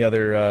do any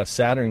other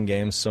Saturn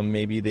games, so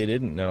maybe they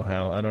didn't know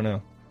how. I don't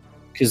know.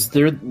 Because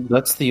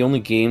that's the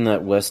only game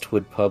that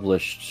Westwood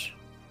published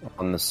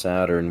on the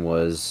Saturn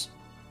was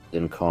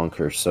in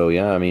Conquer. So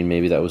yeah, I mean,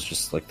 maybe that was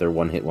just like their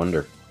one-hit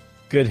wonder.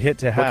 Good hit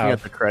to have. Looking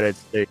at the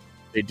credits,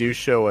 they do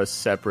show a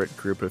separate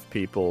group of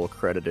people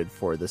credited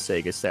for the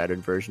Sega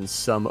Saturn version.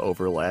 Some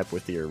overlap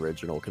with the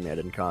original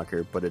Command &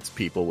 Conquer, but it's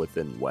people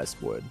within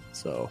Westwood.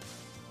 So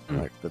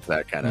like,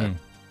 that kind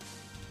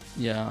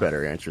of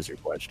better answers your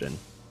question.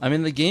 I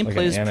mean, the game Like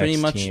plays an pretty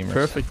NX much team or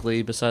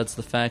perfectly, besides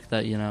the fact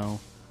that,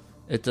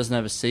 it doesn't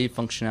have a save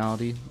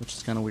functionality, which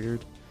is kind of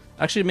weird.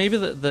 Actually, maybe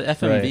the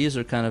FMVs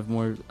are kind of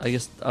more, I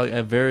guess,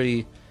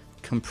 very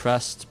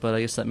compressed, but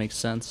I guess that makes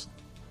sense.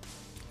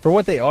 For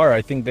what they are,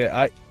 I think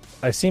that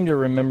I seem to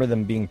remember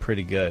them being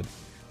pretty good.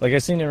 Like I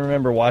seem to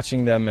remember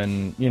watching them,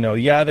 and they're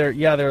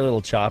a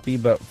little choppy,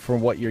 but for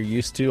what you're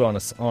used to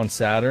on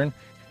Saturn,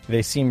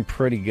 they seem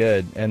pretty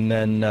good. And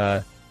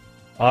then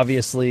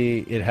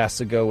obviously it has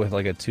to go with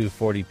like a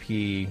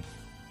 240p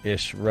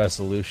ish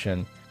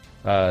resolution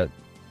to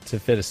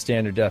fit a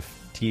standard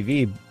def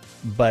TV.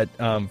 But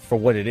for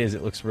what it is,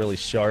 it looks really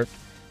sharp,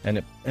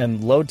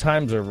 and load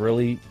times are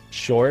really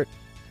short.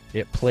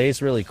 It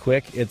plays really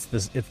quick. It's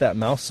that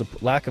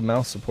lack of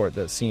mouse support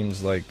that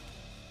seems like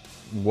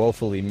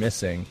woefully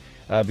missing.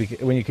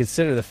 When you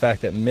consider the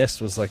fact that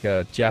Myst was like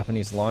a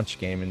Japanese launch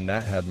game and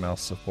that had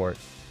mouse support,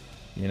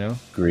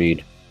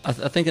 Agreed. I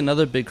think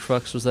another big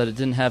crux was that it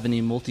didn't have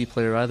any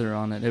multiplayer either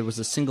on it. It was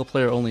a single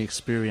player only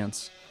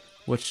experience,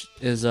 which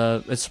is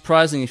it's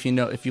surprising if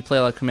you play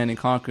like Command &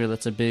 Conquer.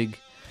 That's a big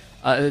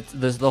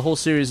the whole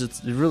series.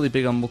 It's really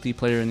big on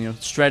multiplayer, and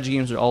strategy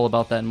games are all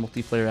about that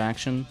multiplayer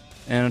action.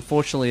 And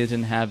unfortunately, it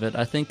didn't have it.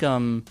 I think I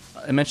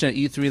mentioned at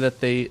E3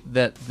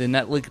 that the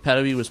NetLink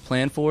compatibility was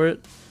planned for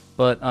it,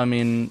 but I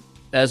mean,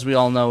 as we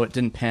all know, it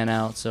didn't pan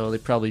out. So they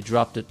probably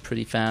dropped it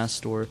pretty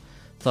fast, or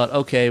thought,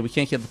 okay, we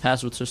can't get the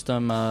password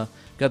system.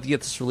 Got to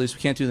get this released.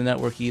 We can't do the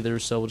network either,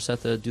 so we'll just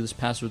have to do this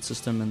password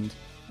system, and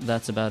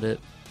that's about it.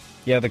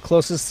 Yeah, the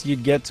closest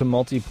you'd get to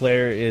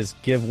multiplayer is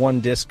give one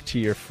disc to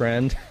your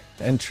friend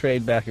and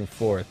trade back and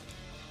forth.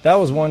 That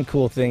was one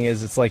cool thing.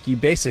 Is it's like you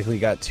basically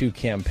got two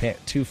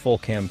full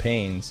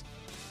campaigns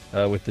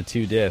with the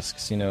 2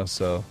 discs,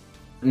 So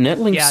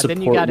NetLink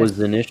support was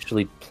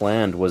initially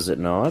planned, was it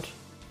not?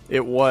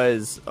 It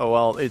was. Oh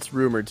well, it's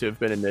rumored to have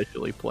been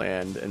initially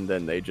planned, and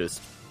then they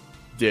just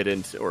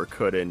didn't or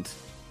couldn't.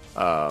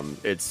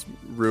 It's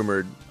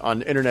rumored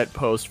on internet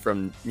posts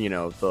from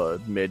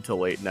the mid to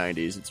late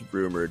 90s. It's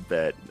rumored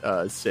that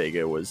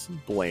Sega was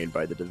blamed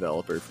by the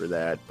developer for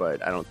that,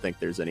 but I don't think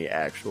there's any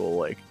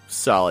actual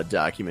solid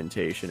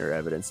documentation or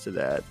evidence to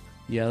that.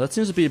 Yeah, that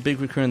seems to be a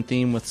big recurrent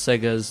theme with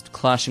Sega's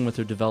clashing with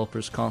their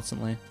developers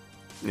constantly.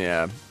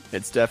 Yeah,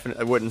 it's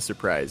definitely. It wouldn't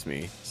surprise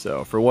me.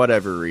 So for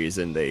whatever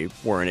reason, they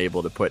weren't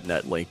able to put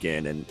NetLink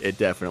in, and it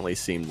definitely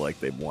seemed like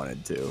they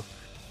wanted to.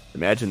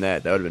 Imagine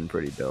that. That would have been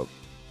pretty dope.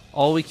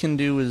 All we can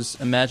do is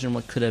imagine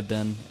what could have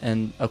been,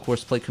 and of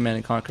course play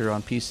Command & Conquer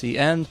on PC,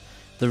 and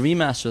the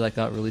remaster that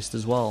got released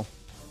as well.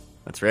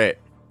 That's right.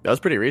 That was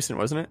pretty recent,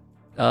 wasn't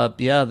it?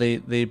 Yeah,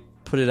 they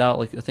put it out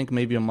I think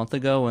maybe a month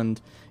ago,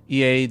 and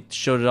EA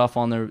showed it off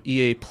on their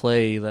EA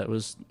Play. That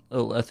was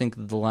I think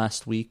the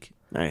last week.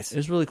 Nice. It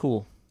was really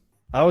cool.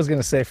 I was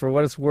gonna say, for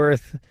what it's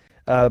worth,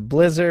 not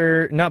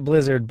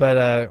Blizzard,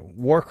 but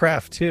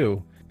Warcraft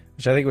 2,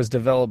 which I think was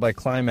developed by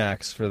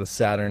Climax for the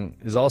Saturn,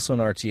 is also an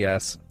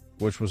RTS,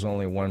 which was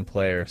only 1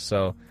 player.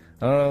 So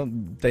I don't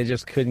know, they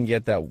just couldn't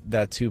get that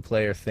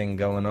 2-player thing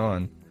going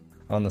on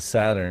the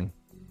Saturn.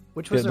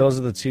 Those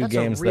are the 2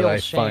 games that I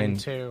find.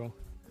 Too.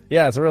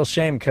 Yeah, it's a real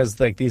shame because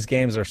these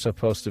games are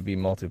supposed to be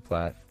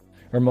multiplayer.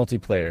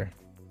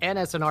 And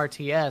as an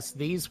RTS,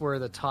 these were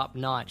the top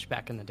notch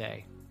back in the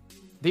day.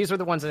 These were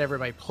the ones that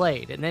everybody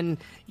played, and then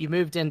you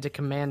moved into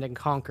Command &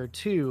 Conquer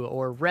 2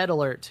 or Red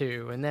Alert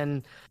 2, and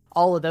then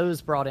all of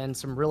those brought in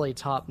some really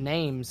top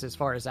names as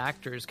far as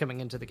actors coming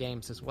into the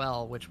games as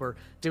well, which were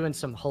doing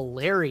some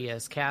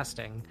hilarious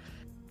casting.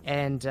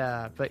 And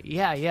but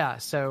yeah,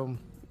 so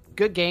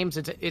good games.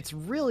 It's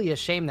really a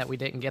shame that we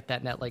didn't get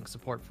that NetLink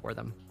support for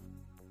them.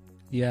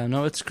 Yeah,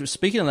 no,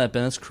 speaking of that,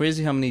 Ben, it's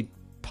crazy how many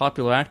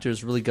popular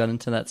actors really got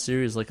into that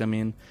series. Like, I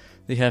mean,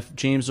 they have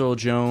James Earl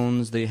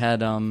Jones, they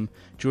had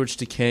George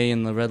Takei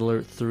in the Red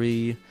Alert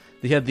 3.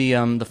 They had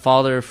the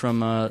father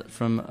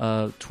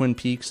from Twin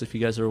Peaks, if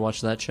you guys ever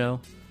watched that show.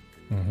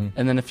 Mm-hmm.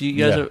 And then if you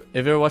guys have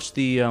you ever watched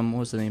the what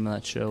was the name of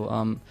that show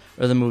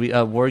or the movie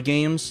War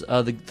Games,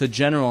 the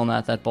general in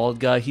that bald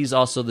guy, he's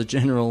also the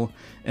general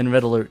in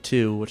Red Alert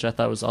 2, which I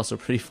thought was also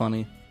pretty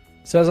funny.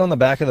 It says on the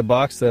back of the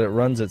box that it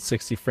runs at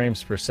 60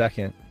 frames per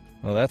second.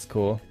 Well, that's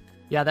cool.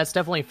 Yeah, that's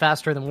definitely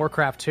faster than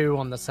Warcraft 2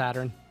 on the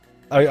Saturn.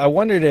 I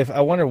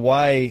wonder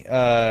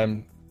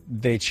why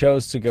they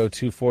chose to go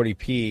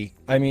 240p.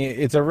 I mean,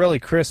 it's a really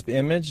crisp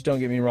image, don't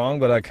get me wrong,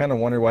 but I kind of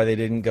wonder why they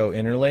didn't go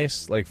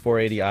interlace like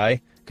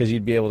 480i, because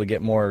you'd be able to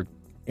get more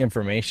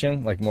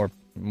information, like more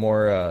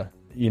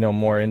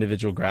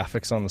individual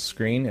graphics on the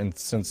screen. And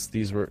since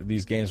these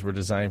games were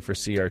designed for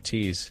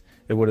CRTs,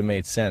 it would have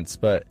made sense.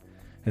 But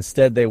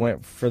instead, they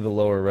went for the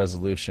lower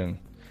resolution,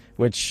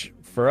 which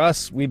for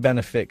us, we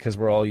benefit because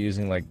we're all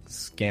using like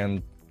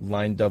scan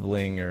line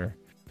doubling or,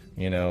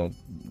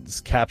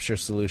 capture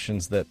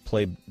solutions that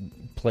play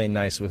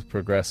nice with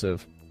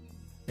progressive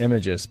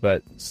images.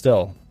 But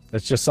still,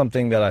 it's just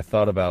something that I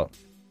thought about,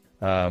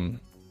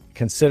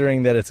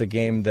 considering that it's a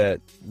game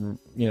that,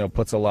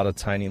 puts a lot of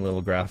tiny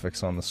little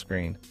graphics on the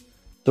screen.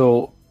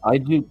 So I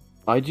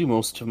do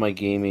most of my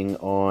gaming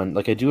on,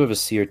 like, I do have a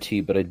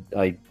CRT, but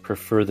I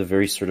prefer the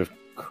very sort of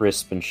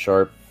crisp and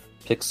sharp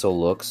pixel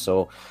look.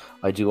 So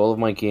I do all of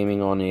my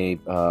gaming on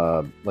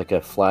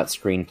a flat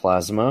screen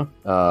plasma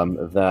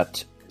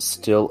that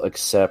still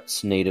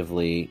accepts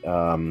natively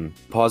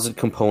Posit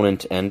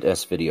Component and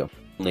S-Video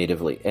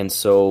natively. And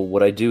so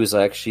what I do is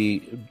I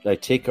take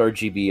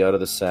RGB out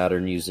of the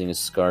Saturn using a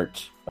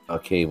SCART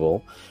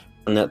cable,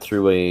 run that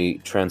through a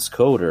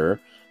transcoder,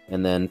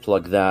 and then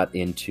plug that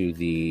into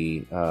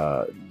the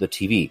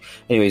TV.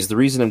 Anyways, the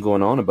reason I'm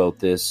going on about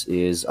this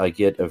is I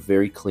get a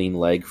very clean,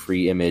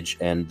 lag-free image,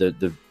 and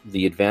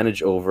the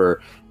advantage over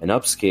an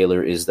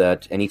upscaler is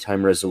that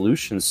anytime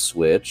resolutions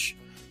switch,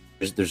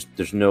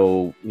 there's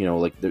no,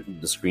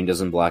 the screen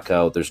doesn't black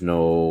out. There's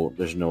no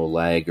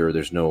lag, or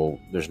there's no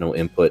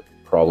input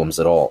problems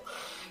at all.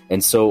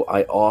 And so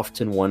I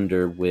often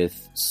wonder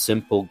with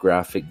simple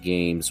graphic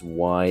games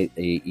why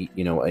a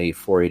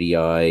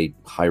 480i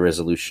high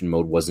resolution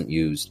mode wasn't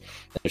used.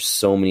 And there's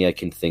so many I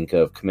can think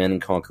of. Command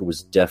and Conquer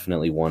was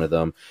definitely one of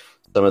them.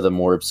 Some of the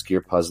more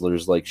obscure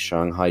puzzlers like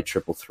Shanghai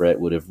Triple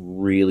Threat would have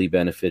really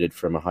benefited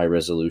from a high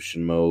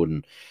resolution mode,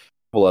 and a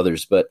couple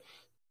others. But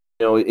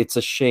it's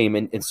a shame.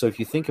 And so if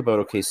you think about,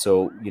 okay,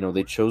 so,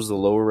 they chose the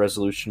lower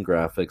resolution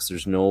graphics.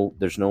 There's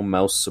no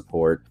mouse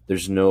support.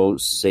 There's no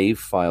save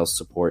file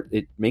support.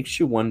 It makes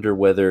you wonder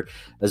whether,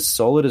 as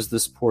solid as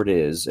this port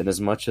is, and as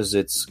much as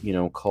it's,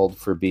 called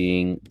for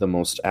being the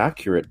most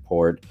accurate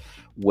port,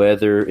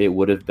 whether it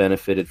would have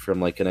benefited from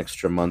like an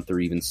extra month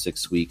or even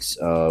 6 weeks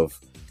of,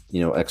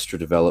 extra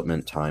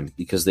development time,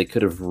 because they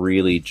could have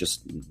really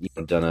just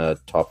done a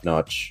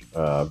top-notch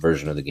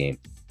version of the game.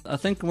 I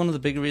think one of the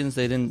big reasons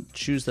they didn't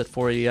choose that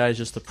 480i is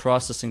just the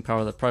processing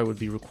power that probably would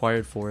be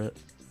required for it.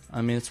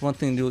 I mean, it's one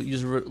thing to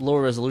use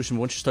lower resolution, but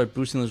once you start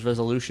boosting those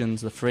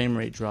resolutions, the frame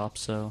rate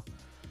drops. So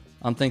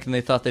I'm thinking they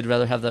thought they'd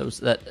rather have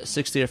that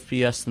 60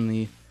 FPS than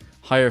the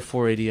higher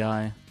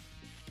 480i.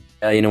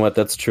 Yeah, you know what?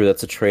 That's true.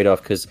 That's a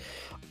trade-off, because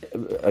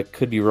I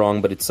could be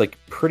wrong, but it's like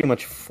pretty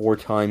much 4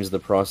 times the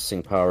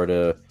processing power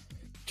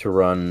to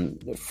run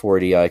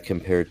 480i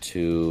compared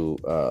to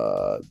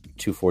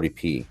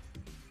 240p.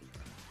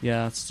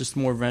 Yeah, it's just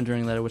more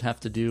rendering that it would have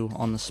to do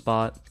on the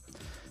spot.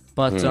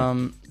 But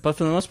but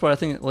for the most part, I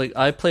think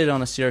I played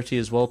on a CRT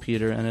as well,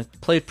 Peter, and it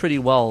played pretty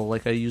well.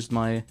 Like, I used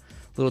my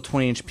little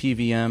 20-inch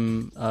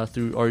PVM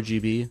through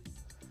RGB,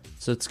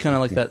 so it's kind of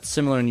like that,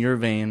 similar in your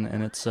vein.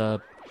 And it's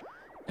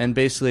and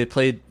basically it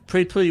played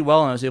pretty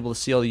well, and I was able to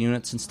see all the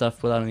units and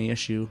stuff without any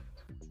issue.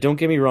 Don't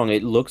get me wrong;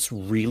 it looks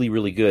really,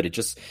 really good. It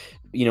just,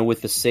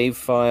 with the save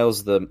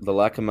files, the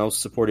lack of mouse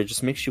support, it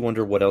just makes you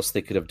wonder what else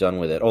they could have done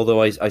with it.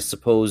 Although I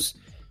suppose,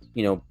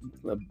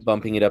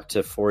 bumping it up to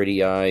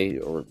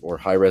 480i or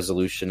high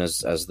resolution,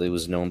 as it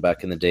was known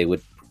back in the day,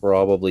 would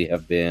probably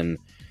have been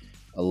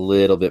a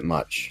little bit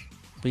much.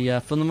 But yeah,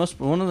 for the most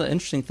part, one of the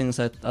interesting things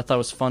I thought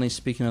was funny,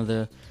 speaking of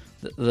the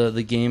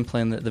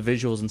gameplay and the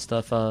visuals and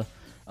stuff,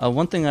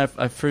 one thing I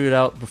figured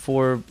out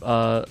before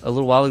a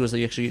little while ago was that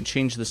you actually can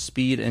change the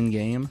speed in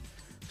game.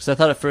 Because I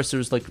thought at first it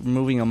was like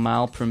moving a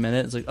mile per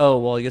minute. It's like, oh,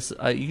 well, I guess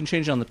you can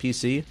change it on the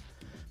PC,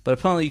 but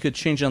apparently you could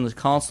change it on the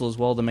console as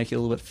well to make it a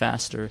little bit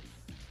faster.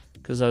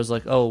 Because I was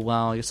like, oh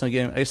wow, I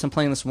guess I'm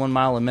playing this 1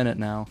 mile a minute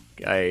now.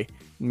 I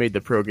made the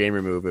pro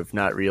gamer move of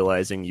not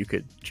realizing you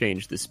could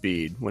change the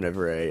speed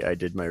whenever I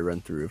did my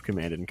run through of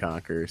Command and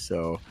Conquer.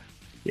 So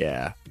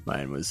yeah,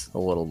 mine was a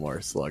little more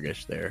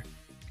sluggish there.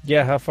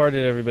 Yeah, how far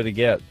did everybody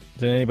get?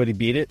 Did anybody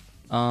beat it?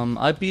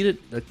 I beat it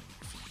a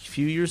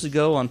few years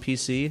ago on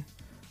PC.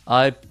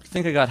 I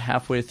think I got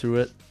halfway through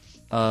it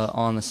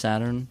on the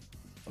Saturn.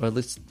 or at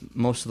least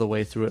most of the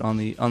way through it on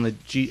the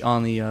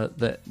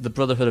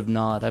Brotherhood of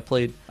Nod. I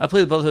played the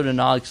Brotherhood of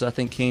Nod because I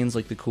think Kane's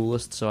like the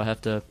coolest, so I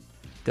have to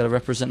gotta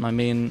represent my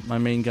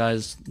main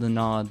guys, the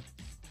Nod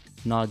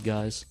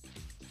guys.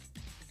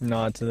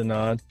 Nod to the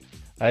Nod.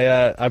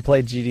 I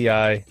played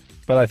GDI,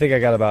 but I think I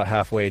got about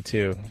halfway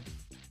too.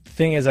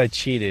 Thing is, I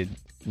cheated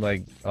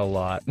like a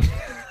lot.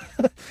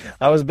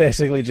 I was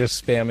basically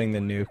just spamming the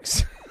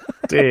nukes.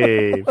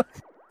 Dave.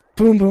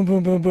 Boom, boom,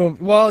 boom, boom, boom.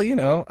 Well,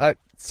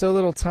 so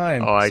little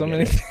time. Oh, I so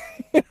get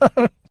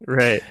many.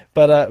 Right.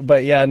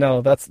 But yeah,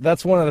 no,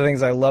 that's one of the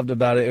things I loved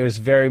about it. It was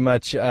very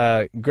much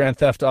Grand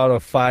Theft Auto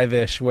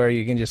 5-ish, where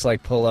you can just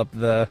like pull up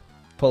the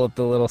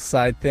little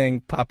side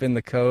thing, pop in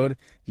the code.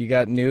 You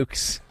got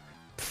nukes,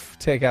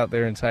 take out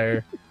their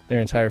entire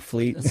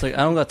fleet. It's like I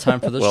don't got time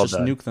for this. Well just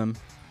done. nuke them.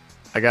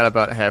 I got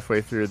about halfway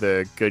through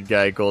the good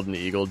guy Golden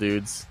Eagle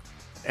dudes,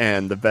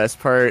 and the best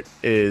part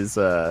is,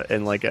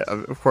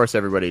 of course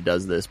everybody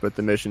does this, but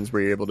the missions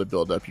where you're able to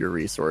build up your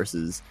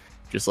resources,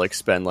 just like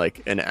spend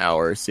like an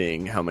hour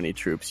seeing how many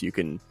troops you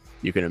can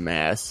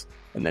amass,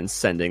 and then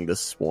sending the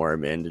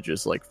swarm in to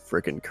just like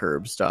frickin'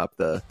 curb stop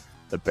the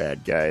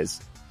bad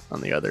guys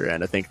on the other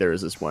end. I think there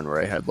was this one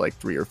where I had like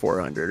 300 or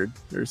 400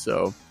 or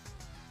so,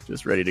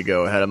 just ready to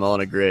go. I had them all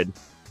on a grid.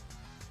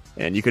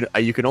 And you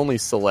could only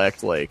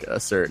select like a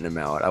certain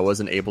amount. I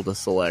wasn't able to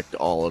select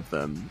all of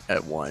them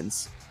at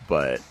once,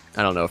 but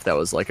I don't know if that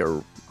was like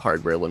a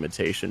hardware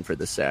limitation for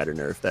the Saturn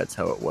or if that's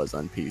how it was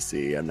on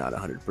PC. I'm not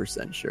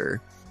 100% sure.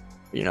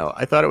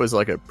 I thought it was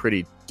like a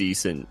pretty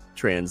decent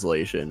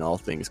translation, all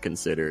things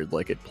considered.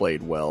 Like it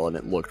played well and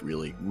it looked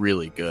really,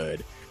 really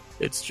good.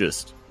 It's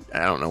just, I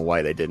don't know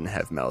why they didn't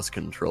have mouse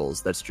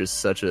controls. That's just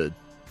such a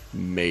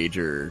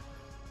major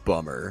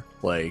bummer.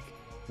 Like,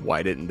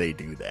 why didn't they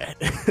do that?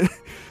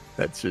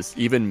 That's just,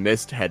 even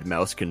Myst had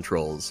mouse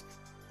controls,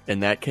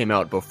 and that came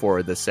out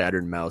before the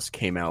Saturn mouse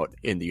came out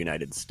in the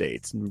United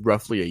States,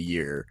 roughly a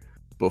year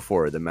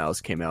before the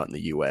mouse came out in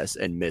the US,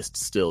 and Myst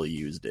still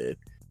used it.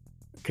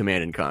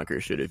 Command and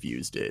Conquer should have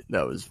used it.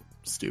 That was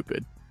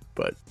stupid,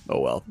 but oh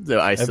well.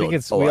 I think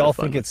we all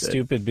think it's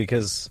stupid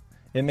because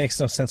it makes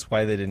no sense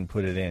why they didn't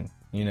put it in,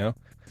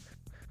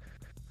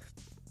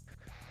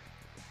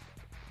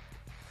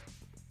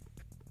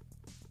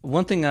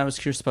 One thing I was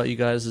curious about you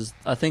guys is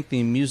I think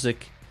the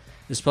music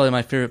is probably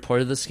my favorite part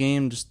of this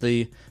game, just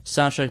the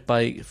soundtrack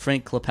by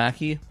Frank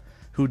Klepacki,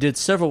 who did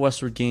several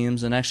Westward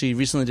games and actually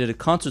recently did a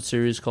concert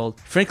series called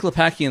Frank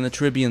Klepacki and the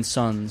Caribbean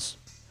Suns,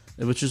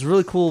 which is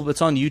really cool.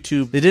 It's on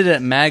YouTube. They did it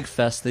at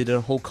MagFest. They did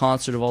a whole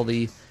concert of all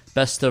the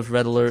best of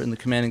Red Alert and the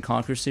Command &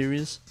 Conquer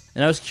series.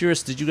 And I was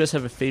curious, did you guys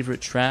have a favorite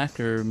track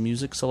or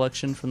music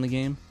selection from the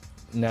game?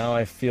 Now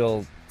I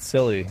feel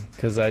silly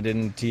because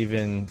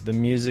the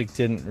music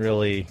didn't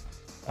really...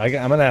 I'm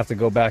going to have to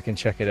go back and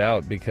check it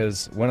out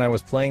because when I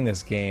was playing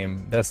this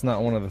game, that's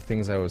not one of the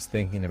things I was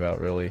thinking about,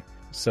 really.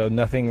 So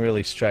nothing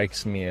really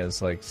strikes me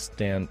as like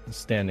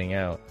standing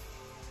out.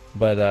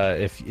 But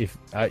if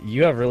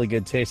you have really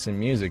good taste in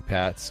music,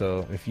 Pat,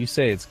 so if you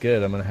say it's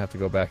good, I'm going to have to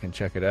go back and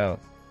check it out.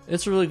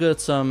 It's really good.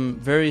 It's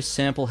very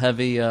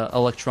sample-heavy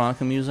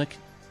electronica music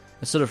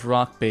instead of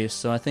rock-based.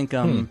 So I think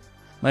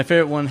my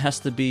favorite one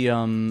has to be,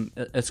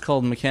 it's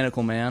called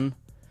Mechanical Man.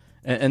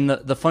 And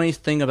the funny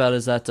thing about it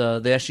is that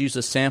they actually used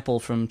a sample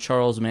from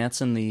Charles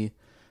Manson, the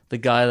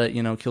guy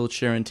that killed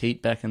Sharon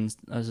Tate back in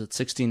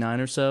 1969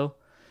 or so.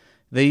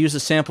 They used a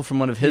sample from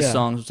one of his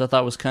songs, which I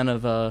thought was kind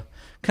of a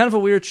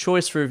weird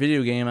choice for a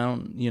video game. I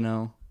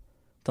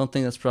don't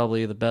think that's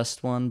probably the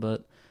best one,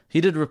 but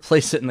he did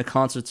replace it in the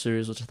concert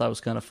series, which I thought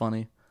was kind of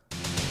funny.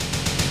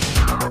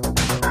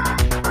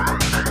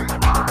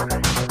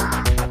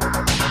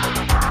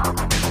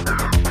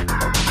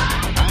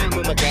 I'm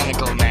a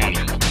mechanical man.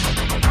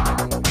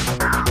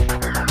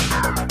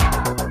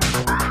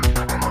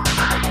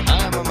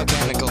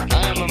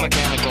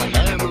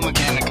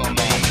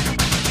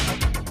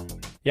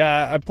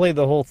 Yeah, I played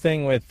the whole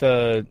thing with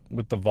the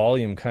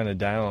volume kind of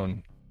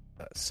down,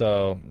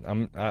 so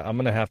I'm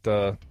gonna have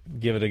to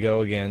give it a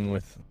go again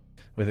with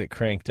it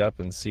cranked up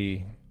and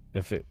see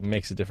if it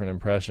makes a different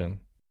impression.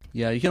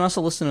 Yeah, you can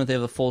also listen to it. They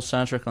have the full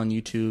soundtrack on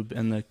YouTube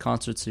and the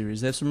concert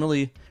series. They have some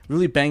really,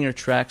 really banger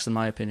tracks, in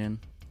my opinion.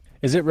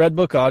 Is it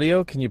Redbook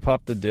Audio? Can you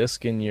pop the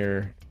disc in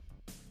your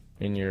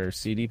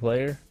CD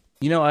player?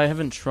 I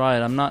haven't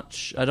tried.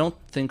 I don't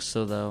think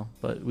so, though.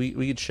 But we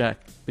could check.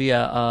 But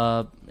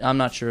yeah, I'm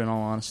not sure, in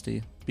all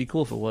honesty. Be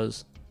cool if it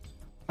was.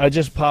 I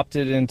just popped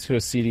it into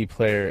a CD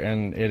player,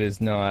 and it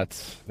does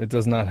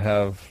not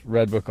have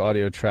Redbook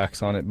Audio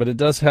tracks on it. But it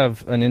does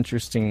have an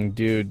interesting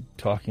dude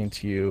talking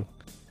to you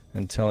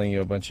and telling you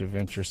a bunch of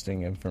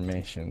interesting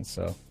information.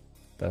 So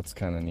that's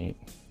kind of neat.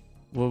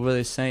 What were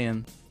they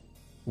saying?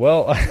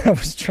 Well, I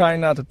was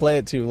trying not to play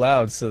it too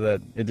loud so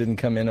that it didn't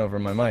come in over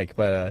my mic,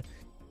 but...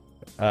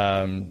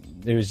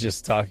 it was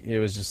just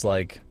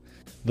like,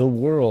 the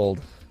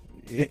world,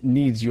 it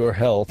needs your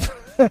help.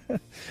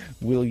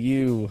 Will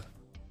you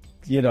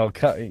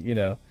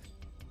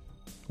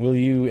will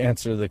you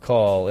answer the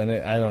call? And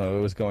I don't know,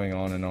 it was going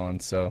on and on.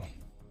 So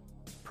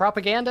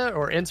propaganda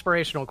or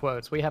inspirational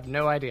quotes? We have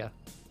no idea.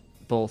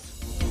 Both.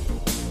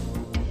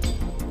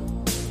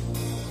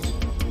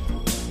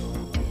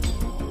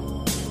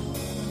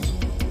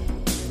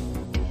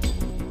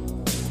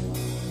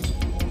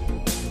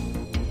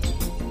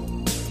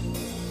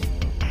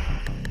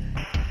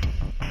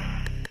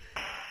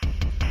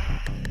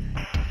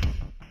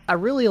 I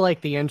really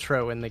like the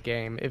intro in the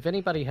game. If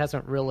anybody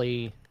hasn't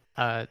really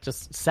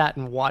just sat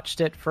and watched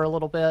it for a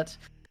little bit,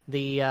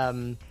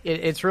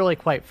 it's really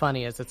quite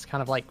funny as it's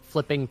kind of like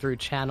flipping through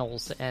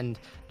channels and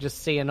just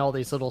seeing all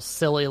these little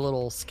silly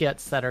little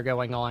skits that are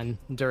going on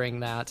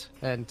during that.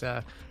 And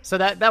so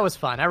that was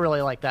fun. I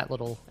really like that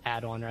little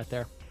add-on right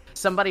there.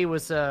 Somebody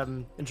was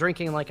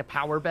drinking like a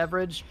power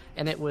beverage,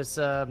 and it was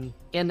in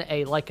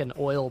an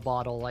oil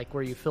bottle, like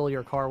where you fill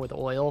your car with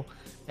oil.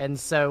 And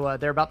so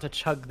they're about to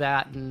chug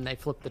that, and they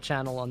flip the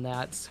channel on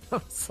that. So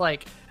it's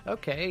like,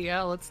 okay,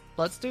 yeah,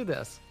 let's do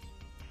this.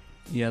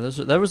 Yeah,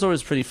 that was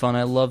always pretty fun.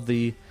 I love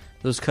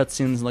those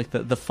cutscenes, like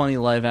the funny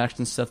live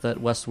action stuff that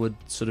Westwood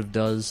sort of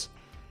does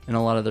in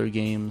a lot of their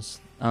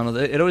games. I don't know,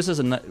 it always has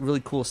a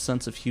really cool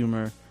sense of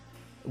humor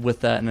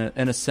with that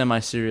in a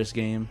semi-serious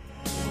game.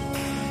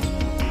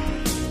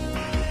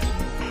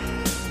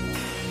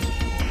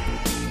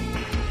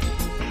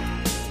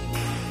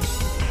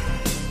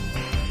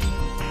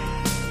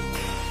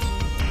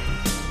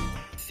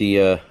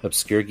 The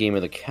obscure game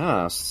of the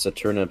cast,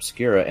 Saturna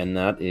Obscura, and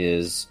that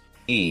is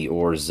E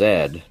or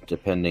Z,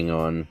 depending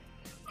on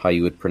how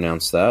you would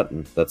pronounce that.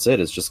 And that's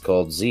it. It's just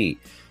called Z.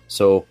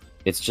 So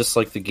it's just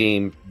like the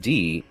game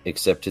D,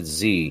 except it's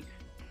Z.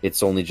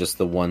 It's only just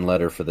the one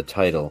letter for the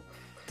title.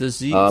 Does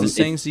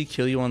saying Z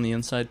kill you on the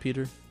inside,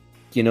 Peter?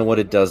 You know what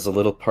it does? A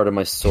little part of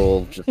my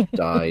soul just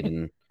died,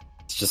 and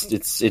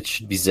it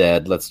should be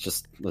Z. Let's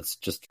just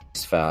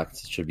face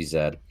facts. It should be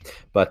Z.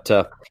 But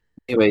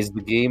anyways,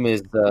 the game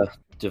is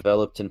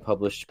developed and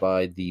published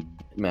by the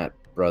Bitmap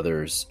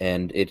brothers,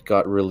 and it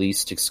got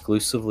released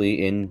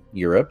exclusively in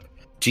Europe.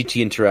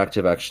 GT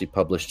Interactive actually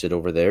published it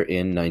over there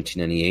in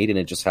 1998, and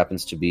it just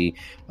happens to be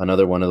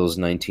another one of those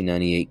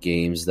 1998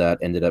 games that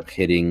ended up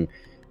hitting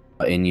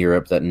in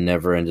Europe that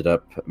never ended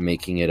up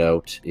making it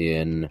out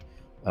in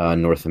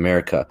North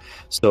America.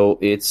 So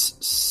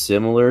it's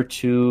similar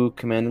to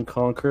Command &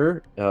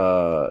 Conquer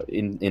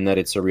in that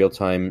it's a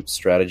real-time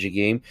strategy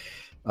game.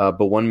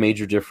 But one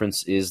major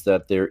difference is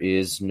that there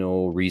is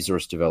no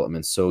resource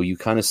development. So you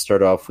kind of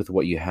start off with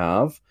what you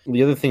have.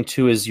 The other thing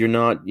too is you're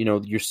not,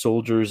 your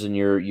soldiers and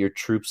your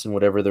troops and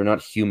whatever, they're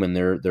not human,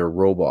 they're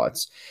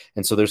robots.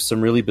 And so there's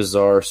some really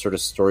bizarre sort of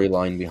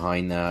storyline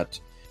behind that.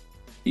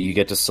 You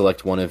get to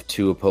select one of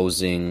two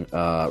opposing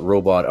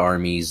robot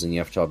armies, and you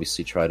have to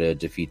obviously try to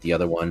defeat the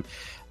other one.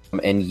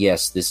 And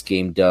yes, this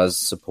game does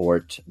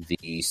support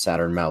the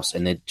Saturn mouse,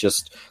 and it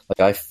just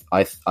I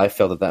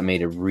felt that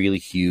made a really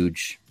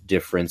huge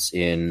difference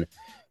in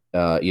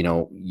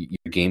your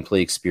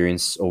gameplay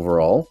experience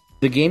overall.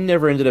 The game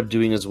never ended up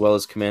doing as well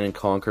as Command &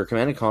 Conquer.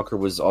 Command & Conquer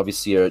was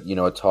obviously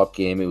a top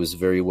game. It was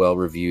very well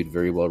reviewed,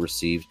 very well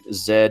received.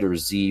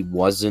 Z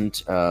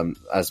wasn't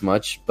as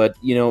much, but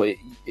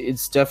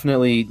it's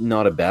definitely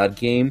not a bad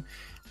game.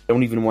 I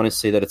don't even want to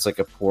say that it's like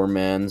a poor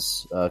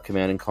man's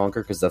Command &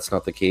 Conquer, because that's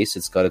not the case.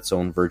 It's got its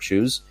own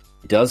virtues.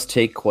 It does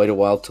take quite a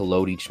while to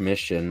load each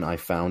mission, I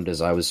found,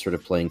 as I was sort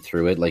of playing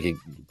through it, like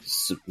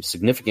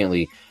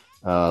significantly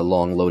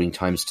long loading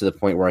times, to the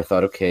point where I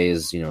thought, okay,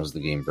 is the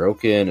game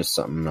broken? Is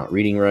something not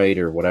reading right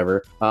or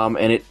whatever?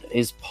 And it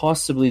is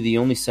possibly the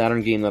only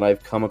Saturn game that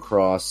I've come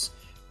across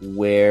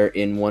where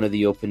in one of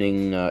the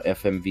opening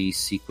FMV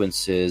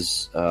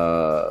sequences,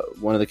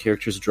 one of the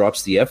characters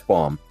drops the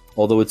F-bomb.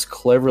 Although it's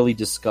cleverly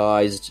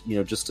disguised,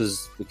 just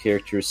as the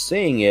character is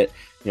saying it,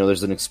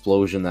 there's an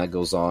explosion that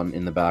goes on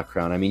in the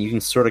background. I mean, you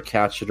can sort of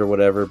catch it or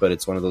whatever, but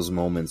it's one of those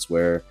moments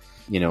where,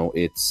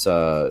 it's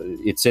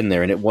in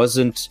there, and it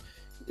wasn't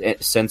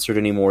censored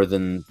any more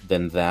than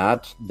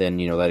that. Then,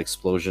 that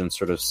explosion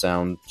sort of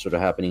sound sort of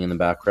happening in the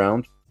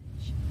background.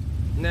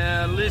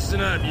 Now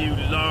listen up, you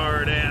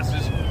lard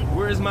asses.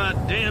 Where's my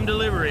damn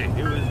delivery?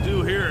 It was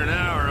due here an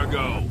hour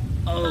ago.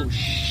 Oh,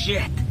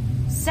 shit.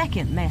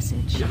 Second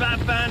message. If I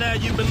find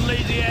out you've been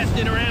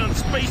lazy-assing around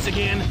space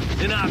again,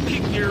 then I'll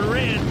kick your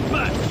red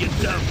butt, you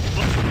dumb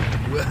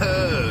fuck.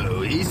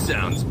 Whoa, he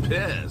sounds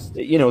pissed.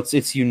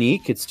 It's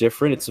unique, it's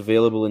different, it's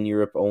available in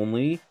Europe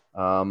only,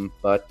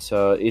 but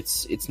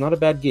it's not a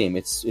bad game.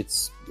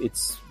 It's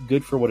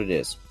good for what it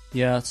is.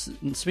 Yeah,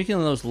 speaking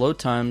of those load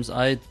times,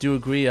 I do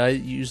agree. I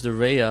used the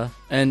Rhea,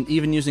 and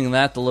even using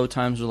that, the load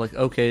times were like,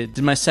 okay,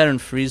 did my Saturn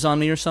freeze on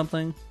me or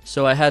something?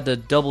 So I had to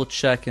double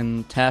check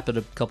and tap it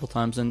a couple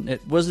times, and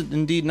it wasn't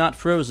indeed not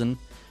frozen.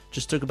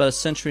 Just took about a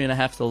century and a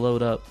half to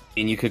load up.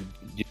 And you could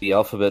do the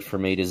alphabet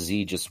from A to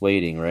Z just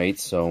waiting, right?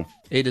 So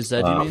A to Z,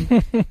 you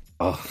mean?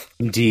 Oh,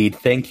 indeed.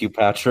 Thank you,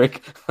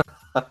 Patrick.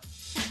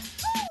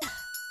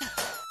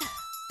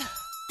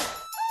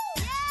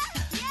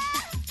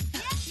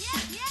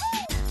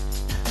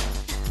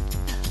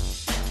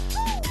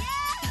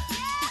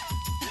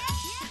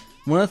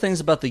 One of the things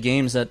about the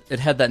game is that it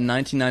had that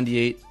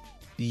 1998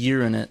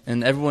 year in it,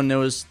 and everyone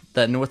knows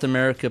that North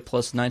America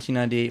plus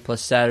 1998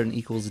 plus Saturn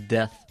equals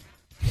death.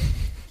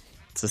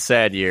 It's a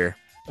sad year.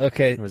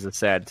 Okay. It was a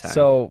sad time.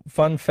 So,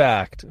 fun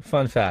fact.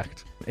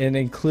 It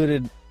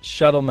included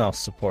shuttle mouse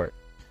support,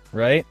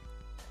 right?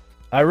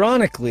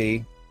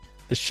 Ironically,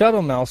 the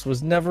shuttle mouse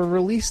was never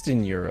released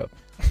in Europe.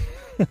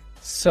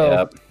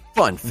 So,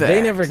 fun fact.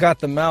 they never got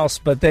the mouse,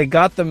 but they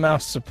got the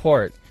mouse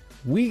support.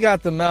 We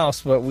got the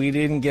mouse, but we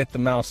didn't get the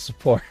mouse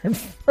support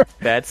for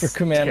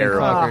Command and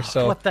Conquer.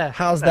 So,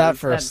 how's that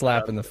for a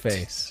slap in the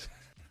face?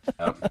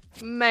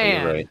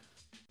 Man. Right.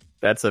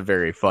 That's a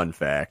very fun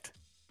fact.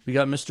 We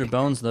got Mr.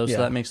 Bones, though, Yeah.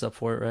 so that makes up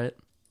for it, right?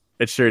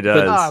 It sure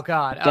does. Oh,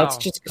 God. That's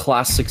just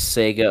classic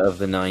Sega of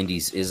the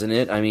 90s, isn't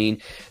it? I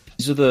mean,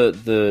 these are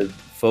the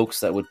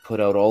folks that would put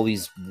out all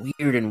these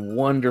weird and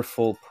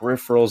wonderful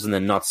peripherals and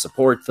then not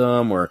support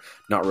them or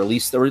not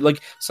release them. Or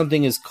like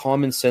something as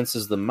common sense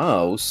as the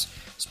mouse,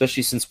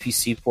 especially since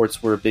PC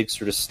ports were a big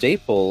sort of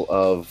staple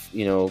of,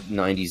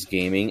 90s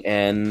gaming,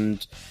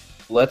 and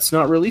let's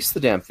not release the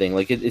damn thing.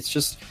 Like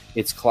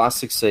it's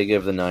classic Sega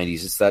of the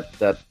 90s. It's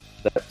that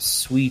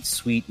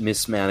sweet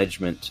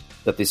mismanagement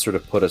that they sort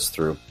of put us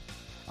through.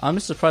 I'm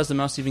just surprised the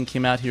mouse even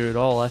came out here at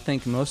all. I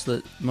think most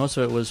of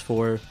it was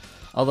for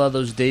a lot of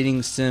those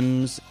dating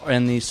sims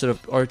and these sort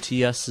of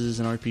RTSs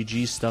and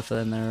RPG stuff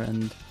in there.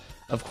 And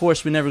of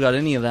course, we never got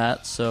any of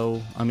that.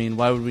 So, I mean,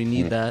 why would we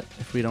need that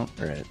if we don't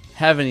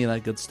have any of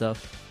that good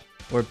stuff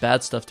or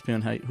bad stuff,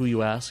 depending on who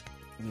you ask?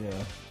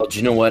 Yeah. Well, do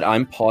you know what?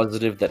 I'm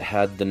positive that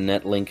had the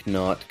Netlink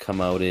not come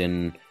out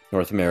in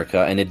North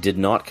America, and it did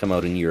not come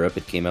out in Europe,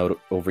 it came out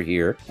over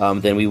here,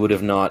 then we would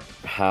have not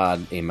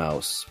had a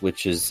mouse,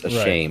 which is a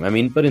shame. I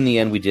mean, but in the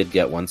end, we did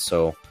get one,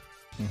 so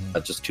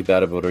just too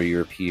bad about our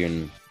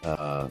European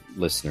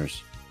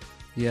listeners.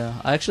 Yeah,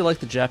 I actually like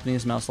the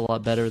Japanese mouse a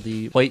lot better,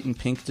 the white and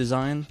pink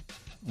design.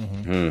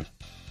 I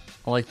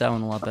like that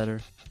one a lot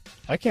better.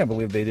 I can't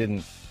believe they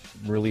didn't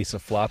release a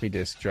floppy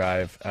disk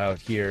drive out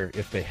here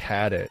if they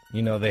had it.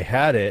 They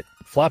had it.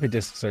 Floppy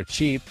disks are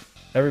cheap.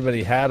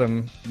 Everybody had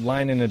them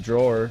lying in a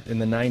drawer in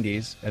the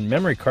 90s, and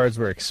memory cards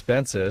were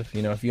expensive.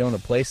 If you own a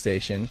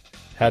PlayStation,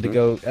 had to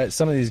go at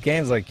some of these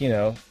games,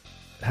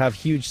 have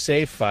huge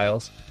save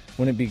files.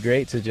 Wouldn't it be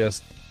great to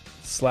just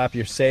slap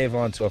your save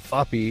onto a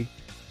floppy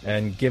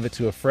and give it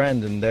to a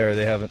friend, and there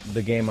they have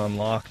the game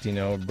unlocked,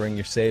 bring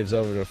your saves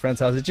over to a friend's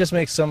house. It just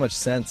makes so much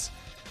sense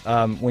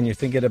when you're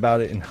thinking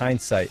about it in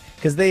hindsight,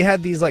 because they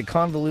had these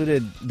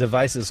convoluted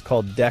devices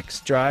called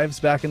DEX drives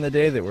back in the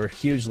day that were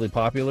hugely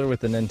popular with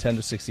the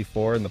Nintendo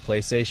 64 and the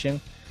PlayStation.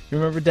 You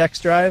remember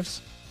DEX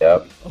drives?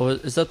 Yep. Oh,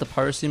 is that the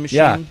piracy machine?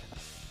 Yeah.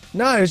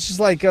 No, it was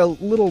just like a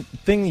little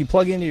thing you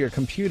plug into your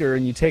computer,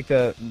 and you take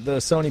the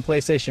Sony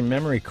PlayStation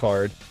memory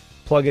card,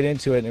 plug it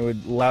into it, and it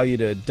would allow you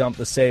to dump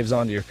the saves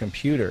onto your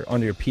computer,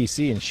 onto your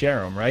PC, and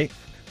share them, right?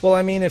 Well,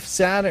 I mean, if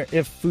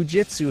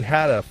Fujitsu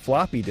had a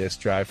floppy disk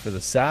drive for the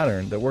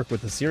Saturn that worked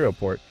with the serial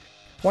port,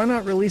 why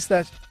not release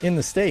that in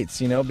the States,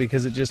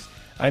 Because it just,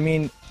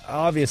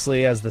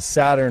 obviously, as the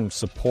Saturn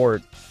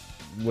support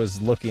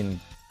was looking,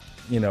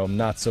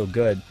 not so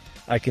good,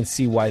 I can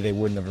see why they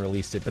wouldn't have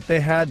released it. But they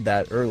had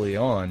that early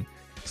on,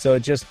 so it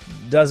just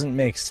doesn't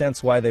make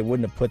sense why they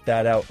wouldn't have put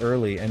that out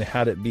early and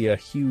had it be a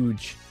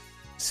huge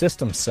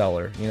system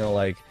seller.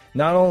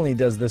 Not only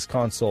does this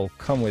console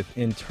come with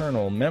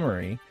internal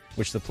memory,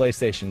 which the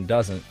PlayStation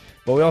doesn't,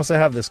 but we also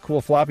have this cool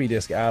floppy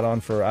disk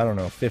add-on for, I don't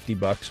know,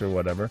 $50 or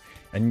whatever,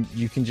 and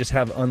you can just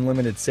have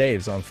unlimited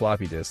saves on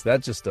floppy disk.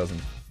 That just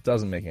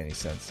doesn't make any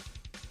sense.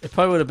 It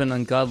probably would have been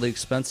ungodly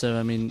expensive.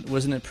 I mean,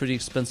 wasn't it pretty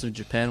expensive in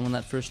Japan when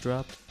that first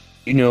dropped?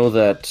 You know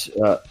that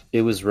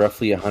it was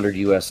roughly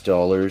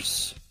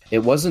 $100. It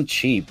wasn't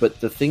cheap,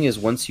 but the thing is,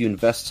 once you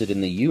invested in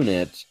the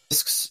unit,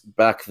 discs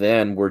back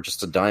then were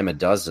just a dime a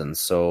dozen,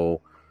 so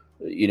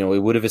it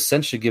would have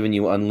essentially given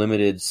you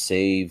unlimited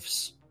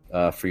saves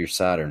for your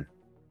Saturn.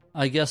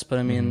 I guess, but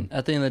I mean,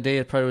 at the end of the day,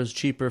 it probably was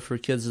cheaper for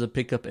kids to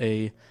pick up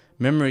a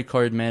memory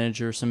card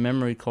manager, some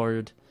memory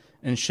card,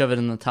 and shove it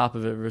in the top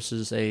of it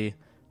versus a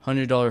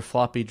 $100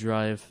 floppy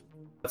drive.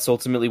 That's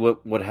ultimately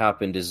what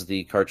happened, is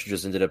the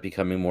cartridges ended up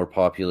becoming more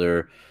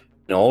popular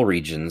in all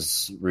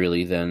regions,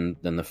 really, than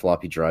the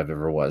floppy drive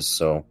ever was.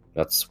 So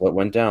that's what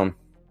went down.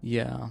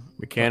 Yeah.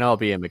 We can't all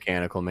be a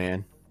mechanical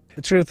man.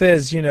 The truth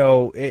is,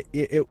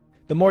 the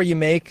more you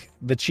make,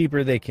 the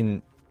cheaper they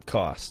can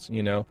cost,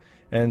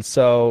 And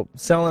so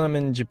selling them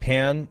in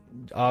Japan,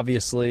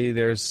 obviously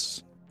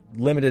there's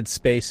limited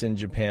space in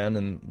Japan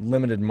and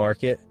limited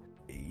market.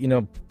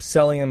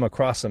 Selling them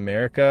across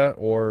America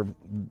or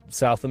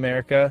South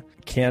America,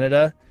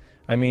 Canada,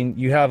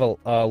 you have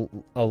a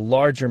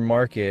larger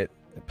market,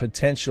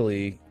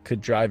 potentially could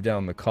drive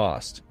down the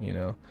cost,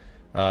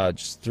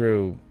 just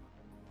through,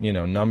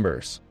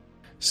 numbers.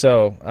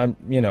 So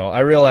I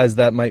realize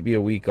that might be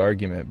a weak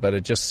argument, but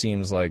it just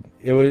seems like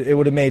it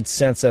would have made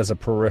sense as a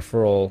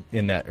peripheral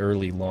in that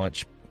early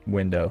launch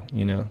window,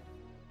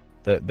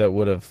 that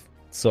would have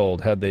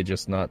sold had they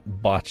just not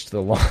botched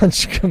the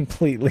launch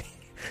completely,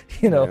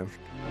 Yeah.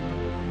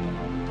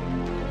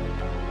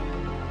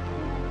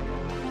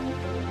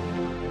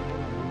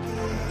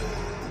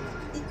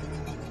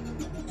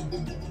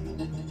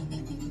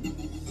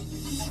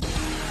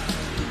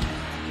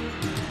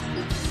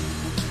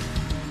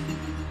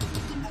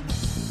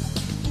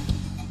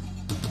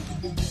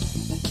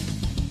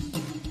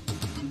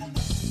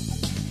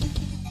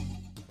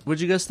 What'd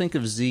you guys think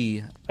of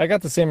Z? I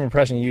got the same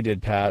impression you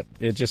did, Pat.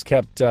 It just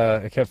kept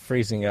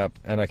freezing up,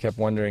 and I kept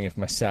wondering if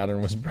my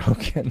Saturn was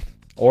broken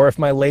or if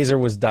my laser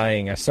was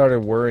dying. I started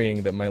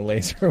worrying that my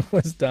laser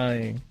was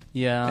dying.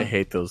 Yeah, I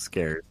hate those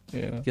scares.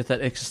 Yeah. get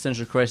that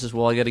existential crisis.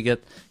 Well, I got to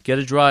get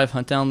a drive,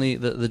 hunt down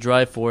the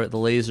drive for it, the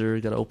laser.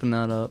 Got to open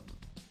that up.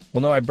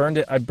 Well, no, I burned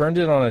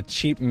it on a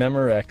cheap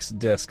Memorex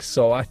disc,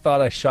 so I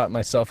thought I shot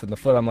myself in the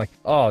foot. I'm like,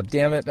 oh,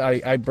 damn it,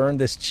 I burned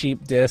this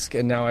cheap disc,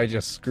 and now I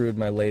just screwed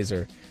my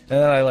laser. And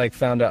then I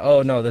found out,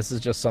 oh no, this is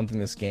just something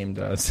this game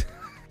does.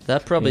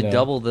 That probably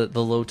doubled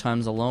the load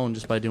times alone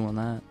just by doing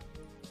that.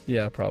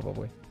 Yeah,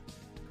 probably.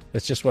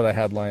 It's just what I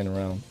had lying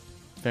around.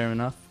 Fair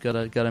enough.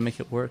 Gotta make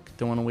it work.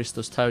 Don't want to waste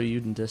those Tower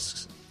Uden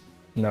discs.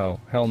 No,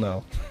 hell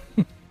no.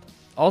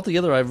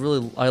 Altogether, I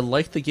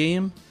liked the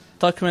game.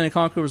 Thought Command &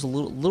 Conquer was a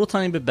little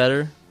tiny bit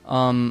better.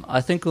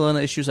 I think one of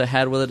the issues I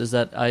had with it is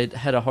that I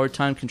had a hard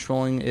time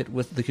controlling it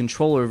with the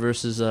controller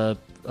versus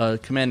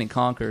Command &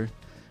 Conquer.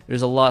 It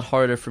was a lot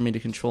harder for me to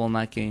control in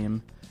that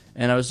game.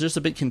 And I was just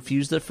a bit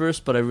confused at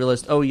first, but I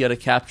realized, oh, you got to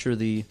capture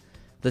the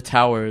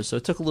towers. So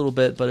it took a little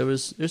bit, but it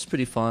was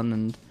pretty fun.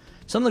 And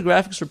some of the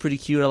graphics were pretty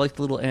cute. I like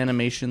the little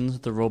animations,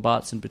 the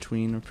robots in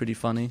between were pretty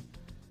funny.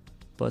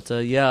 But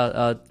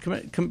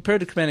compared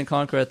to Command &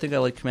 Conquer, I think I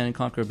like Command &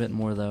 Conquer a bit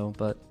more, though.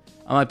 But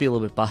I might be a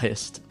little bit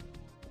biased.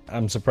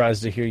 I'm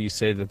surprised to hear you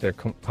say that they're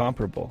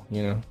comparable,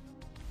 you know?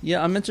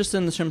 Yeah, I'm interested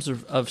in the terms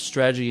of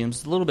strategy games.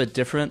 It's a little bit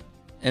different,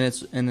 and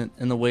it's in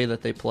the way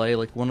that they play.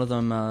 Like one of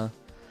them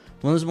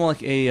was more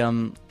like a I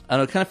don't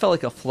know, it kind of felt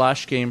like a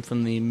Flash game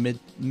from the mid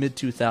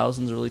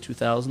 2000s, early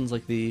 2000s,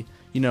 like the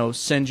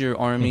send your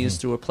armies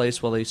to a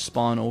place while they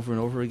spawn over and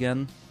over again.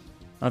 I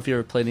don't know if you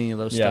ever played any of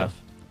those stuff,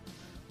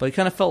 but it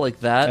kind of felt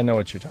like that. I know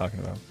what you're talking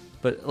about.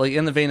 But like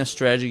in the vein of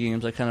strategy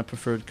games, I kind of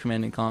preferred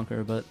Command &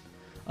 Conquer. But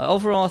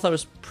overall, I thought it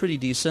was pretty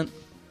decent.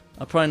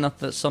 Probably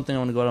not something I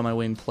want to go out of my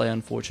way and play,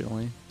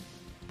 unfortunately.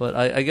 But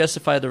I guess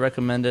if I had to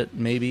recommend it,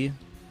 maybe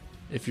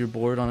if you're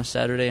bored on a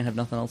Saturday and have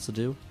nothing else to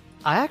do.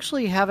 I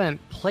actually haven't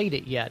played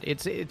it yet.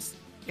 It's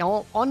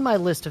on my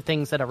list of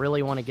things that I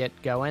really want to get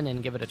going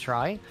and give it a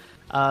try.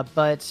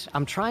 But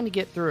I'm trying to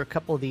get through a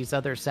couple of these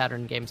other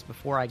Saturn games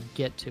before I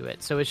get to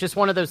it. So it's just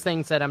one of those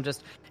things that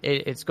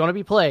it's going to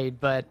be played,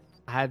 but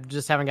I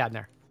just haven't gotten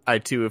there. I,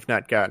 too, have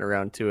not gotten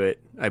around to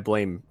it. I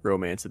blame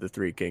Romance of the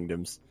Three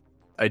Kingdoms.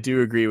 I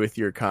do agree with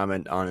your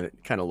comment on it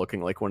kind of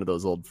looking like one of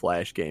those old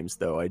Flash games,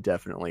 though. I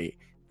definitely,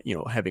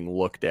 having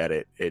looked at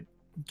it, it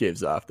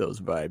gives off those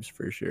vibes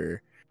for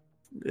sure.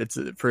 It's,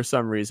 for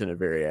some reason, a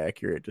very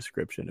accurate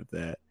description of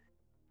that.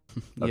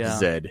 Of Yeah.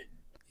 Zed.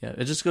 Yeah,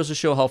 it just goes to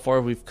show how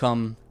far we've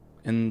come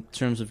in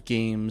terms of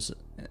games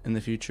in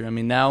the future. I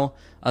mean, now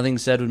I think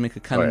Zed would make a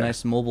kind of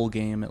nice mobile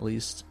game, at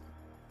least.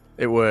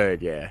 It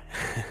would, yeah.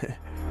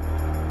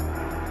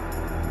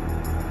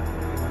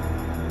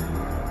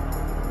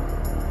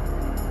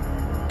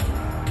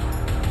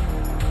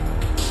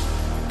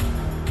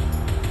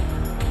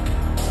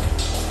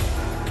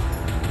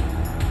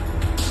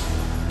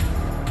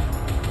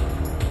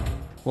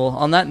 Well,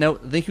 on that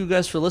note, thank you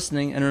guys for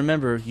listening, and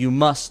remember, you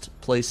must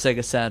play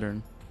Sega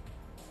Saturn.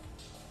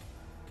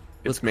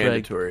 It's Craig.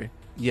 mandatory.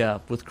 Yeah,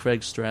 with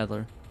Craig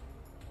Stradler.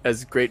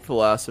 As great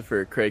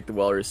philosopher Craig the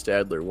Walrus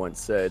Stadler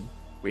once said,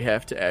 we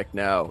have to act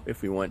now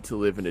if we want to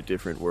live in a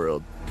different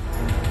world.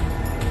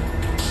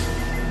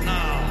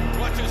 Now,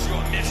 what is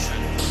your mission?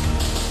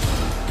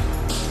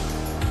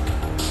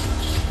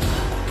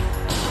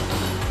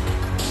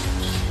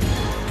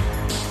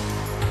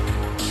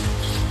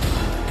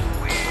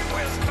 We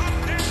will stop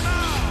them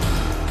now!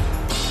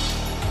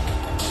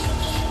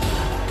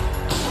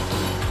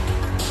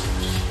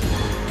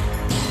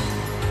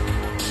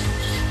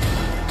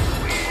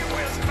 We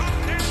will stop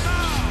them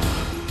now!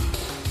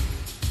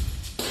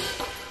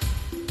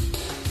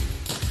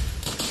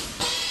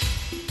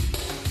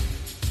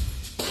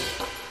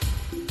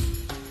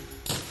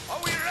 Are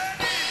we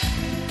ready?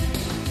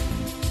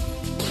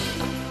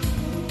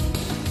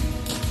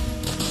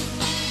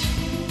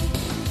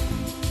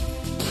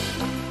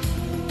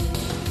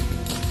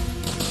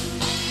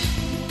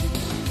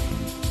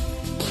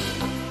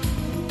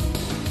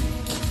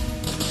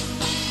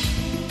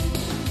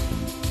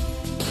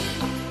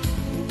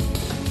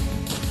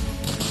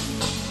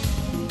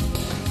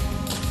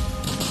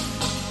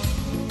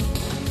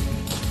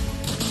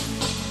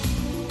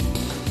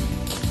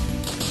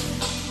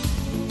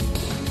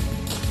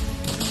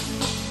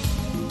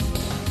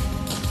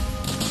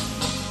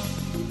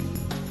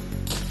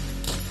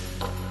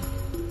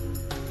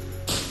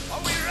 Are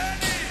we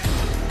ready?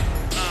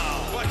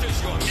 Now, what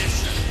is your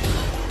mission?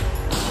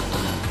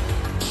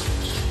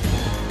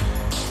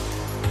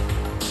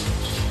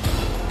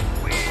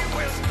 We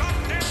will stop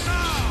them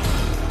now!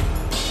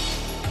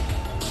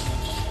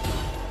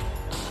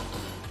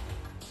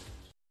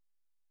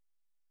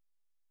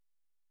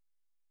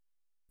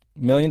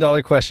 $1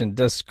 million question.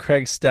 Does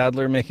Craig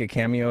Stadler make a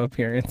cameo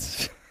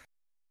appearance?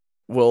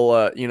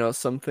 Well,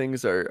 some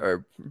things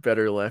are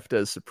better left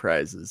as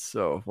surprises,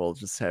 so we'll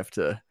just have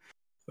to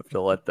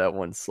let that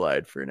one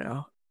slide for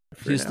now.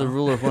 He's the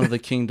ruler of one of the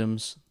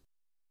kingdoms.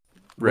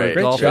 where Right.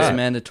 golf shot. is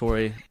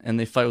mandatory and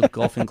they fight with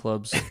golfing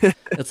clubs.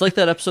 It's like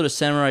that episode of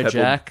Samurai Pebble-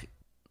 Jack,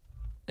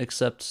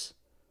 except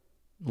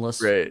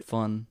less Right.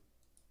 fun.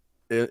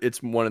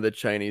 It's one of the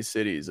Chinese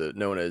cities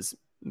known as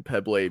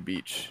Peble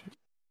Beach.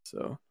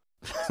 So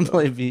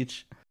Play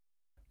Beach.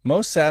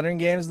 Most Saturn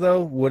games,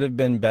 though, would have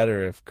been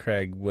better if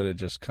Craig would have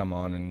just come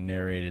on and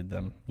narrated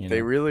them. You know?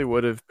 they really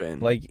would have been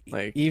like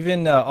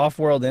even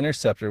Off-World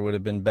Interceptor would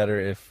have been better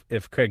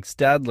if Craig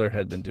Stadler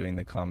had been doing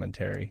the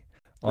commentary.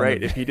 on right.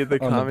 the- If he did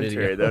the on the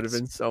commentary, that would have videos.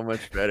 been so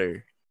much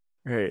better.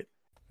 Right.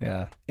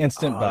 Yeah,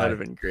 instant Oh, buy. that'd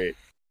have been great.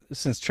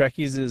 Since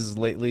Trekkies is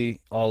lately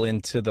all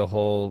into the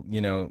whole,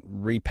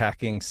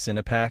 repacking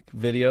Cinepack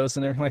videos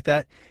and everything like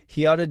that,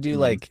 he ought to do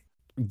like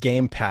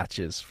game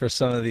patches for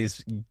some of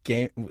these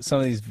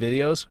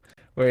videos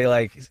where he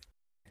like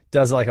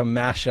does like a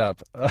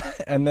mashup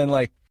and then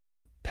like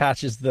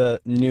patches the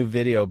new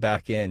video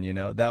back in.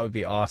 That would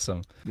be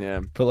awesome.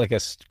 Yeah. Put like a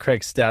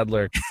Craig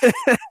Stadler.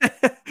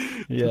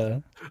 Yeah.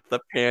 The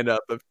pan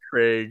up of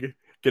Craig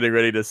getting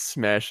ready to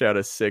smash out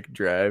a sick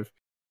drive.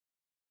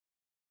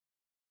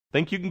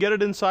 Think you can get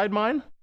it inside mine?